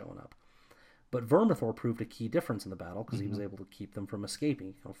danger showing up. But Vermithor proved a key difference in the battle, because he was able to keep them from escaping.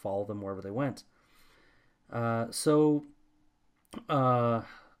 He could follow them wherever they went. So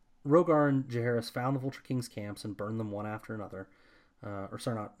Rogar and Jaehaerys found the Vulture King's camps and burned them one after another.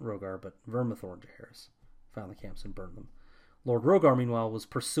 Not Rogar, but Vermithor and Jaehaerys found the camps and burned them. Lord Rogar, meanwhile, was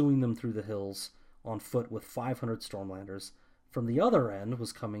pursuing them through the hills on foot with 500 Stormlanders. From the other end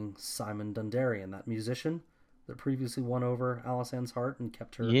was coming Simon Dundarian, that musician that previously won over Alysanne's heart and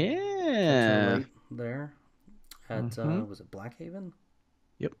kept her late there at, was it Blackhaven?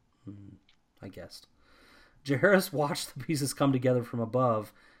 Yep. I guessed. Jaehaerys watched the pieces come together from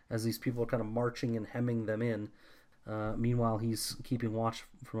above as these people are kind of marching and hemming them in. Meanwhile, he's keeping watch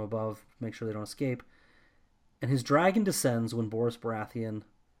from above to make sure they don't escape. And his dragon descends when Boros Baratheon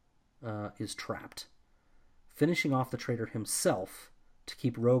is trapped, finishing off the traitor himself to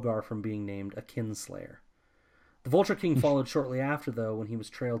keep Rogar from being named a kinslayer. The Vulture King followed shortly after, though, when he was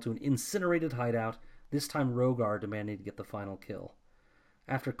trailed to an incinerated hideout, this time Rogar demanding to get the final kill.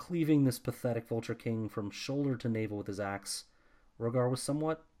 After cleaving this pathetic Vulture King from shoulder to navel with his axe, Rogar was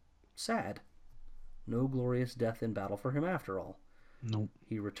somewhat sad. No glorious death in battle for him after all. Nope.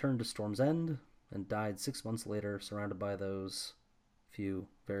 He returned to Storm's End and died 6 months later, surrounded by those few,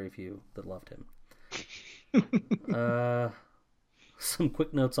 very few, that loved him. Some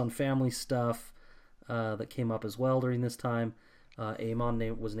quick notes on family stuff that came up as well during this time.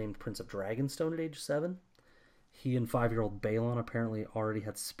 Aemon was named Prince of Dragonstone at age 7. He and 5-year-old Balon apparently already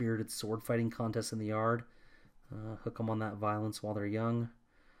had spirited sword fighting contests in the yard. Hook them on that violence while they're young.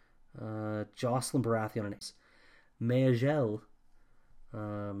 Jocelyn Baratheon and Maegelle.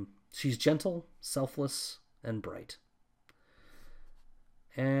 She's gentle, selfless, and bright.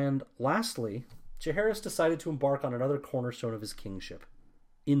 And lastly, Jaehaerys decided to embark on another cornerstone of his kingship: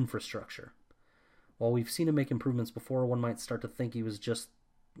 infrastructure. While we've seen him make improvements before, one might start to think he was just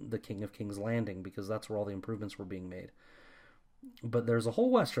the king of King's Landing, because that's where all the improvements were being made. But there's a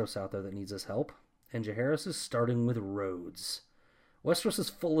whole Westeros out there that needs his help, and Jaehaerys is starting with roads. Westeros is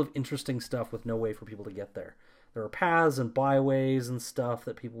full of interesting stuff with no way for people to get there. There are paths and byways and stuff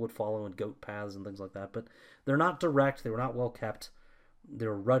that people would follow, and goat paths and things like that, but they're not direct, they were not well kept. They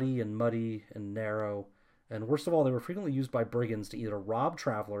were ruddy and muddy and narrow, and worst of all, they were frequently used by brigands to either rob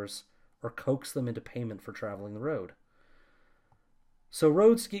travelers or coax them into payment for traveling the road. So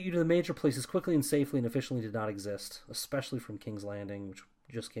roads to get you to the major places quickly and safely and efficiently did not exist, especially from King's Landing, which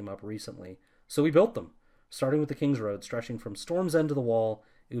just came up recently. So we built them, starting with the King's Road, stretching from Storm's End to the Wall.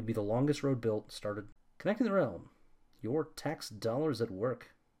 It would be the longest road built, started connecting the realm. Your tax dollars at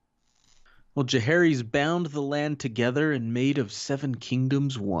work. Well, Jaehaerys bound the land together and made of 7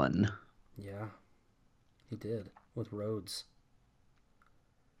 kingdoms one. Yeah, he did, with roads.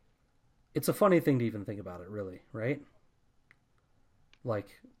 It's a funny thing to even think about it, really, right?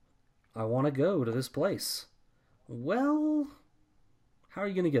 Like, I want to go to this place. Well, how are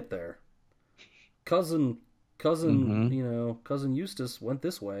you going to get there? Cousin Eustace went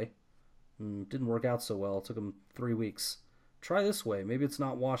this way. Didn't work out so well. It took him 3 weeks. Try this way. Maybe it's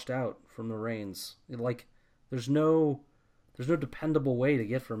not washed out from the rains. There's no dependable way to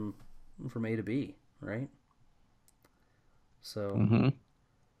get from A to B, right? So,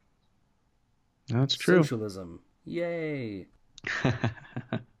 that's true. Socialism, yay!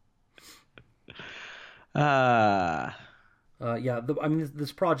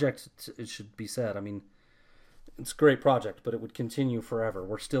 This project, it should be said, it's a great project, but it would continue forever.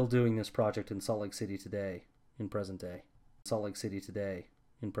 We're still doing this project in Salt Lake City today, in present day. Salt Lake City today,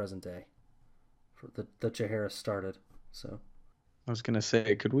 in present day. For the Jaehaerys started, so. I was gonna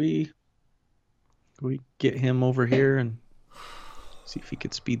say, could we get him over here and see if he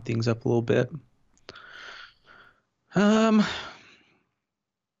could speed things up a little bit? What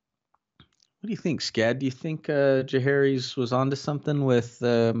do you think, Scad? Do you think Jaehaerys was onto something with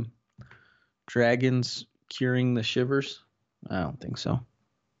dragons curing the shivers? I don't think so.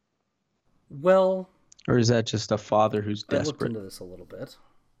 Well, or is that just a father who's desperate? I looked into this a little bit.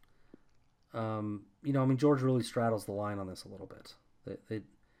 George really straddles the line on this a little bit. They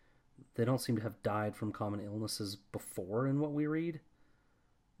don't seem to have died from common illnesses before in what we read,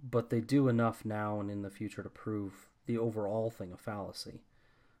 but they do enough now and in the future to prove the overall thing a fallacy.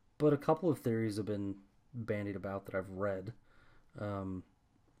 But a couple of theories have been bandied about that I've read. One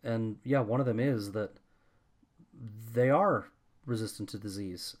of them is that they are resistant to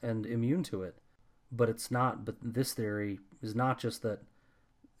disease and immune to it. But it's not. But this theory is not just that,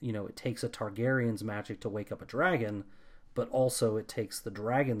 it takes a Targaryen's magic to wake up a dragon, but also it takes the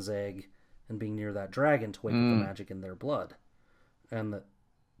dragon's egg and being near that dragon to wake up the magic in their blood, and that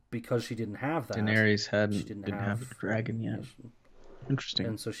because she didn't have that, Daenerys didn't have a dragon yet. Interesting.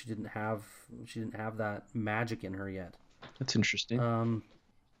 And so she didn't have that magic in her yet. That's interesting.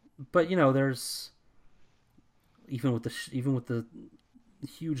 But there's even with the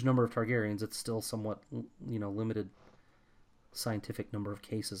huge number of Targaryens, it's still somewhat limited scientific number of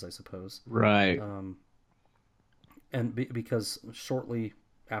cases, I suppose. Right. And because shortly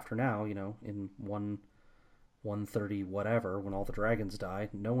after now, in 130 whatever, when all the dragons die,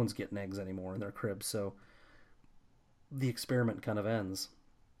 no one's getting eggs anymore in their cribs, so the experiment kind of ends.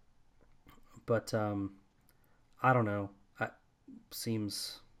 But I don't know.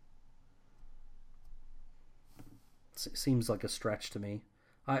 Seems like a stretch to me.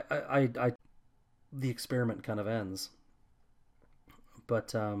 I the experiment kind of ends.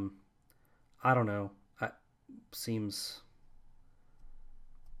 But I don't know. Seems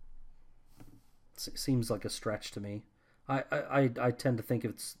like a stretch to me. I tend to think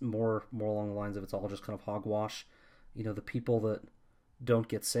it's more along the lines of it's all just kind of hogwash. The people that don't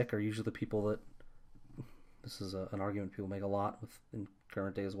get sick are usually the people that, this is an argument people make a lot in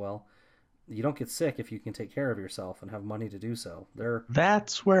current day as well. You don't get sick if you can take care of yourself and have money to do so.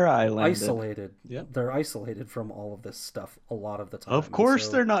 That's where I landed. Isolated. Yep. They're isolated from all of this stuff a lot of the time. Of course,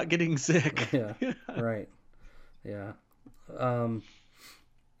 they're not getting sick. Yeah. Right. Yeah.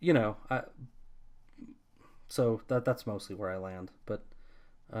 So that's mostly where I land. But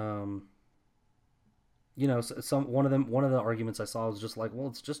one of the arguments I saw was just like, well,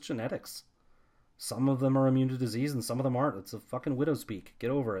 it's just genetics. Some of them are immune to disease and some of them aren't. It's a fucking widow's peak. Get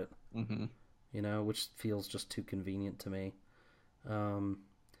over it. Mm-hmm. Which feels just too convenient to me.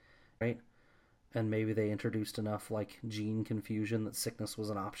 Right? And maybe they introduced enough like gene confusion that sickness was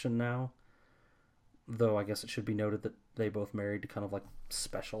an option now. Though I guess it should be noted that they both married to kind of like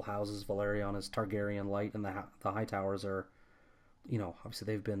special houses. Valerion is Targaryen light, and the Hightowers are,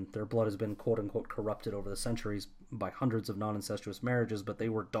 obviously their blood has been quote unquote corrupted over the centuries by hundreds of non-incestuous marriages, but they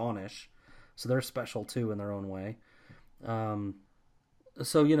were Dawnish, so they're special too in their own way.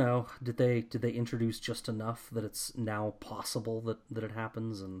 So did they introduce just enough that it's now possible that it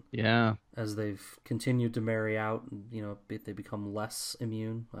happens? And yeah, as they've continued to marry out, they become less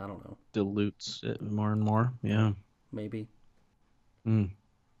immune. I don't know. Dilutes it more and more. Yeah, maybe. You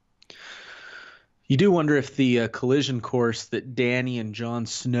do wonder if the collision course that Dany and Jon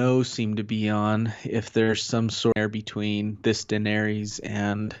Snow seem to be on, if there's some sort of between this Daenerys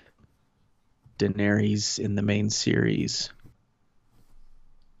and Daenerys in the main series.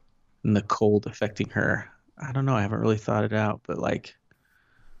 And the cold affecting her. I don't know. I haven't really thought it out, but like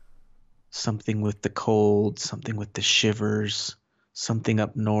something with the cold, something with the shivers, something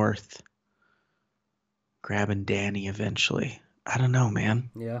up north, grabbing Dany eventually. I don't know,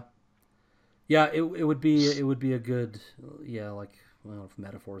 man. Yeah. It would be a good, like, I don't know if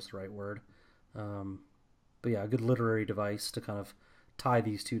metaphor is the right word, but yeah, a good literary device to kind of tie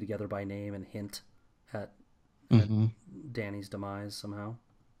these two together by name and hint at Dany's demise somehow.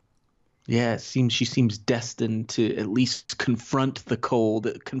 Yeah, she seems destined to at least confront the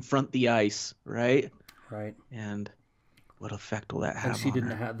cold, confront the ice, right? Right. And what effect will that have? And she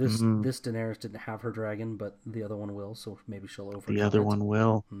didn't have this. This Daenerys didn't have her dragon, but the other one will. So maybe she'll overcome the other it. one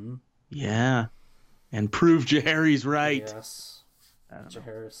will. Mm-hmm. Yeah, and prove Jaehaerys right. Yes,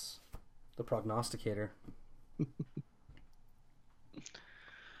 Jaehaerys, the prognosticator.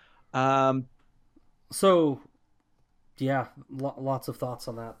 So, yeah, lots of thoughts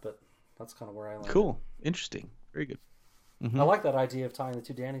on that, but that's kind of where I land. Cool, interesting, very good. Mm-hmm. I like that idea of tying the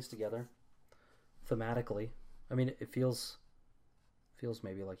two Dannys together thematically. I mean, it feels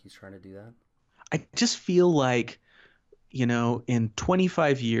maybe like he's trying to do that. I just feel like, in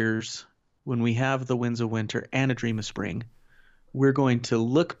 25 years, when we have The Winds of Winter and A Dream of Spring, we're going to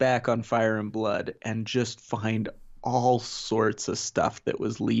look back on Fire and Blood and just find all sorts of stuff that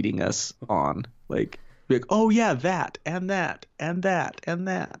was leading us on. Like, oh yeah, that and that and that and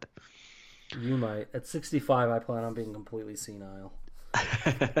that. You might. At 65, I plan on being completely senile.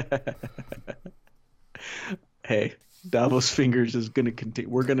 Hey, Davos Fingers is going to continue.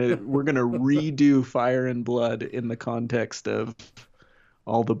 We're gonna redo Fire and Blood in the context of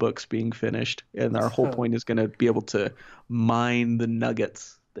all the books being finished, and our whole point is going to be able to mine the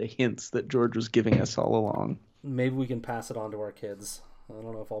nuggets, the hints that George was giving us all along. Maybe we can pass it on to our kids. I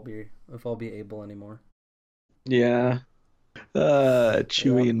don't know if I'll be able anymore. Yeah,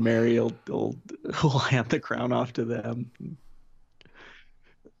 Chewie Yep. and Mary will hand the crown off to them.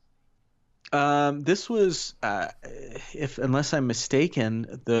 This was, if unless I'm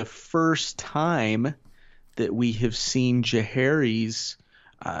mistaken, the first time that we have seen Jaehaerys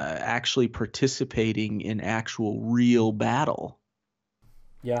actually participating in actual real battle.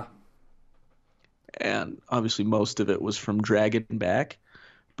 Yeah. And obviously most of it was from Dragonback,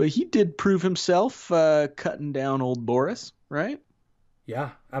 but he did prove himself cutting down old Boris, right?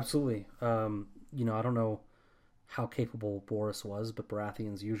 Yeah, absolutely. I don't know how capable Boris was, but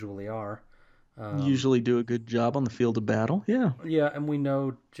Baratheons usually are. Um, Usually do a good job on the field of battle. Yeah. yeah, and we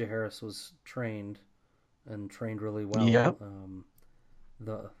know Jaehaerys was trained and trained really well. Yep.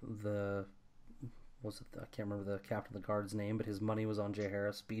 The was it? I can't remember the captain of the guard's name, but his money was on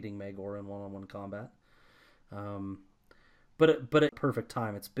Jaehaerys beating Maegor in one-on-one combat. Um, but at perfect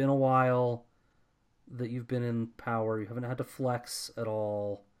time. It's been a while that you've been in power. You haven't had to flex at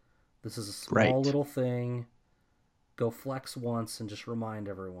all. This is a small Right. little thing. Go flex once and just remind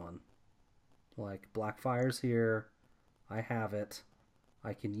everyone. Like, Blackfire's here. I have it.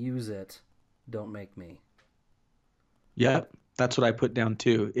 I can use it. Don't make me. Yep. That's what I put down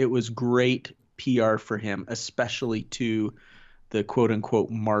too. It was great PR for him, especially to the quote unquote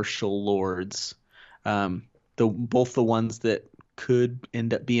martial lords. Both the ones that could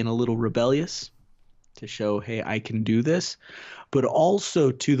end up being a little rebellious to show, hey, I can do this, but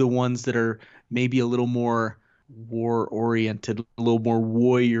also to the ones that are maybe a little more war oriented, a little more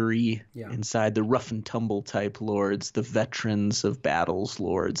warriory Yeah. inside, the rough and tumble type lords, the veterans of battles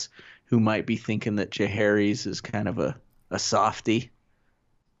lords, who might be thinking that Jaehaerys is kind of a softy,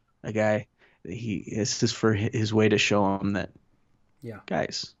 a guy. This is for his way to show him that, Yeah.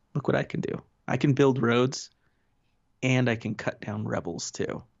 guys, look what I can do. I can build roads and I can cut down rebels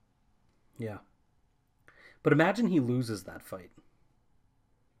too. Yeah. But imagine he loses that fight.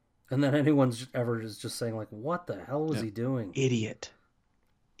 And then anyone's ever is just saying, like, what the hell was Yeah. he doing? Idiot.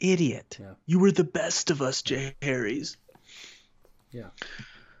 Idiot. Yeah. You were the best of us, Jaehaerys. Yeah.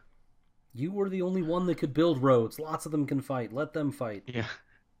 You were the only one that could build roads. Lots of them can fight. Let them fight. Yeah.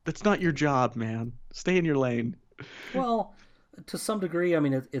 That's not your job, man. Stay in your lane. Well, to some degree, I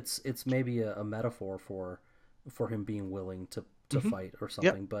mean, it's maybe a metaphor for him being willing to Mm-hmm. fight or Yep.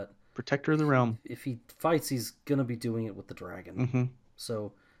 something. But Protector of the realm. if he fights, he's gonna be doing it with the dragon. Mm-hmm.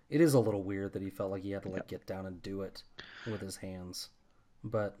 So it is a little weird that he felt like he had to Yep. get down and do it with his hands.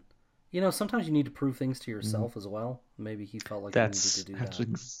 But sometimes you need to prove things to Mm-hmm. yourself as well. Maybe he felt like he needed to do That's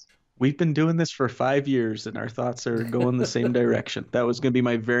that. we've been doing this for 5 years and our thoughts are going the same direction. That was going to be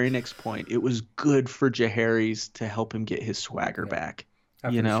my very next point. It was good for Jaehaerys to help him get his swagger Yeah. back.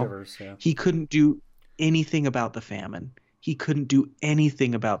 After the shivers, yeah. He couldn't do anything about the famine. He couldn't do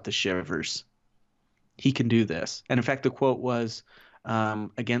anything about the shivers. He can do this. And in fact, the quote was,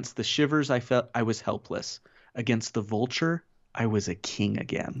 against the shivers, I felt I was helpless. Against the vulture, I was a king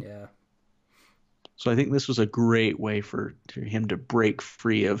again. Yeah. So I think this was a great way for him to break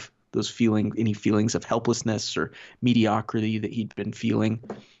free of any feelings of helplessness or mediocrity that he'd been feeling,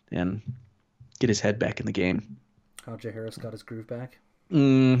 and get his head back in the game. How Jaehaerys got his groove back.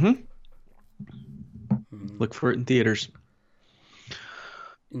 Mm-hmm. Mhm. Look for it in theaters.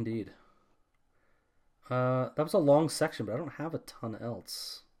 Indeed. That was a long section, but I don't have a ton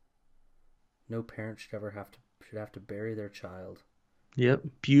else. No parent should have to bury their child. Yep,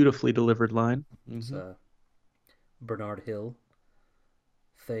 beautifully delivered line. It's Mm-hmm. Bernard Hill,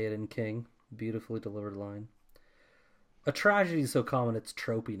 Theoden King, beautifully delivered line. A tragedy so common it's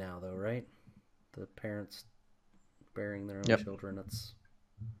tropey now, though, right? The parents burying their own Yep. children. It's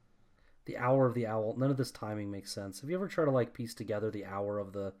the hour of the owl. None of this timing makes sense. Have you ever tried to piece together the hour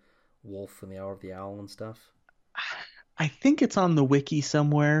of the wolf and the hour of the owl and stuff? I think it's on the wiki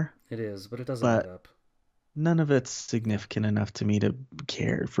somewhere, It is, but it doesn't add but up. none of it's significant enough to me to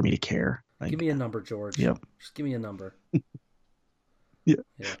care. For me to care. Give me a number, George. Yep. Just give me a number. Yeah.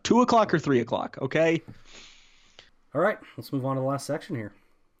 Yeah. 2 o'clock or 3 o'clock. Okay. All right, let's move on to the last section here.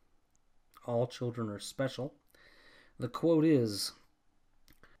 All children are special. The quote is,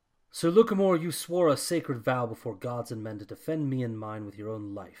 Sir Lucamore, you swore a sacred vow before gods and men to defend me and mine with your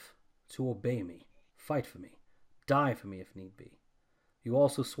own life, to obey me, fight for me, die for me if need be. You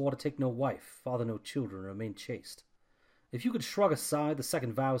also swore to take no wife, father no children, and remain chaste. If you could shrug aside the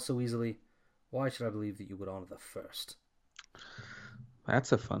second vow so easily, why should I believe that you would honor the first?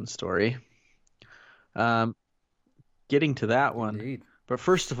 That's a fun story. Um, Getting to that one. Indeed. But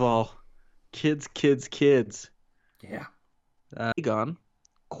first of all, kids. Yeah. Aegon,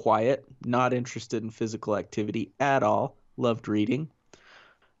 quiet, not interested in physical activity at all, loved reading.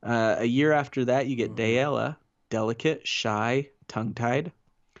 A year after that, you get Mhm. Daella, delicate, shy, tongue-tied.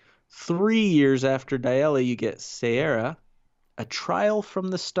 3 years after Diela, you get Saera, a trial from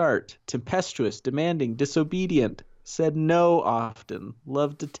the start, tempestuous, demanding, disobedient, said no often,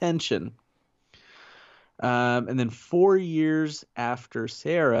 loved attention. And then 4 years after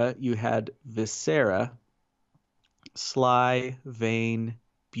Saera, you had Visera, sly, vain,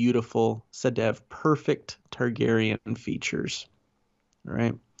 beautiful, said to have perfect Targaryen features. All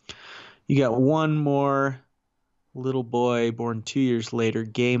right. You got one more little boy born 2 years later,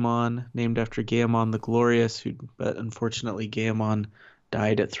 Gaemon, named after Gaemon the Glorious, but unfortunately Gaemon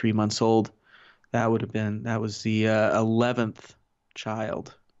died at 3 months old. That was the 11th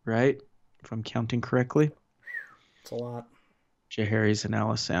child, right? If I'm counting correctly. It's a lot. Jaehaerys and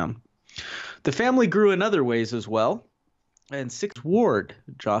Alysanne. The family grew in other ways as well. And 6th Ward,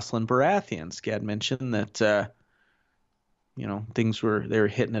 Jocelyn Baratheon. Scad mentioned that, they were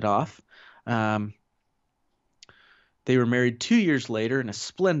hitting it off. They were married 2 years later in a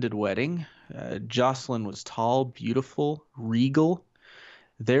splendid wedding. Jocelyn was tall, beautiful, regal.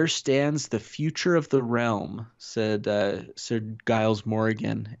 There stands the future of the realm, said Sir Giles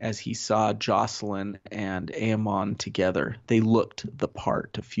Morrigan as he saw Jocelyn and Aemon together. They looked the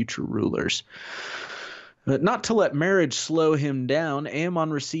part of future rulers. But not to let marriage slow him down,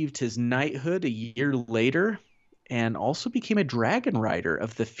 Aemon received his knighthood a year later and also became a dragon rider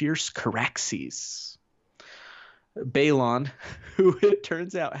of the fierce Caraxes. Balon, who it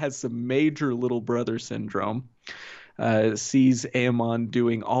turns out has some major little brother syndrome, sees Aemon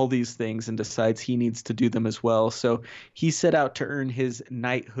doing all these things and decides he needs to do them as well. So he set out to earn his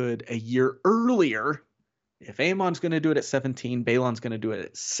knighthood a year earlier. If Aemon's going to do it at 17, Balon's going to do it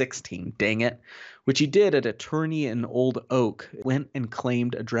at 16, dang it. Which he did at a tourney in Old Oak. Went and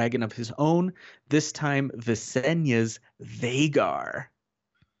claimed a dragon of his own, this time Visenya's Vhagar.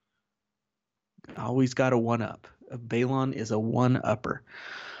 Always got a one-up. Balon is a one-upper.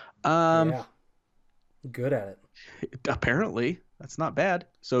 Yeah. Good at it. Apparently. That's not bad.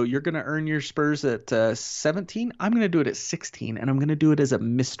 So you're going to earn your spurs at 17. I'm going to do it at 16, and I'm going to do it as a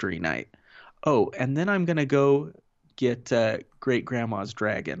mystery night. Oh, and then I'm going to go get great-grandma's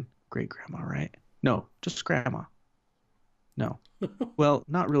dragon. Great-grandma, right? No, just grandma. No. Well,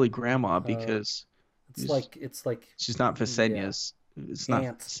 not really grandma because... It's like she's not Visenya's. Yeah. It's not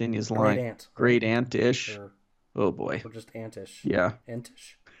aunt. Visenya's line. Great aunt. Great aunt-ish. Oh, boy. Or just aunt-ish. Yeah.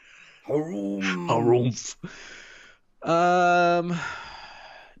 Aunt-ish. Harumph.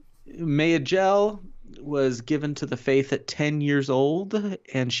 Mayagel was given to the faith at 10 years old,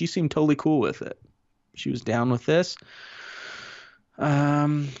 and she seemed totally cool with it. She was down with this.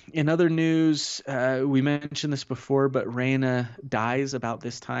 In other news, we mentioned this before, but Rhaena dies about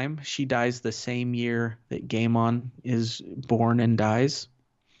this time. She dies the same year that Gaemon is born and dies.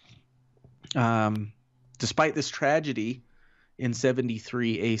 Despite this tragedy in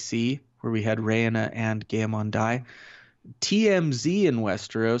 73 AC, where we had Rhaena and Gaemon die, TMZ in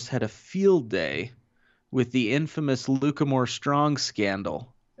Westeros had a field day with the infamous Lucamore Strong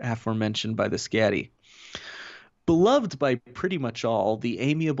scandal, aforementioned by the Scatty. Beloved by pretty much all, the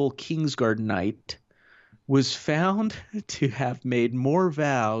amiable Kingsguard knight was found to have made more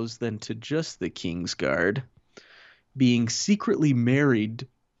vows than to just the Kingsguard, being secretly married,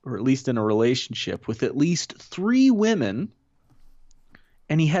 or at least in a relationship, with at least 3 women,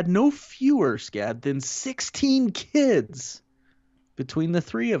 and he had no fewer, Scad, than 16 kids between the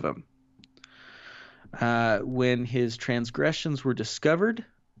 3 of them. When his transgressions were discovered,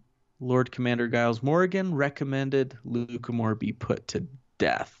 Lord Commander Giles Morrigan recommended Lucamore be put to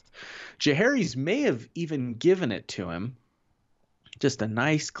death. Jaehaerys may have even given it to him, just a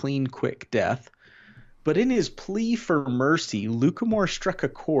nice, clean, quick death. But in his plea for mercy, Lucamore struck a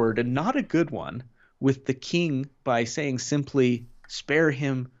chord, and not a good one, with the king by saying simply, "Spare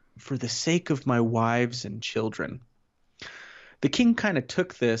him for the sake of my wives and children." The king kind of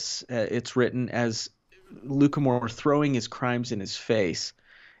took this, it's written, as Lucamore throwing his crimes in his face.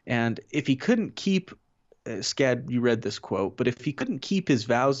 And if he couldn't keep, Scad, you read this quote, but if he couldn't keep his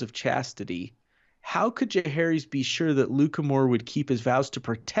vows of chastity, how could Jaehaerys be sure that Lucamore would keep his vows to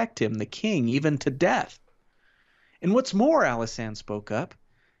protect him, the king, even to death? And what's more, Alysanne spoke up,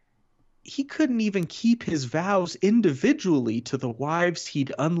 he couldn't even keep his vows individually to the wives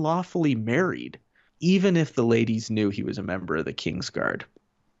he'd unlawfully married, even if the ladies knew he was a member of the Kingsguard.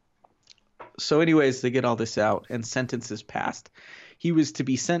 So anyways, they get all this out, and sentences passed. He was to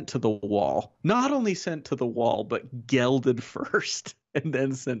be sent to the wall. Not only sent to the wall, but gelded first. and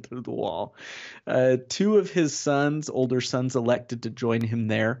then sent to the wall. Two of his sons, older sons, elected to join him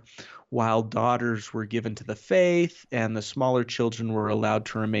there, while daughters were given to the faith, and the smaller children were allowed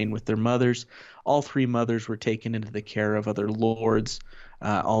to remain with their mothers. All three mothers were taken into the care of other lords,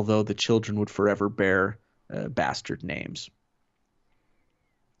 although the children would forever bear bastard names.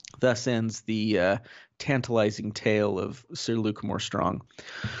 Thus ends the tantalizing tale of Sir Luke Morestrong.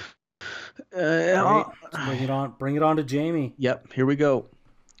 Great. Bring it on to Jamie. Yep, here we go.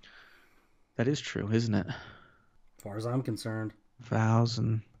 That is true, isn't it? As far as I'm concerned. Vows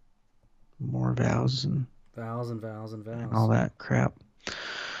and more vows and vows and all that crap.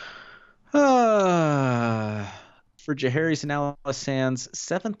 For Jaehaerys and Alysanne's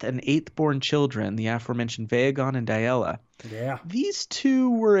seventh and eighth born children, the aforementioned Vaegon and Daella. Yeah. These two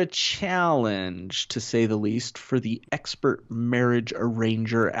were a challenge, to say the least, for the expert marriage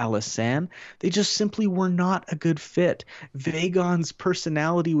arranger Alysanne. They just simply were not a good fit. Vaegon's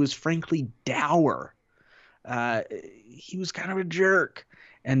personality was frankly dour. He was kind of a jerk.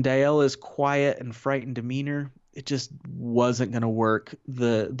 And Daella's quiet and frightened demeanor, it just wasn't going to work.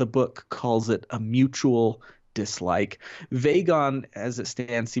 The book calls it a mutual dislike. Vaegon, as it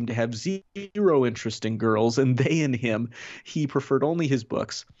stands, seemed to have zero interest in girls, and they in him. He preferred only his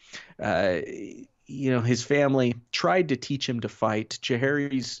books. His family tried to teach him to fight.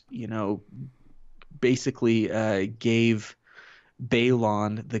 Jaehaerys, basically gave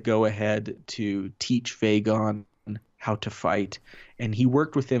Balon the go-ahead to teach Vaegon how to fight, and he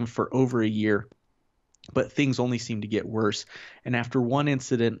worked with him for over a year, but things only seemed to get worse. And after one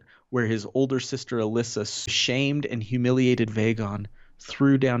incident where his older sister Alyssa shamed and humiliated Vaegon,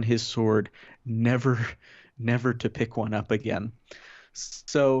 threw down his sword, never to pick one up again.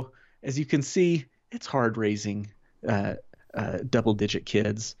 So as you can see, it's hard raising double-digit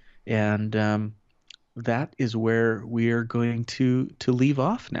kids, and that is where we are going to leave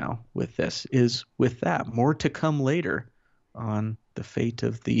off now with this, is with that. More to come later on the fate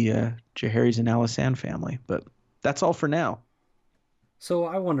of the Jaehaerys and Alysanne family, but that's all for now. So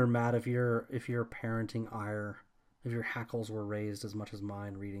I wonder, Matt, if your parenting ire, if your hackles were raised as much as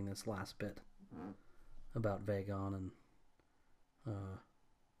mine reading this last bit about Vaegon and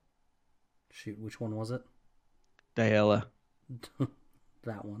shoot, which one was it? Daella.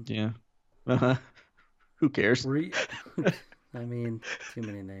 That one. Yeah. Who cares? I mean, too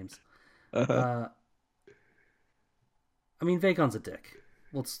many names. Uh-huh. I mean, Vaegon's a dick.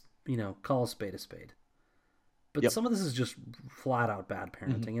 Let's, call a spade a spade. But Some of this is just flat out bad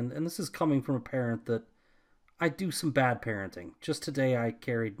parenting. Mm-hmm. And this is coming from a parent that I do some bad parenting. Just today I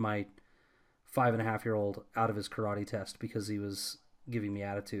carried my 5.5-year-old out of his karate test because he was giving me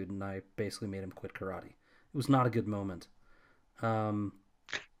attitude, and I basically made him quit karate. It was not a good moment. And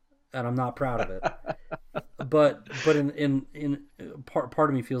I'm not proud of it. but in part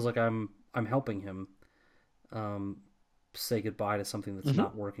of me feels like I'm helping him say goodbye to something that's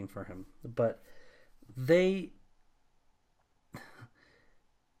not working for him. But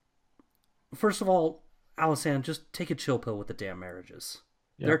first of all, Alysanne, just take a chill pill with the damn marriages.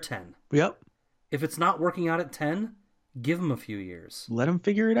 Yep. They're 10. Yep. If it's not working out at 10, give them a few years. Let them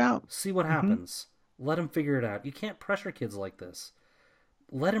figure it out. See what happens. Let them figure it out. You can't pressure kids like this.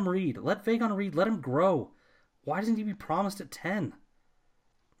 Let him read. Let Vaegon read. Let him grow. Why doesn't he be promised at 10?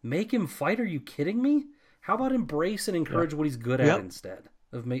 Make him fight? Are you kidding me? How about embrace and encourage what he's good at instead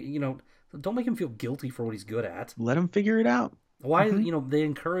of don't make him feel guilty for what he's good at. Let him figure it out. Why they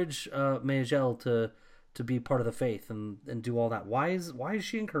encourage Mayajel to be part of the faith and do all that. Why is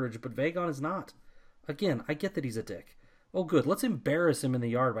she encouraged but Vaegon is not? Again, I get that he's a dick. Oh good, let's embarrass him in the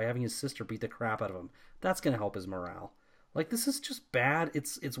yard by having his sister beat the crap out of him. That's going to help his morale. Like, this is just bad.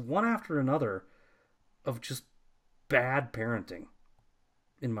 It's one after another of just bad parenting,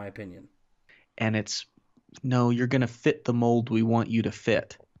 in my opinion. And you're going to fit the mold we want you to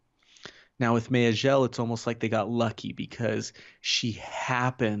fit. Now with Mayajel, it's almost like they got lucky because she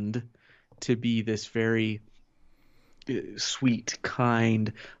happened to be this very sweet,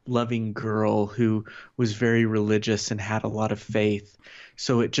 kind, loving girl who was very religious and had a lot of faith.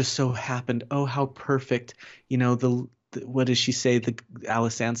 So it just so happened, oh, how perfect. What does she say?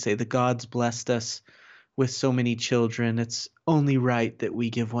 Alysanne say, the gods blessed us with so many children. It's only right that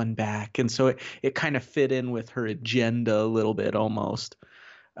we give one back. And so it kind of fit in with her agenda a little bit almost.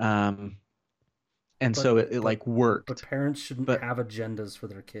 So it like worked. But parents shouldn't have agendas for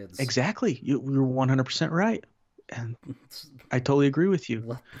their kids. Exactly. You're 100% right. And I totally agree with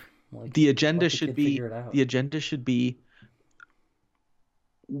you. The agenda should be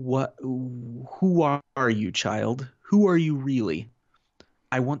who are you, child? Who are you really?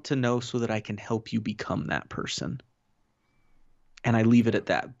 I want to know so that I can help you become that person. And I leave it at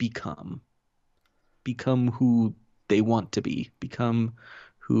that. Become who they want to be. Become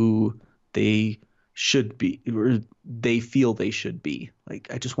who they should be, or they feel they should be. Like,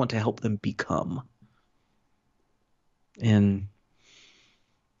 I just want to help them become and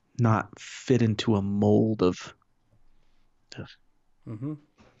not fit into a mold of Mm-hmm.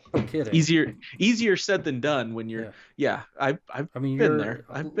 No kidding. easier said than done when you're, Yeah. yeah, I've I mean, been you're. there.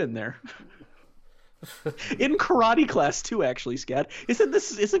 I've been there. In karate class too, actually, Scad. Isn't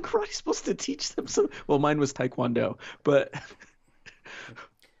karate supposed to teach them some? Well, mine was taekwondo, but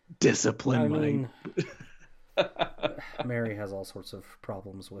discipline I mind. mean, Mary has all sorts of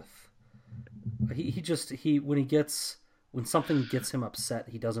problems with. He when something gets him upset,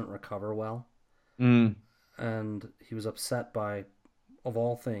 he doesn't recover well, Mm. and he was upset by, of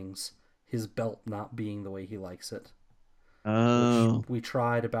all things, his belt not being the way he likes it. Which Oh, we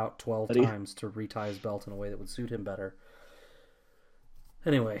tried about 12 buddy. times to retie his belt in a way that would suit him better.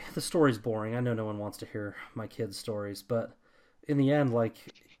 Anyway, the story's boring. I know no one wants to hear my kids' stories, but in the end, like,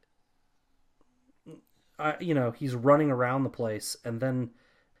 he's running around the place, and then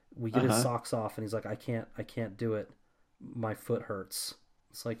we get his Uh-huh. socks off, and he's like, I can't do it. My foot hurts.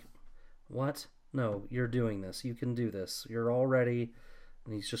 It's like, what? No, you're doing this. You can do this. You're all ready.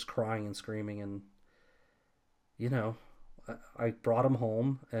 And he's just crying and screaming, and you know, I brought him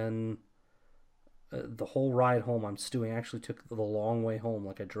home, and the whole ride home I'm stewing. I actually took the long way home.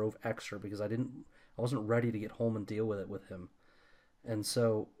 Like, I drove extra because I wasn't ready to get home and deal with it with him. And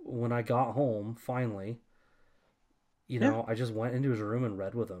so when I got home finally, Yeah. I just went into his room and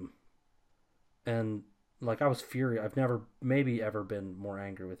read with him. And like, I was furious. I've never maybe ever been more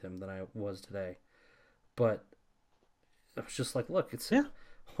angry with him than I was today. But I was just like, look, it's Yeah.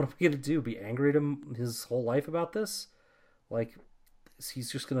 what am I gonna do? Be angry at him his whole life about this? Like,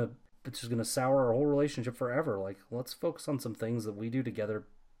 he's just gonna it's just gonna sour our whole relationship forever. Like, let's focus on some things that we do together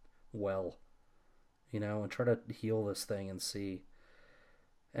well, and try to heal this thing and see.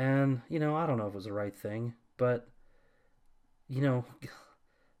 And I don't know if it was the right thing, but you know,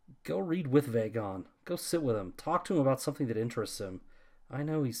 go read with Vagon. Go sit with him. Talk to him about something that interests him. I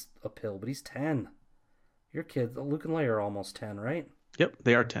know he's a pill, but he's 10. Your kids, Luke and Leia, are almost 10, right? Yep.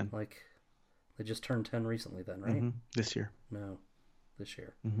 They are 10. Like, they just turned 10 recently, then, right? This year. No, this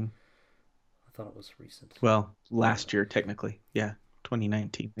year. hmm I thought it was recent. Well, last year technically. Yeah.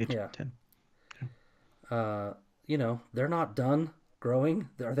 2019. They turned Yeah. 10. Uh, they're not done growing.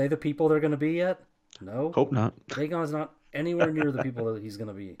 Are they the people they're going to be yet? No. Hope not. Vagon's not anywhere near the people that he's going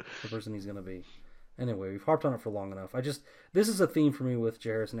to be, the person he's going to be. Anyway, we've harped on it for long enough. This is a theme for me with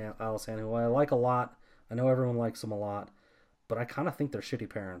Jairus and Alisan, who I like a lot. I know everyone likes them a lot, but I kind of think they're shitty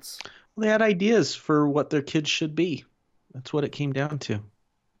parents. Well, they had ideas for what their kids should be. That's what it came down to.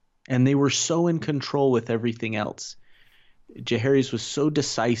 And they were so in control with everything else. Jaehaerys was so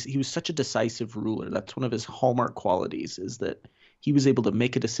decisive. He was such a decisive ruler. That's one of his hallmark qualities, is that he was able to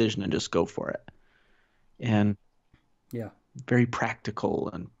make a decision and just go for it. And Yeah. very practical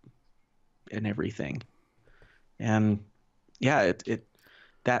and everything. And yeah, it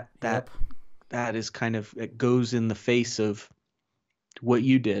that Yep. that is kind of, it goes in the face of what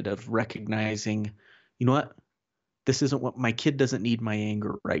you did, of recognizing, you know what? This isn't what my kid doesn't need my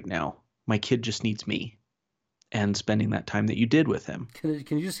anger right now. My kid just needs me, and spending that time that you did with him. Can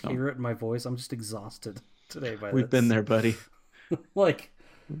you just So hear it in my voice? I'm just exhausted today by we've been this. there, buddy. Like,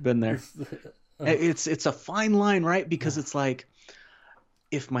 We've been there. It's a fine line, right? Because it's like,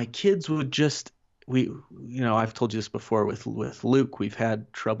 if my kids would just, I've told you this before with Luke, we've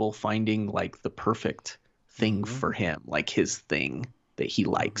had trouble finding like the perfect thing for him, like his thing that he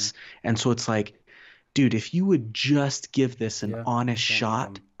likes. And so it's like, dude, if you would just give this an honest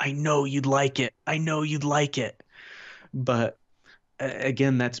shot, I know you'd like it. I know you'd like it. But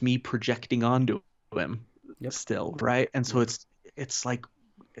again, that's me projecting onto him still, right? And so it's like,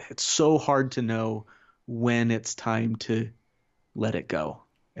 it's so hard to know when it's time to let it go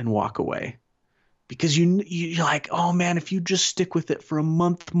and walk away, because you're like, oh man, if you just stick with it for a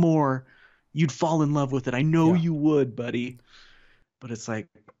month more, you'd fall in love with it. I know you would, buddy. But it's like,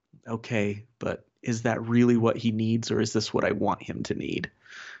 okay, but is that really what he needs, or is this what I want him to need?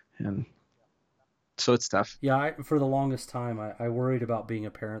 And so it's tough. Yeah, for the longest time, I worried about being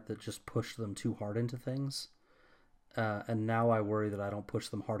a parent that just pushed them too hard into things. And now I worry that I don't push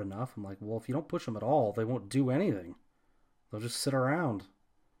them hard enough. I'm like, well, if you don't push them at all, they won't do anything. They'll just sit around.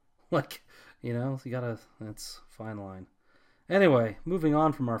 Like, it's a fine line. Anyway, moving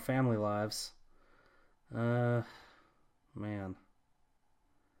on from our family lives. Man.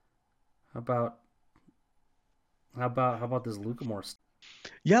 How about this Lucamore stuff?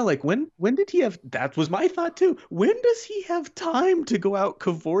 Yeah, like when did he have that was my thought too. When does he have time to go out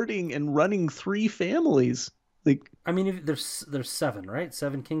cavorting and running three families? Like I mean, if there's seven, right?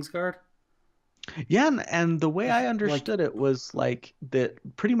 Seven Kingsguard. yeah, and the way I Like understood it was like that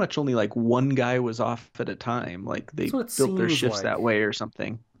pretty much only like one guy was off at a time. Like that's they what it built their seems shifts that like. way or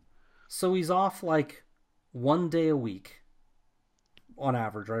something. So he's off like 1 day a week on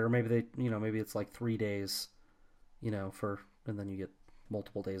average, right? Or maybe maybe it's like 3 days, and then you get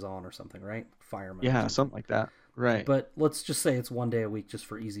multiple days on or something, right? Firemen or Yeah, something. something like that. Right. But let's just say it's 1 day a week just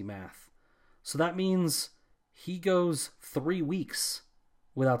for easy math. So that means he goes 3 weeks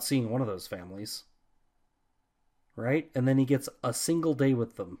without seeing one of those families, right? And then he gets a single day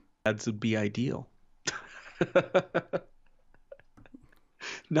with them. That would be ideal.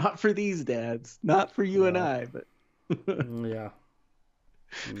 Not for these dads, not for you and Well, I, but yeah,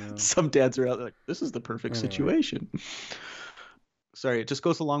 no. some dads are out there like, this is the perfect Anyway, situation. Sorry, it just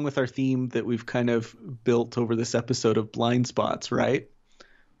goes along with our theme that we've kind of built over this episode of blind spots, right?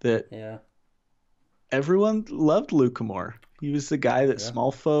 That yeah, everyone loved Lucamore. He was the guy that yeah,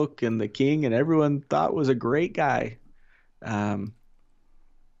 small folk and the king and everyone thought was a great guy. Um,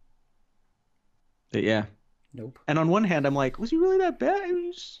 but yeah. nope. And on one hand, I'm like, was he really that bad? He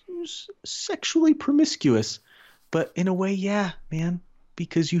was sexually promiscuous. But in a way, yeah, man,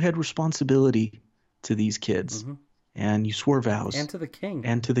 because you had responsibility to these kids Mm-hmm. and you swore vows And to the king.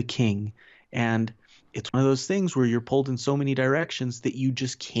 and to the king. And it's one of those things where you're pulled in so many directions that you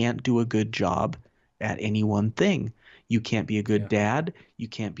just can't do a good job at any one thing. You can't be a good Yeah, dad, you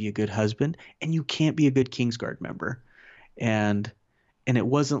can't be a good husband, and you can't be a good Kingsguard member. And it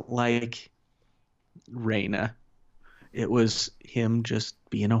wasn't like Reyna. It was him just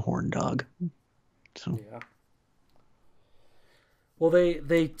being a horn dog. So yeah. Well,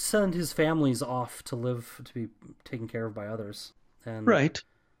 they send his families off to live to be taken care of by others, and right.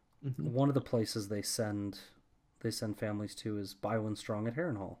 Hmm. one of the places they send families to is Bywin Strong at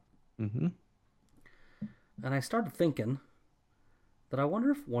Harrenhal. Hmm. And I started thinking that I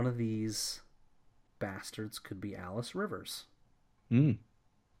wonder if one of these bastards could be Alice Rivers. Mm.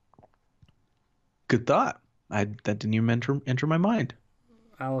 Good thought. That didn't even enter my mind.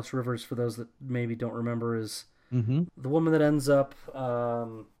 Alice Rivers, for those that maybe don't remember, is Hmm. the woman that ends up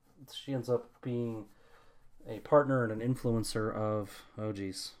she ends up being a partner and an influencer of, oh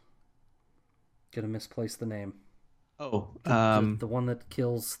geez, gonna misplace the name. Oh, The one that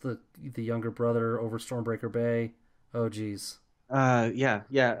kills the younger brother over Stormbreaker Bay. Oh geez, yeah.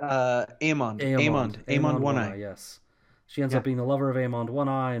 Aemond. Amond Aemond One One Eye. Eye. Yes, she ends Yeah. up being the lover of Aemond One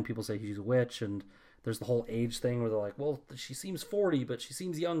Eye, and people say she's a witch. And there's the whole age thing where they're like, well, she seems 40, but she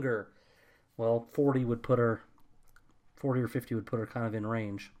seems younger. Well, 40 or 50 would put her kind of in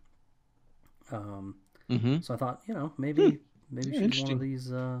range. Um, Hmm. so I thought, Hmm. maybe Yeah, she's one of interesting.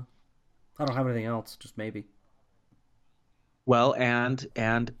 these. I don't have anything else, just maybe. Well, and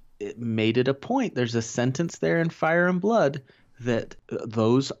it made it a point. There's a sentence there in Fire and Blood that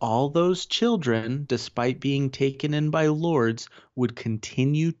all those children, despite being taken in by lords, would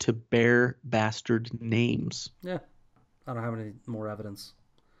continue to bear bastard names. Yeah, I don't have any more evidence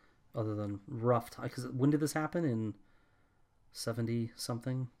other than rough time. Because when did this happen? In 70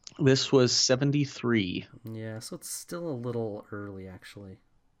 something? This was 73. Yeah, so it's still a little early, actually.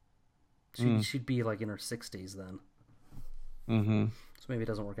 Mm. She'd be like in her 60s then. Mm-hmm. So maybe it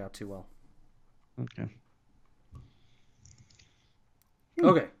doesn't work out too well. Okay.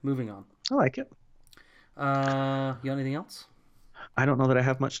 Okay, moving on. I like it. You got anything else? I don't know that I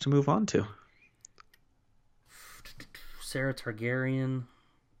have much to move on to. Sarah Targaryen.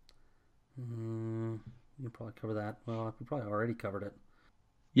 You can probably cover that. Well, we probably already covered it.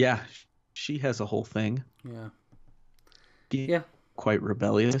 Yeah, she has a whole thing. Yeah. She's Yeah. quite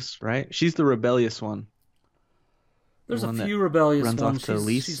rebellious, right? She's the rebellious one. The There's a one that few rebellious runs ones. off to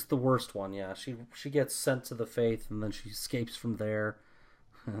She's Lys. the worst one. Yeah. She gets sent to the faith and then she escapes from there,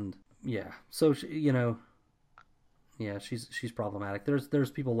 and yeah. So yeah, she's problematic.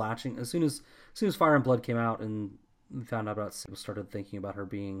 There's people latching as soon as Fire and Blood came out and we found out about, people started thinking about her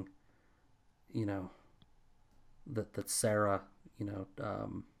being, you know, that Sarah,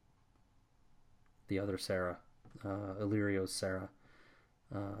 the other Sarah, Illyrio's Sarah,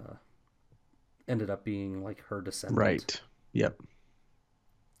 uh, ended up being like her descendant, Right. Yep.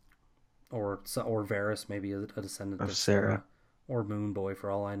 or Varys maybe a descendant Of of Sarah. Sarah, or Moon Boy for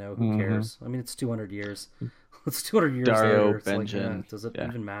all I know. Who Hmm. cares? I mean, it's 200 years. It's 200 years Dario, later. It's like, Benjen. does it Yeah.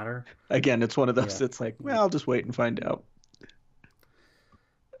 even matter? Again, it's one of those Yeah, that's like, well, I'll just wait and find out.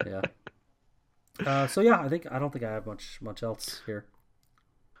 yeah. So yeah, I don't think I have much else here.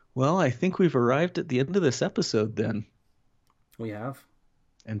 Well, I think we've arrived at the end of this episode then. We have.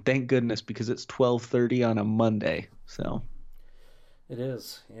 And thank goodness, because it's 12:30 on a Monday. So It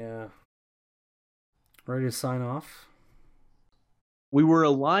is, yeah. Ready to sign off? we were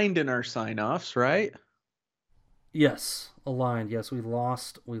aligned in our sign-offs, right? Yes, aligned. Yes, we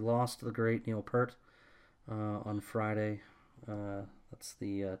lost the great Neil Peart on Friday. That's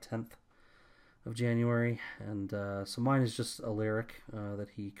the 10th of January, and so mine is just a lyric that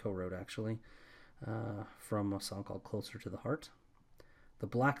he co-wrote actually from a song called "Closer to the Heart." The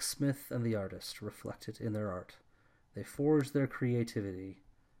blacksmith and the artist reflect it in their art. They forge their creativity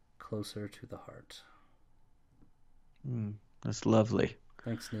closer to the heart. That's lovely.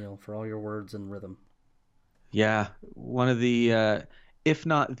 Thanks, Neil, for all your words and rhythm. Yeah, one of the, if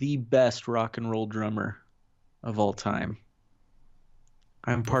not the best rock and roll drummer of all time.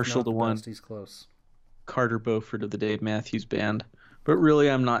 I'm If partial not to the one, best, he's close. Carter Beauford of the Dave Matthews Band. But really,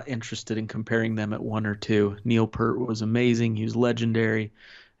 I'm not interested in comparing them at one or two. Neil Peart was amazing. He was legendary,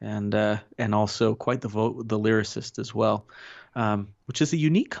 and also quite the lyricist as well, which is a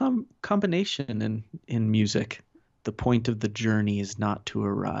unique combination in music. The point of the journey is not to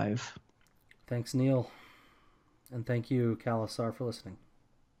arrive. Thanks, Neil. And thank you, Kalasar, for listening.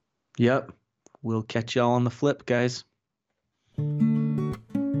 Yep. We'll catch y'all on the flip, guys.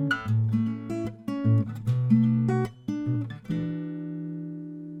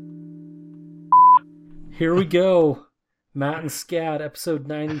 Here we go. Matt and Scad, episode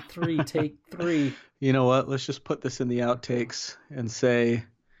 93, take 3. You know what? Let's just put this in the outtakes and say,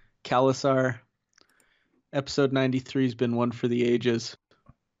 Kalasar, episode 93 has been one for the ages.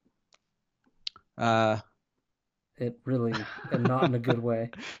 It really, and not in a good way.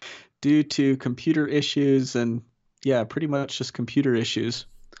 Due to computer issues and, yeah, pretty much just computer issues.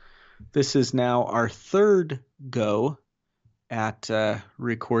 This is now our third go at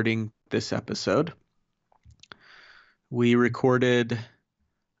recording this episode. We recorded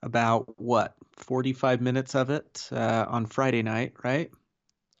about, 45 minutes of it on Friday night, right?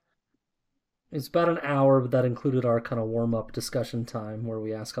 It's about an hour, but that included our kind of warm-up discussion time where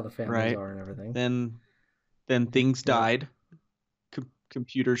we ask how the families are and everything. Then things died.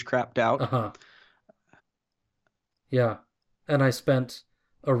 Computers crapped out. Uh-huh. Yeah. And I spent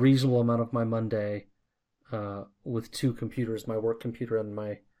a reasonable amount of my Monday with two computers, my work computer and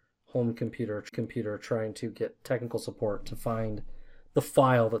my home computer, trying to get technical support to find the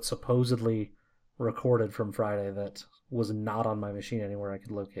file that supposedly recorded from Friday that was not on my machine anywhere I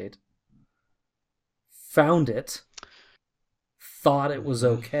could locate. Found it, thought it was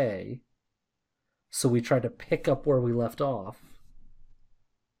okay, so we tried to pick up where we left off.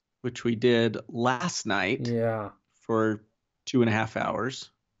 Which we did last night. Yeah. For 2.5 hours.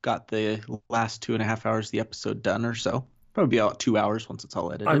 Got the last 2.5 hours of the episode done or so. Probably about 2 hours once it's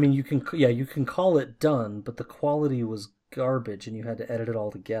all edited. I mean, you can call it done, but the quality was garbage, and you had to edit it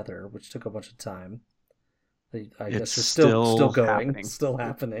all together, which took a bunch of time. I guess it's still going, happening. Still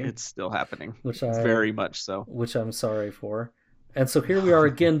happening. It's still happening, which very much so. Which I'm sorry for. And so here we are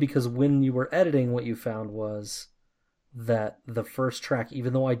again, because when you were editing, what you found was that the first track,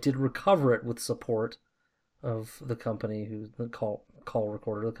 even though I did recover it with support of the company the call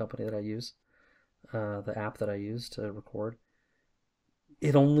recorder, the company that I use, the app that I use to record,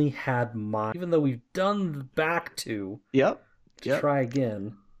 it only had even though we've done the back two. Yep. Try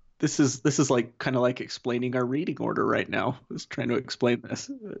again. This is like kind of like explaining our reading order right now. I was trying to explain this.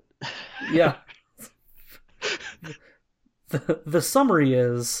 Yeah. The summary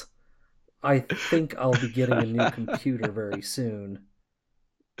is, I think I'll be getting a new computer very soon.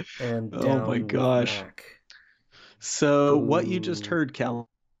 And oh my gosh. Mac. So what you just heard,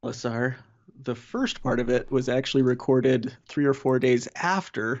 Kalasar, the first part of it was actually recorded 3 or 4 days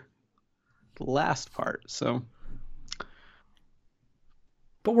after the last part. So,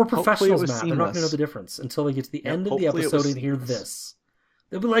 but we're professionals, Matt. They're not going to know the difference until they get to the end of the episode and hear this.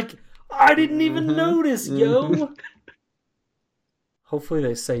 They'll be like, I didn't even notice, yo. Hopefully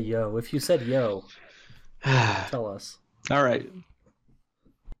they say yo. If you said yo, tell us. All right.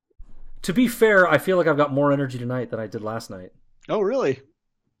 To be fair, I feel like I've got more energy tonight than I did last night. Oh, really?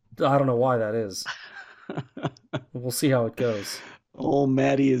 I don't know why that is. We'll see how it goes. Old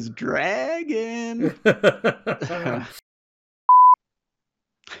Maddie is dragging.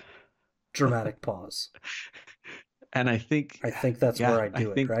 Dramatic pause. And I think that's where I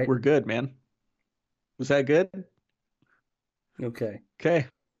do it, right? We're good, man. Was that good? Okay.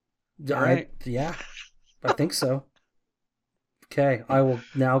 All right. Yeah, I think so. Okay, I will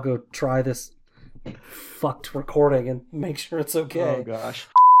now go try this fucked recording and make sure it's okay. Oh, gosh.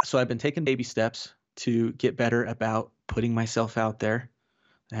 So I've been taking baby steps to get better about putting myself out there,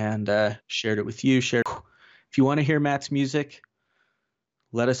 and shared it with you. If you want to hear Matt's music,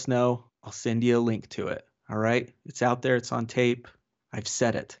 let us know. I'll send you a link to it. All right. It's out there. It's on tape. I've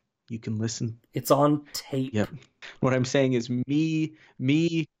said it. You can listen. It's on tape. Yep. What I'm saying is me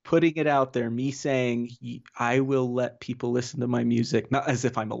putting it out there, me saying I will let people listen to my music, not as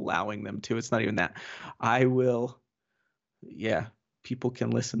if I'm allowing them to. It's not even that. I will. Yeah. People can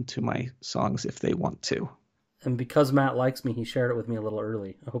listen to my songs if they want to. And because Matt likes me, he shared it with me a little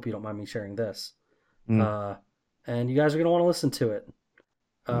early. I hope you don't mind me sharing this. And you guys are going to want to listen to it.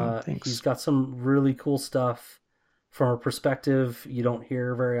 Thanks. He's got some really cool stuff from a perspective you don't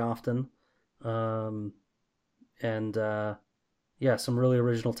hear very often. Some really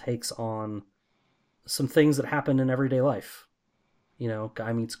original takes on some things that happen in everyday life.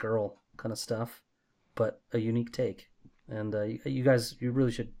 Guy meets girl kind of stuff, but a unique take. And you guys, you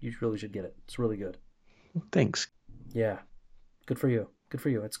really should get it. It's really good. Thanks. Yeah, good for you. Good for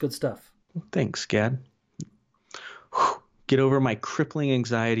you. It's good stuff. Thanks, Gad. Get over my crippling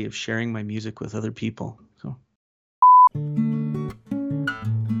anxiety of sharing my music with other people.